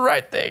know what the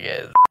right thing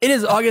is. It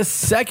is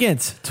August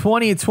 2nd,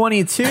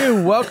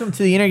 2022. Welcome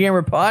to the Inner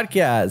Gamer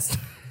Podcast.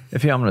 I'm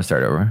going to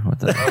start over. What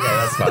the? Okay,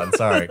 that's fine.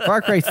 Sorry.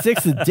 Far Cry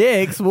 6 of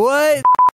dicks. What?